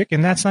traditional Magic,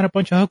 and that's not a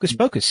bunch of hocus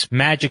pocus.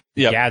 Magic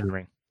the Yep.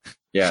 Gathering.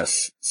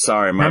 yes,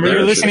 sorry, my Remember, bad.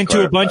 you're I listening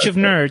should've to a bunch of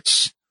clarified.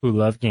 nerds who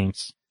love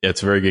games. Yeah,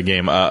 it's a very good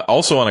game.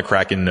 Also on a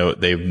Kraken note,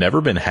 they've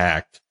never been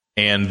hacked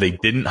and they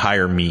didn't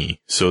hire me.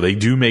 So they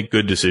do make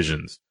good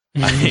decisions.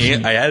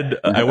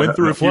 I went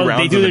through a few Well,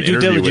 rounds they do of their an due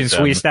interview with diligence.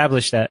 them. We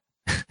established that.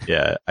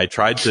 Yeah, I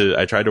tried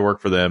to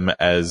work for them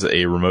as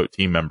a remote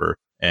team member,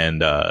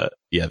 and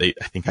yeah, I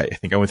think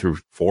I went through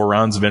 4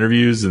 rounds of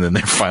interviews, and then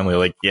they're finally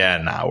like, yeah,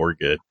 nah, we're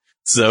good.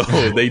 So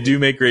they do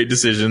make great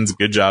decisions.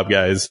 Good job,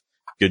 guys.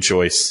 Good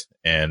choice.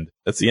 And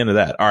that's the end of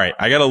that. All right,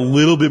 I got a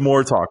little bit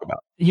more to talk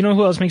about. You know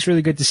who else makes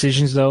really good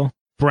decisions, though?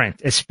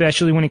 Brent,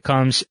 especially when it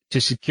comes to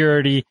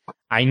security.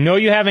 I know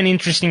you have an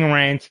interesting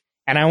rant,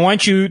 and I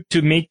want you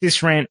to make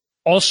this rant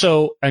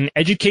also an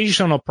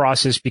educational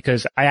process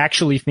because I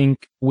actually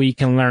think we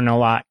can learn a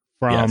lot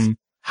from Yes.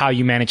 how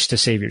you managed to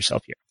save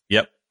yourself here.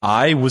 Yep.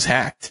 I was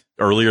hacked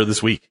earlier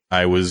this week.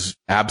 I was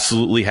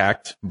absolutely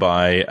hacked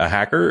by a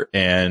hacker,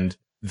 and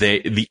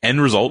the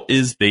end result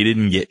is they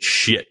didn't get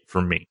shit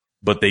from me,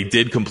 but they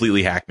did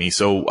completely hack me.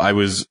 So I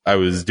was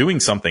doing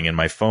something and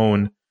my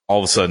phone, all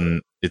of a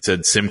sudden it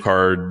said SIM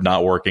card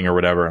not working or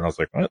whatever. And I was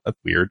like, oh, that's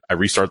weird. I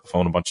restart the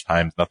phone a bunch of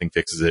times. Nothing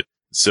fixes it.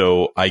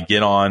 So I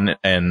get on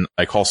and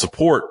I call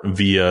support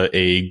via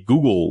a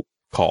Google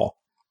call.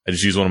 I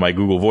just use one of my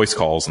Google voice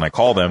calls and I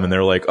call them and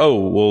they're like, oh,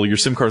 well, your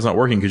SIM card's not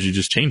working because you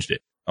just changed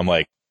it. I'm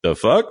like, the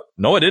fuck?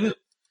 No, I didn't.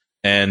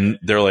 And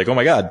they're like, oh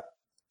my God.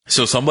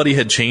 So somebody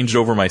had changed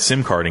over my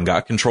SIM card and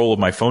got control of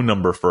my phone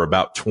number for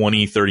about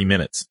 20, 30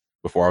 minutes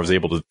before I was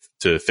able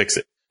to fix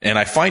it. And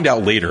I find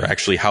out later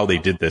actually how they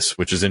did this,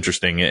 which is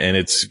interesting, and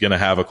it's going to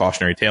have a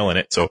cautionary tale in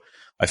it. So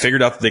I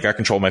figured out that they got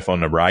control of my phone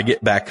number. I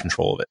get back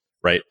control of it,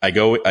 right? I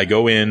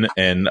go in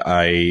and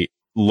I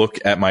look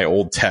at my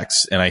old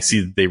texts and I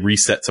see that they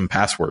reset some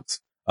passwords.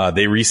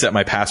 They reset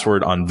my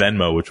password on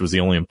Venmo, which was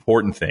the only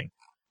important thing.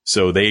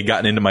 So they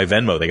got into my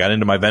Venmo. They got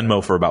into my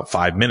Venmo for about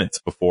 5 minutes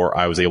before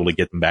I was able to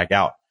get them back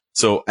out.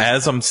 So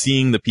as I'm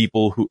seeing the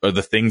people who are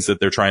the things that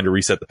they're trying to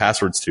reset the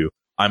passwords to,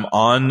 I'm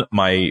on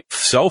my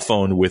cell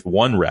phone with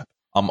one rep.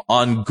 I'm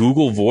on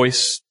Google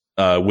Voice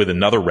with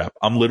another rep.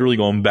 I'm literally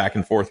going back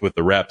and forth with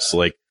the reps,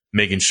 like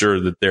making sure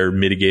that they're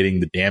mitigating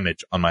the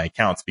damage on my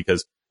accounts,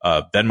 because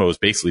Venmo is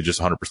basically just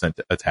 100%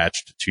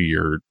 attached to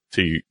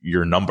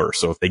your number.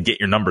 So if they get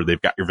your number,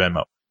 they've got your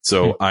Venmo.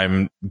 So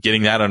I'm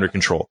getting that under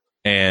control.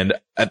 And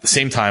at the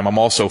same time, I'm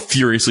also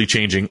furiously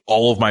changing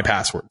all of my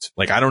passwords.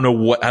 Like, I don't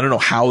know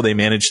how they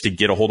managed to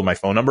get a hold of my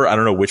phone number. I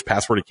don't know which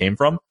password it came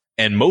from.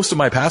 And most of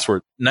my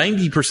passwords,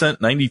 90%,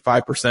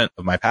 95%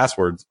 of my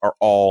passwords are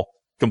all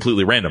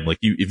completely random. Like,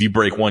 if you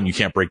break one, you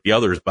can't break the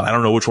others, but I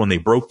don't know which one they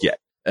broke yet.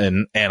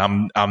 And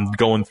I'm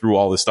going through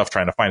all this stuff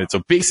trying to find it.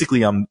 So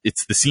basically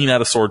it's the scene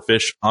out of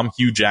Swordfish. I'm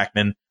Hugh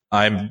Jackman.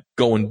 I'm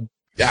going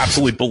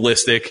absolutely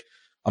ballistic.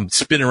 I'm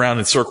spinning around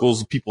in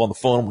circles with people on the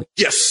phone. I'm like,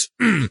 yes.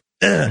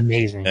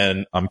 Amazing.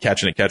 And I'm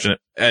catching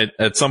it.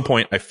 At some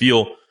point, I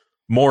feel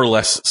more or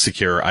less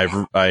secure.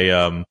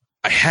 I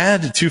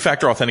had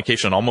two-factor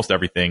authentication on almost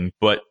everything,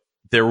 but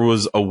there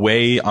was a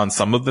way on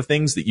some of the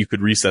things that you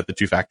could reset the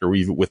two-factor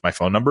with my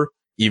phone number,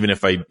 even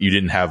if you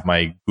didn't have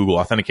my Google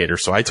Authenticator.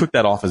 So I took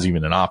that off as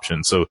even an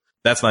option. So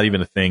that's not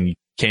even a thing. You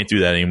can't do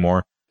that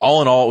anymore.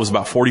 All in all, it was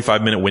about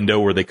 45-minute window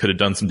where they could have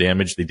done some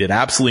damage. They did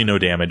absolutely no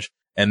damage.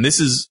 And this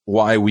is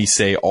why we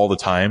say all the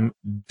time,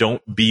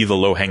 don't be the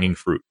low-hanging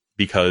fruit,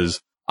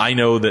 because I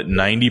know that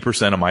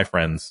 90% of my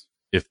friends,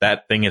 if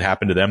that thing had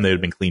happened to them, they would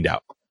have been cleaned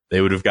out.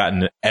 They would have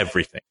gotten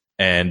everything.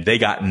 And they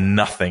got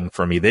nothing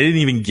from me. They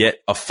didn't even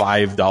get a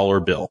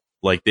 $5 bill.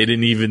 Like, they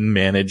didn't even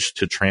manage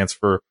to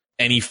transfer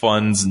any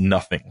funds,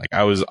 nothing. Like,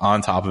 I was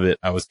on top of it.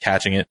 I was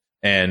catching it.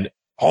 And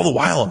all the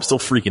while, I'm still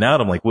freaking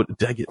out. I'm like, what,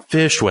 did I get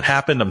phished? What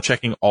happened? I'm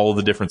checking all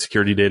the different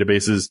security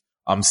databases.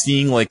 I'm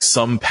seeing like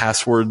some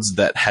passwords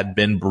that had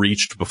been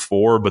breached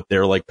before, but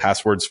they're like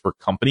passwords for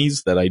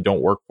companies that I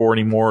don't work for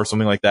anymore or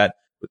something like that,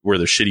 where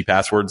they're shitty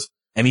passwords.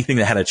 Anything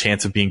that had a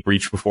chance of being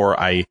breached before,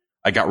 I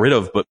got rid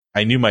of, but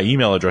I knew my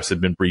email address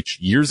had been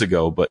breached years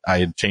ago, but I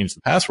had changed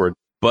the password.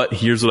 But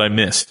here's what I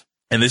missed.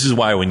 And this is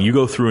why when you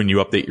go through and you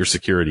update your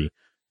security,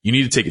 you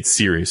need to take it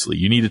seriously.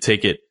 You need to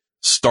take it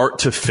start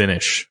to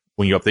finish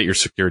when you update your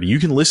security. You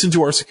can listen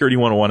to our Security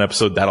 101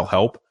 episode. That'll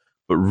help,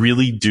 but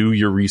really do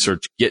your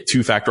research. Get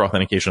two-factor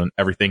authentication on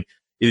everything.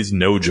 It is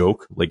no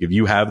joke. Like, if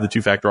you have the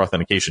two-factor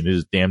authentication, it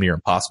is damn near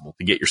impossible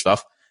to get your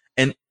stuff.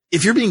 And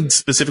if you're being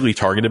specifically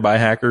targeted by a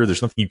hacker,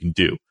 there's nothing you can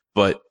do.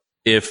 But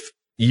if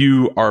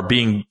you are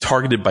being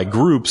targeted by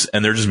groups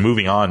and they're just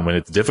moving on when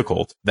it's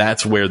difficult,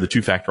 that's where the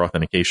two-factor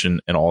authentication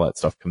and all that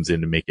stuff comes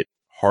in to make it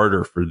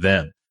harder for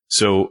them.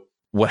 So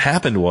what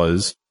happened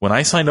was, when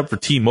I signed up for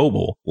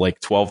T-Mobile like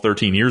 12,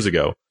 13 years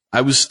ago,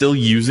 I was still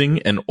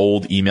using an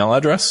old email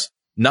address.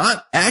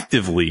 Not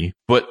actively,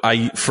 but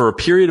for a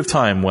period of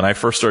time when I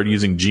first started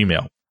using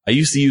Gmail, I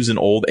used to use an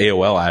old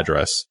AOL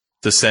address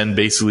to send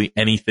basically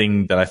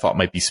anything that I thought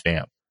might be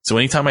spam. So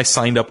anytime I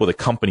signed up with a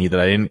company that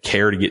I didn't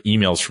care to get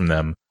emails from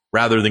them,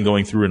 rather than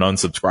going through and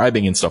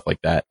unsubscribing and stuff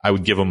like that, I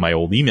would give them my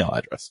old email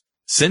address.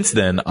 Since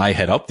then, I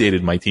had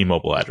updated my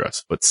T-Mobile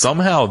address, but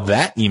somehow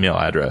that email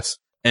address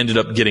ended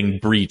up getting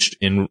breached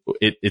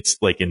it's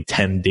like in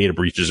 10 data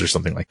breaches or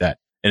something like that.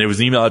 And it was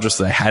an email address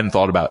that I hadn't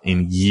thought about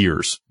in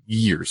years.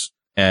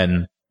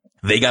 And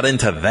they got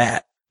into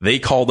that. They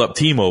called up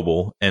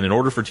T-Mobile, and in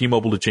order for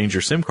T-Mobile to change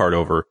your SIM card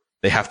over,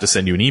 they have to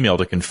send you an email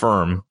to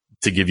confirm,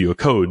 to give you a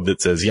code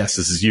that says, yes,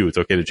 this is you. It's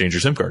okay to change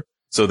your SIM card.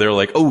 So they're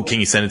like, oh, can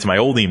you send it to my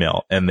old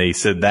email? And they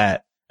said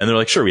that. And they're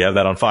like, sure, we have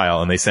that on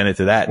file. And they sent it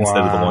to that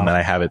instead of the one that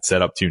I have it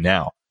set up to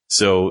now.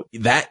 So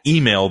that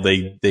email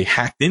they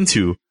hacked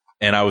into,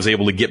 and I was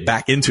able to get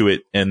back into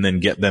it and then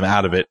get them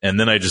out of it. And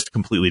then I just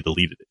completely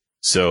deleted it.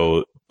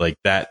 So like,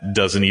 that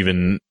doesn't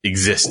even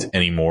exist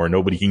anymore.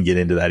 Nobody can get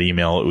into that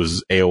email. It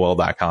was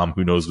AOL.com.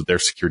 Who knows what their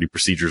security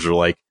procedures are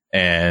like.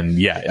 And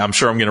yeah, I'm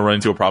sure I'm going to run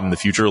into a problem in the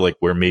future, like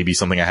where maybe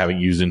something I haven't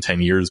used in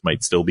 10 years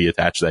might still be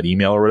attached to that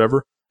email or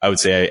whatever. I would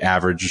say I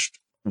averaged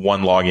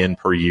one login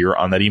per year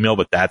on that email,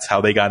 but that's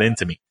how they got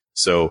into me.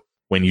 So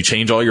when you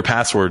change all your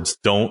passwords,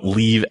 don't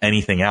leave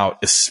anything out,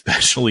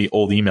 especially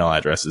old email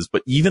addresses,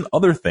 but even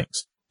other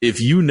things.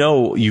 If you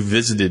know you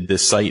visited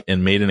this site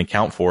and made an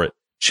account for it,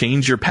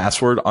 change your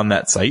password on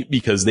that site,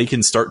 because they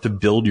can start to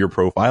build your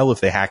profile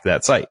if they hack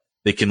that site.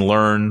 They can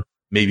learn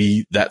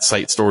maybe that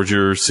site stores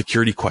your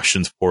security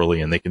questions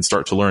poorly, and they can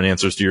start to learn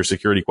answers to your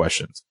security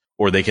questions.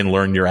 Or they can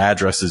learn your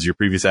addresses, your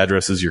previous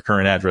addresses, your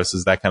current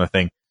addresses, that kind of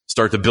thing.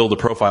 Start to build a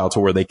profile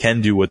to where they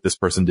can do what this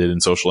person did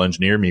and social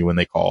engineer me when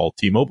they call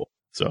T-Mobile.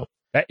 So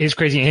that is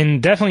crazy.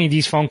 And definitely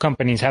these phone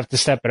companies have to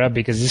step it up,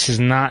 because this is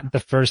not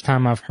the first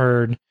time I've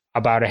heard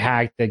about a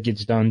hack that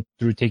gets done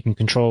through taking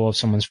control of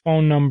someone's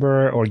phone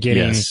number or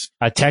getting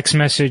a text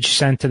message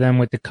sent to them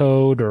with the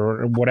code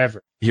or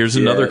whatever. Here's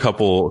another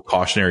couple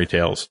cautionary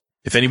tales.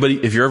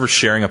 If you're ever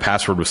sharing a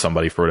password with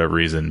somebody for whatever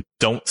reason,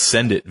 don't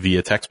send it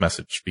via text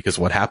message, because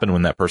what happened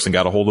when that person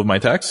got a hold of my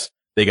text,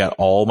 they got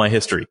all my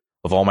history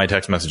of all my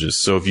text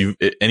messages. So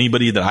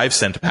anybody that I've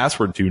sent a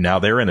password to, now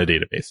they're in a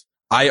database.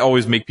 I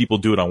always make people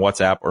do it on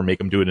WhatsApp or make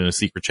them do it in a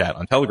secret chat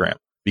on Telegram,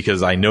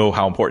 because I know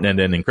how important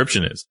end-to-end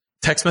encryption is.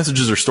 Text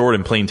messages are stored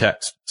in plain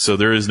text, so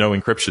there is no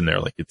encryption there.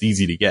 Like, it's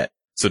easy to get.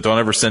 So don't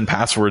ever send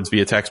passwords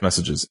via text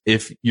messages.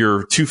 If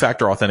your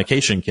two-factor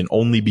authentication can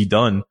only be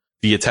done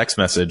via text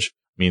message,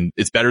 I mean,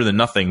 it's better than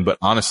nothing, but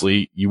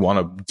honestly, you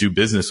want to do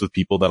business with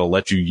people that'll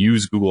let you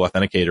use Google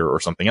Authenticator or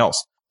something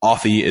else.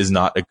 Authy is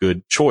not a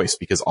good choice,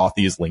 because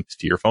Authy is linked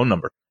to your phone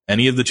number.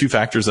 Any of the two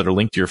factors that are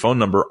linked to your phone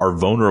number are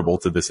vulnerable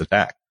to this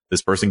attack.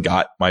 This person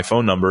got my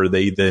phone number.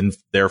 They then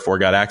therefore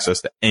got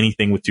access to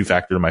anything with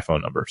two-factor to my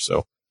phone number.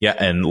 So yeah,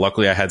 and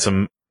luckily I had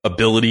some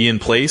ability in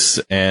place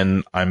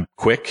and I'm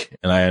quick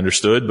and I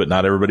understood, but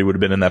not everybody would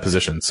have been in that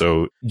position.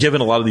 So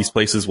given a lot of these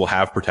places will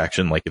have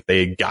protection, like if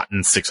they had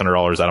gotten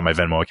 $600 out of my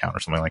Venmo account or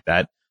something like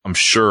that, I'm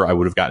sure I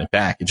would have gotten it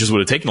back. It just would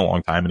have taken a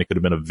long time and it could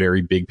have been a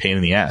very big pain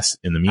in the ass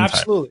in the meantime.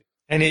 Absolutely.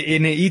 And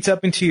it eats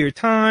up into your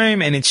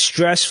time and it's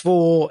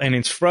stressful and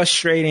it's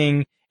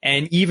frustrating.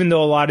 And even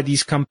though a lot of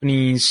these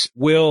companies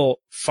will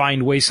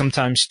find ways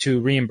sometimes to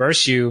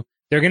reimburse you,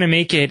 they're going to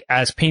make it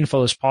as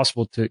painful as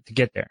possible to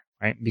get there,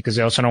 right? Because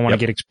they also don't want to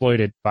get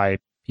exploited by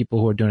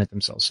people who are doing it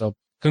themselves. So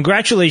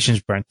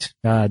congratulations, Brent.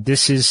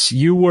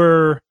 You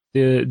were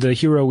the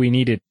hero we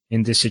needed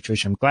in this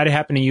situation. I'm glad it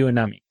happened to you and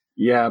not me.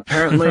 Yeah,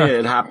 apparently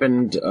it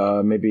happened,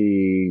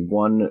 maybe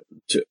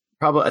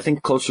probably, I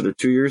think closer to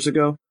 2 years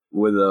ago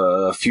with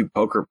a few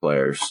poker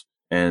players.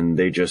 And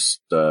they just,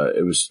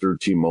 it was through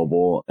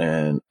T-Mobile.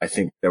 And I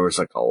think there was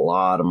like a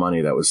lot of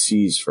money that was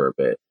seized for a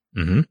bit.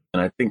 Mm-hmm.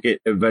 And I think it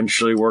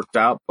eventually worked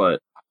out, but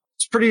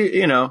it's pretty,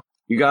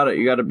 you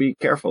gotta be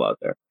careful out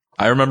there.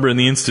 I remember in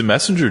the Instant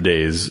Messenger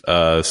days,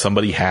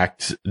 somebody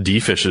hacked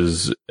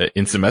D-Fish's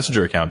Instant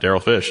Messenger account,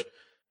 Daryl Fish,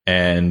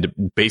 and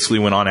basically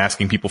went on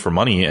asking people for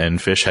money, and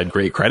Fish had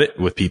great credit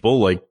with people.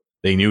 Like,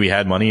 they knew he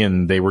had money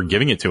and they were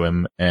giving it to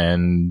him,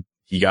 and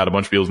he got a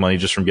bunch of people's money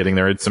just from getting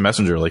their Instant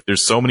Messenger. Like,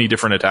 there's so many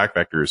different attack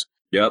vectors.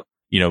 Yep.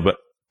 But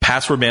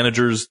password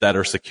managers that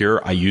are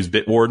secure, I use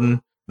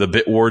Bitwarden. The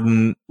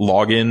Bitwarden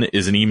login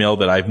is an email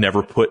that I've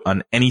never put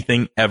on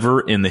anything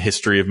ever in the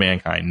history of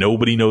mankind.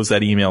 Nobody knows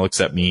that email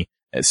except me.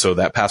 So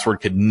that password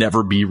could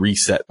never be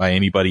reset by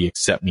anybody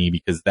except me,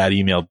 because that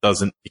email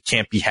it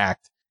can't be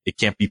hacked. It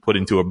can't be put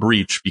into a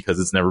breach because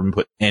it's never been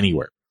put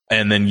anywhere.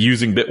 And then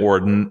using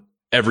Bitwarden,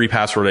 every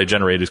password I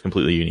generate is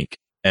completely unique.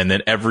 And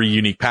then every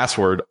unique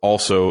password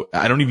also,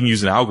 I don't even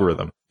use an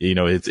algorithm.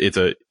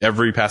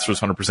 Every password is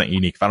 100%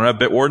 unique. If I don't have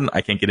Bitwarden,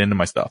 I can't get into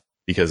my stuff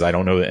because I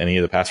don't know any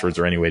of the passwords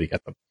or any way to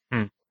get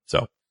them.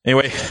 So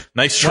anyway,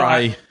 nice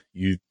try,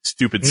 you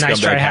stupid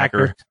scumbag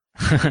hacker.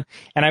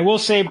 And I will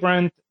say,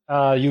 Brent,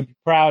 you'd be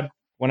proud.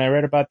 When I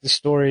read about this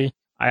story,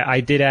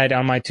 I did add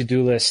on my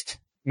to-do list,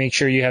 make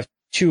sure you have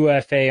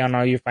 2FA on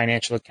all your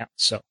financial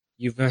accounts. So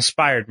you've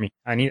inspired me.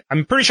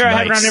 I'm pretty sure I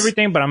have it on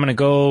everything, but I'm going to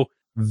go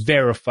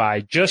verify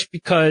just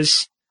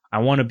because I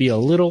want to be a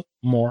little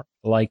more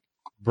like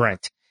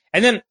Brent.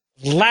 And then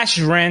last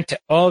rant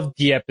of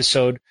the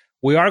episode,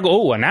 we are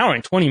an hour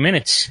and 20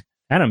 minutes.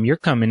 Adam, you're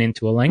coming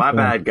into a length. My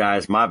bad,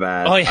 guys. My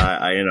bad. Oh,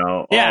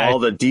 yeah. All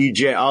the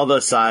DJ, all the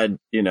side,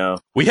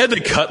 We had to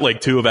cut like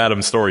 2 of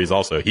Adam's stories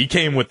also. He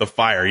came with the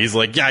fire. He's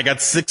like, yeah, I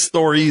got 6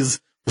 stories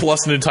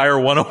plus an entire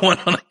 101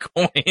 on a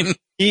coin.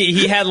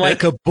 He had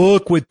like a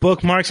book with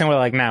bookmarks, and we're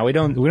like, nah, we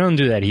don't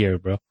do that here,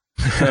 bro.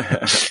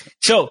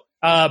 So,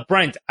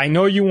 Brent, I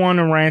know you want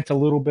to rant a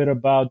little bit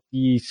about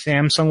the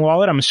Samsung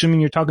wallet. I'm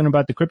assuming you're talking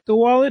about the crypto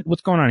wallet.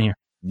 What's going on here?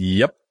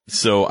 Yep.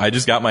 So I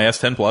just got my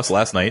S10 Plus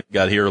last night.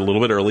 Got here a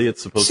little bit early.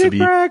 It's supposed to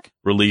be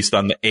released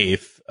on the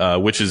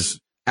 8th, which is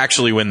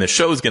actually when the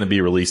show is going to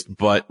be released,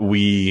 but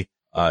we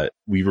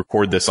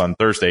record this on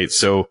Thursday.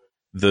 So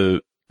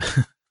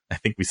I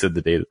think we said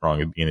the date wrong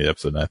at the beginning of the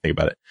episode, and I think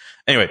about it.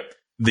 Anyway,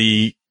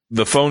 the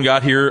phone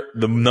got here.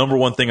 The number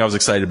one thing I was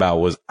excited about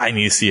was I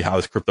need to see how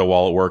this crypto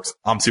wallet works.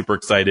 I'm super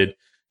excited.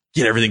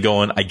 Get everything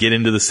going. I get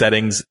into the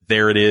settings.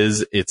 There it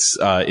is. It's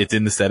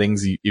in the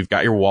settings. You've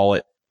got your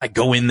wallet. I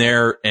go in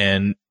there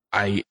and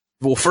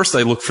first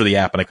I looked for the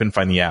app and I couldn't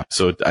find the app.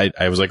 So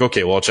I was like,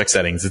 okay, well, I'll check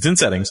settings. It's in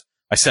settings.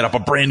 I set up a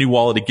brand new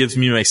wallet. It gives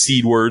me my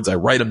seed words. I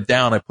write them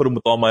down. I put them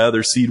with all my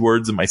other seed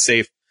words in my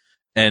safe.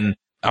 And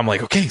I'm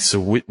like, okay, so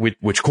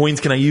which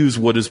coins can I use?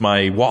 What is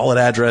my wallet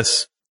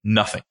address?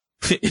 Nothing.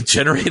 It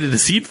generated a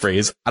seed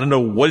phrase. I don't know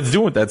what it's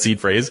doing with that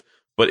seed phrase,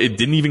 but it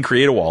didn't even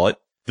create a wallet.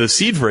 The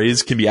seed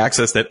phrase can be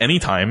accessed at any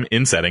time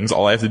in settings.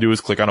 All I have to do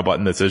is click on a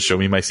button that says, show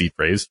me my seed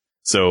phrase.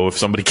 So if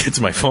somebody gets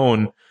my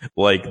phone,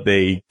 like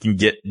they can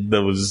get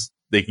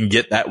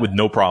that with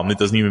no problem. It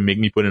doesn't even make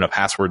me put in a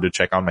password to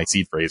check on my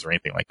seed phrase or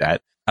anything like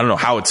that. I don't know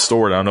how it's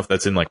stored. I don't know if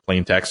that's in like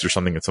plain text or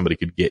something that somebody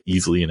could get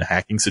easily in a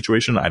hacking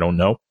situation. I don't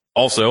know.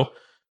 Also,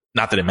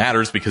 Not that it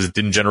matters because it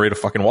didn't generate a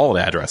fucking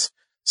wallet address.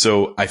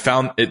 So I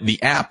found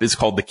the app is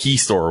called the Key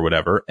Store or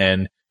whatever.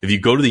 And if you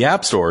go to the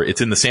App Store,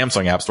 it's in the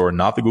Samsung App Store,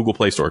 not the Google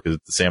Play Store because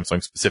it's the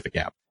Samsung specific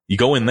app. You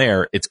go in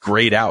there, it's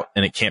grayed out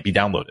and it can't be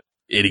downloaded.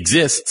 It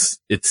exists.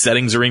 Its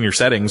settings are in your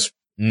settings.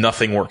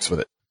 Nothing works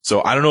with it.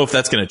 So I don't know if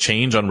that's going to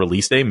change on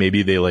release day.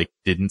 Maybe they like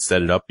didn't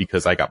set it up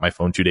because I got my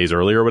phone 2 days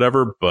earlier or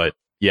whatever. But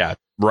yeah,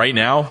 right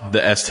now, the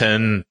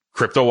S10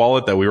 crypto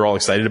wallet that we were all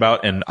excited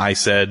about. And I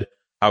said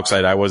how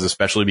excited I was,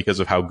 especially because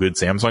of how good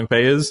Samsung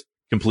Pay is.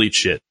 Complete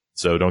shit.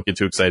 So don't get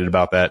too excited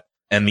about that.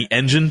 And the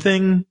Engine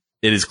thing,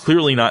 it is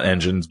clearly not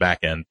Engine's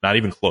backend. Not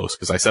even close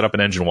because I set up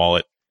an Engine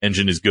wallet.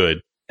 Engine is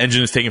good.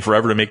 Engine is taking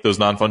forever to make those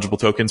non-fungible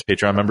tokens.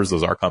 Patreon members,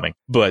 those are coming.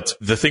 But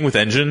the thing with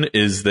Engine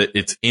is that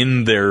it's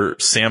in their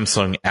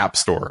Samsung App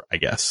Store, I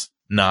guess,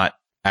 not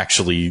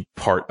actually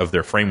part of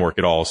their framework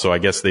at all. So I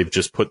guess they've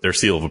just put their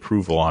seal of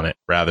approval on it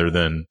rather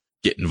than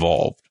get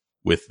involved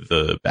with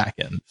the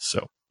backend.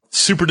 So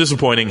super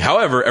disappointing.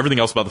 However, everything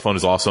else about the phone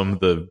is awesome.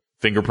 The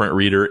fingerprint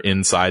reader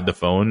inside the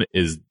phone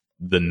is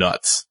the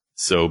nuts.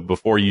 So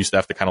before you used to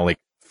have to kind of like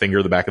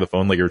finger the back of the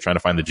phone like you were trying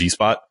to find the G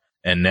spot.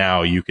 And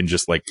now you can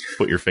just like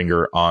put your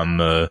finger on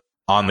the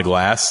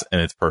glass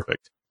and it's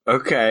perfect.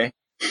 Okay.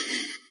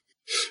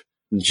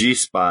 G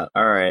spot.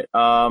 All right.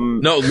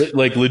 No,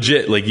 like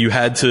legit, like you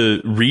had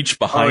to reach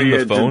behind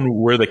the phone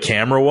where the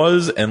camera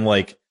was and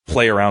like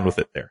play around with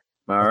it there.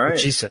 All right.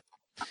 Jesus.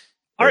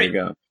 All There right. you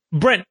go.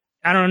 Brent,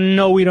 I don't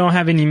know. We don't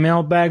have any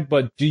mailbag,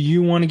 but do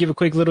you want to give a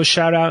quick little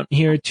shout out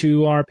here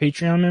to our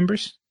Patreon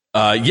members?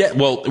 Yeah,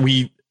 well,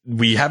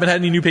 we haven't had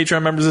any new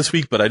Patreon members this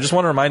week, but I just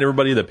want to remind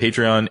everybody that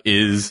Patreon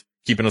is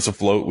keeping us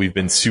afloat. We've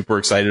been super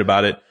excited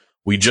about it.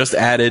 We just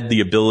added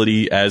the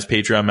ability as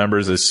Patreon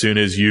members, as soon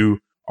as you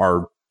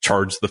are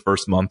charged the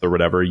first month or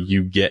whatever,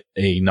 you get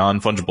a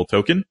non-fungible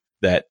token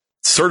that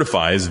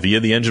certifies via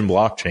the Engine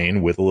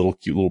blockchain with a little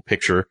cute little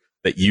picture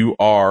that you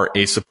are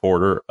a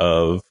supporter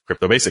of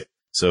Crypto Basic.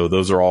 So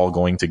those are all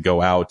going to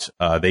go out.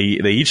 They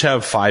each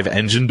have 5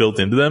 Engine built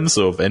into them.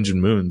 So if Engine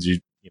moons, you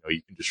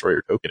can destroy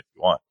your token if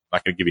you want. I'm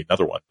not going to give you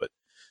another one, but,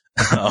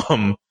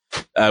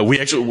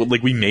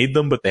 we made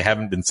them, but they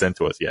haven't been sent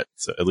to us yet.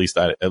 So at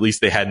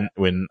least they hadn't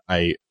when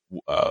I,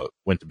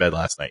 went to bed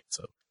last night.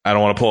 So I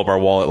don't want to pull up our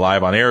wallet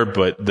live on air,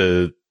 but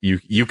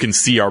you can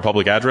see our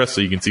public address. So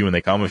you can see when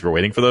they come if you're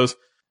waiting for those.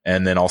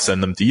 And then I'll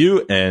send them to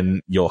you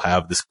and you'll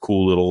have this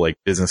cool little like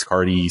business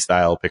cardy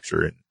style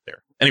picture in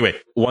there. Anyway,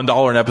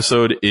 $1 an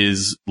episode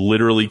is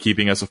literally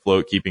keeping us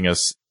afloat, keeping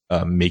us,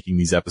 making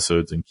these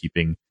episodes and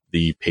keeping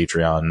the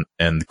Patreon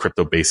and the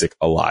Crypto Basic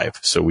alive.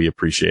 So we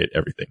appreciate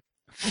everything.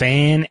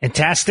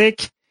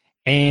 Fantastic.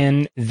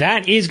 And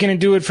that is going to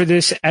do it for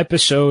this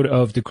episode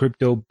of the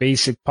Crypto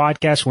Basic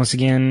Podcast. Once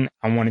again,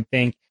 I want to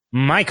thank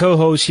my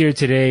co-hosts here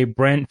today,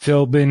 Brent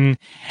Philbin,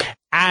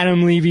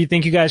 Adam Levy.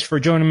 Thank you guys for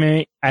joining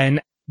me.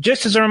 And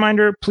just as a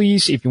reminder,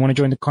 please, if you want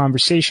to join the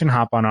conversation,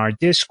 hop on our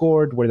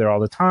Discord. We're there all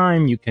the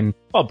time.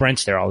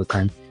 Brent's there all the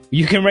time.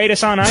 You can rate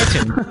us on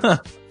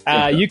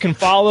iTunes. You can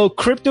follow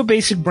Crypto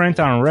Basic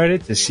Brent on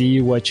Reddit to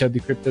see what Chubby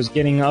Crypto's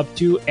getting up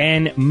to.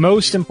 And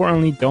most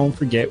importantly, don't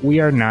forget, we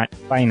are not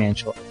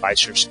financial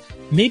advisors.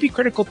 Maybe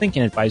critical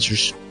thinking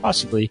advisors,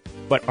 possibly,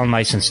 but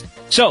unlicensed.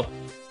 So,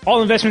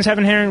 all investments have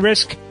inherent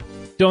risk.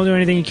 Don't do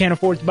anything you can't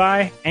afford to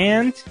buy.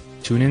 And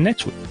tune in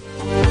next week.